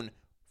phone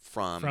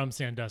from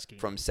Sandusky.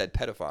 From said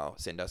pedophile,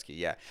 Sandusky,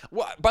 yeah.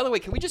 Well, by the way,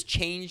 can we just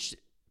change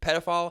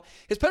pedophile?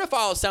 Because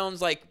pedophile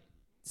sounds like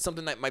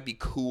something that might be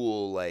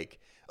cool, like,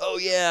 oh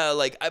yeah,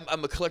 like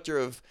I'm a collector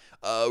of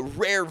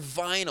rare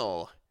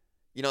vinyl.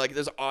 You know, like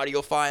there's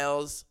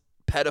audiophiles.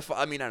 Pedophile.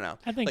 I mean, I don't know.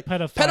 I think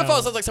like,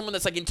 pedophile sounds like someone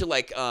that's like into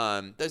like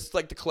that's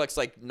like that collects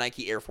like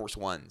Nike Air Force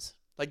Ones.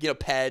 Like, you know,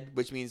 ped,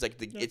 which means like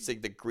it's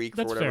like the Greek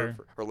for whatever,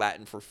 or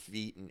Latin for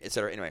feet, and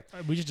etc. Anyway,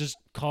 we should just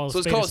call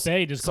a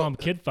spade. Just call them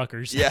kid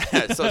fuckers. Yeah.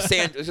 So let's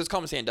just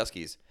call them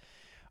Sanduskies.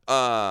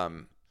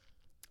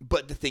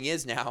 But the thing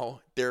is, now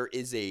there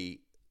is a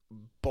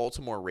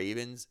Baltimore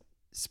Ravens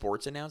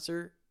sports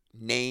announcer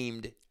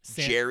named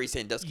Jerry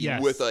Sandusky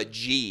with a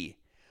G,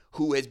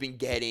 who has been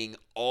getting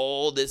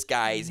all this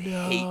guy's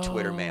hate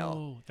Twitter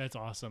mail. That's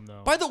awesome,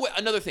 though. By the way,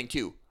 another thing,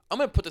 too. I'm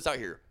going to put this out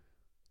here.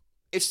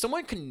 If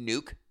someone can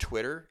nuke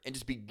Twitter and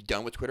just be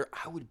done with Twitter,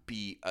 I would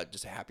be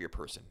just a happier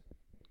person.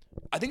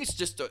 I think it's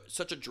just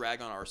such a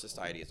drag on our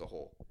society as a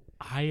whole.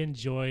 I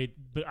enjoy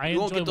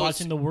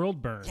watching the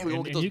world burn. Yeah, we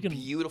won't get those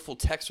beautiful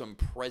texts from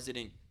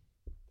President...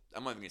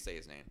 I'm not even going to say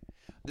his name.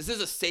 This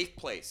is a safe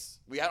place.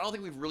 I don't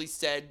think we've really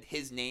said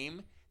his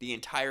name the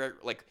entire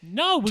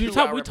No, we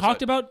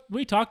talked about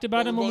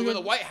him when we were in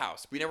the White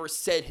House. We never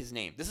said his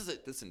name. This is a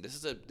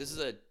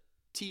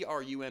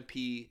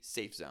TRUMP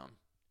safe zone.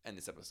 End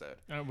this episode.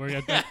 We're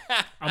at that.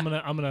 I'm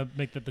gonna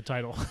make that the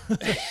title.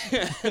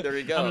 There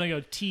you go. I'm gonna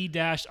go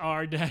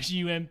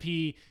T-R-UMP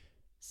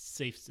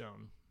safe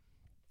zone.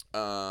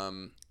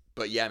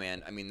 But yeah,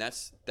 man. I mean,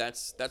 that's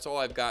all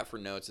I've got for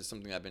notes. Is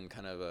something I've been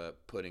kind of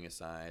putting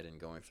aside and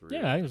going through.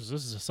 Yeah, this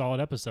is a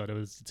solid episode.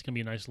 It's gonna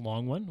be a nice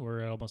long one.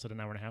 We're almost at an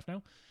hour and a half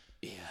now.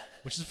 Yeah,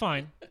 which is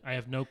fine. I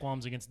have no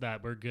qualms against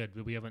that. We're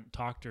good. We haven't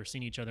talked or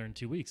seen each other in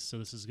 2 weeks, so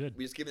this is good.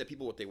 We just giving the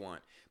people what they want.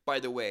 By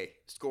the way,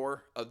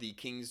 score of the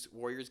Kings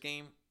Warriors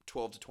game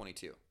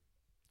 12-22.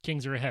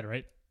 Kings are ahead,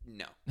 right?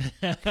 No.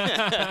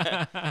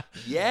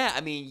 Yeah,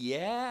 I mean,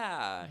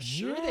 yeah,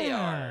 sure they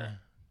are.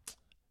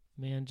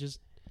 Man, just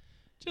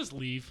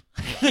leave.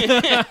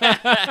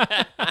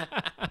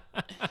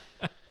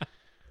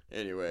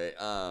 Anyway,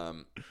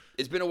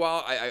 it's been a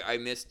while. I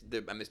missed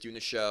doing the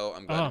show.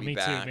 I'm glad to be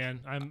back. Me too,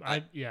 man.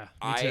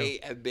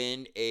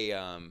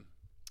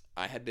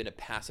 I have been a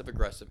passive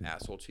aggressive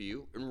asshole to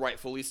you, and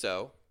rightfully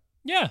so.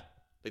 Yeah.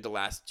 Like the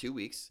last 2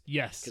 weeks.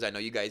 Yes. Because I know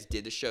you guys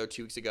did the show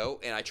 2 weeks ago,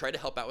 and I tried to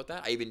help out with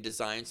that. I even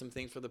designed some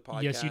things for the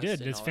podcast. Yes, you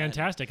did. It's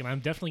fantastic, and I'm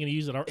definitely going to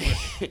use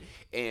it.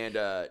 And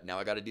now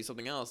I got to do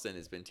something else, and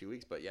it's been 2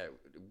 weeks. But yeah,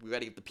 we got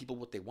to give the people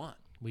what they want.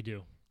 We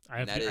do.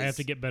 I have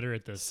to get better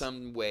at this.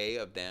 Some way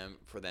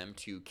for them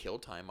to kill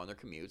time on their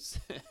commutes.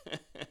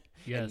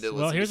 Yes. And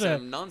well, here's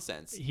some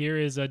nonsense. Here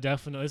is a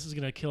definite. This is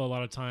going to kill a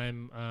lot of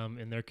time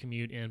in their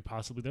commute and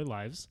possibly their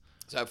lives.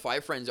 So I have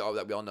 5 friends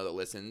that we all know that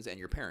listens, and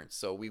your parents.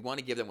 So we want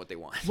to give them what they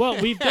want. Well,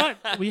 you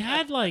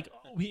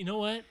know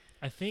what?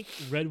 I think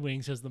Red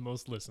Wings has the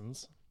most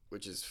listens.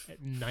 Which is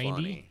at 90.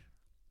 Funny.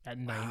 At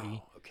 90.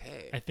 Wow,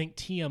 okay. I think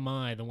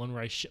TMI, the one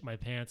where I shit my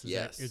pants,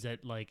 is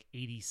at like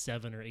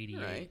 87 or 88.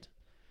 Right.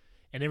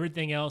 And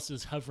everything else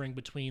is hovering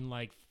between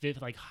like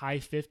high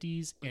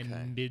 50s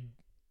and mid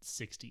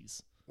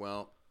 60s.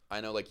 Well,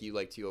 I know like you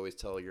like to always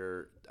tell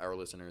our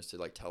listeners to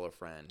like tell a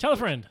friend. Tell a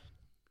friend.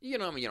 You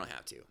know, I mean, you don't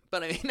have to.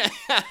 But I mean,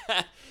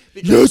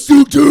 yes,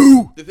 you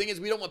do. The thing is,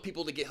 we don't want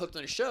people to get hooked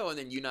on a show and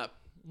then you not.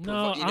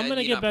 No, I'm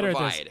gonna get better at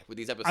this with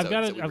these episodes.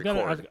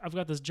 I've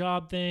got this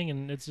job thing,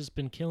 and it's just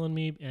been killing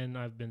me, and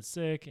I've been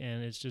sick,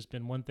 and it's just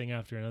been one thing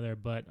after another.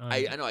 But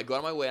I know I go out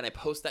of my way and I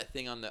post that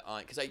thing on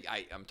because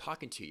I'm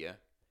talking to you,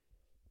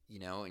 you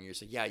know, and you're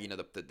saying, yeah, you know,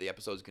 the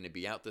episode's going to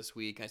be out this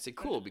week. And I said,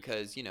 cool,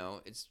 because you know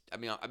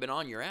I've been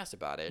on your ass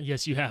about it.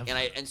 Yes, you have.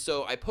 And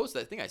so I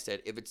posted that thing. I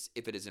said,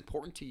 if it is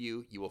important to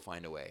you, you will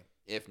find a way.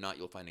 If not,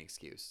 you'll find an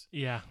excuse.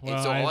 Yeah. Well,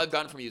 and so all I've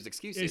gotten from you is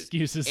excuses.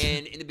 Excuses.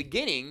 And in the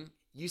beginning,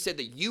 you said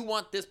that you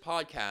want this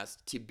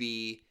podcast to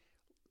be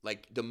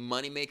like the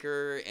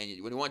moneymaker,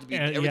 and when you want it to be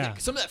everything,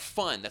 some of that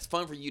fun. That's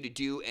fun for you to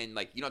do, and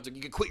like you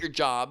can quit your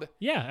job.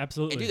 Yeah,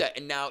 absolutely. And do that.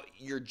 And now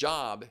your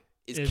job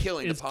is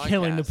killing the podcast.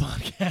 Killing the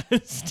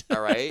podcast.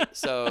 All right.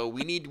 So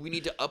we need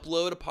to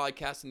upload a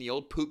podcast in the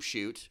old poop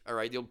shoot. All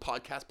right, the old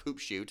podcast poop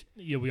shoot.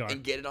 Yeah, we are.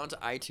 And get it onto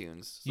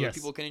iTunes so that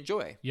people can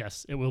enjoy.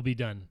 Yes, it will be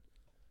done.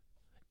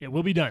 It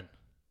will be done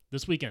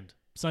this weekend,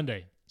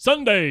 Sunday. All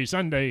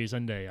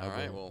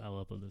right,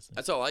 I'll upload this.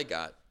 That's all I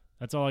got.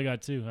 That's all I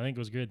got too. I think it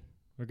was good.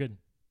 We're good.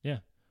 Yeah.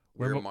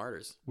 We're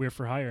martyrs. We're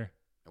for hire.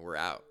 And we're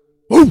out.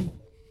 Woo!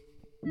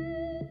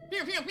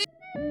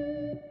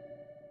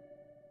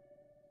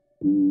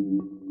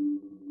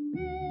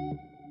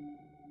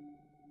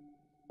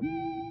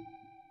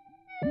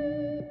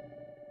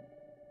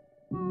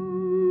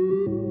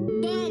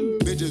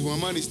 Bitches want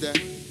money stack.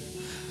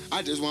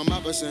 I just want my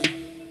percent.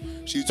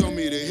 She told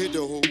me to hit the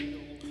hole.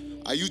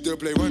 I used to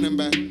play running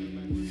back.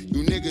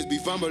 You niggas be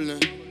fumbling.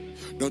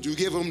 Don't you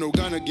give them no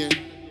gun again.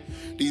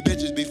 These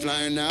bitches be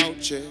flying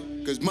out, yeah.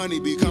 Cause money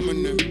be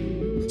coming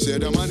in.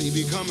 Said the money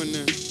be coming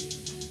in.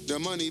 The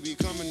money be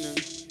coming in.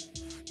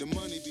 The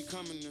money be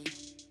coming in.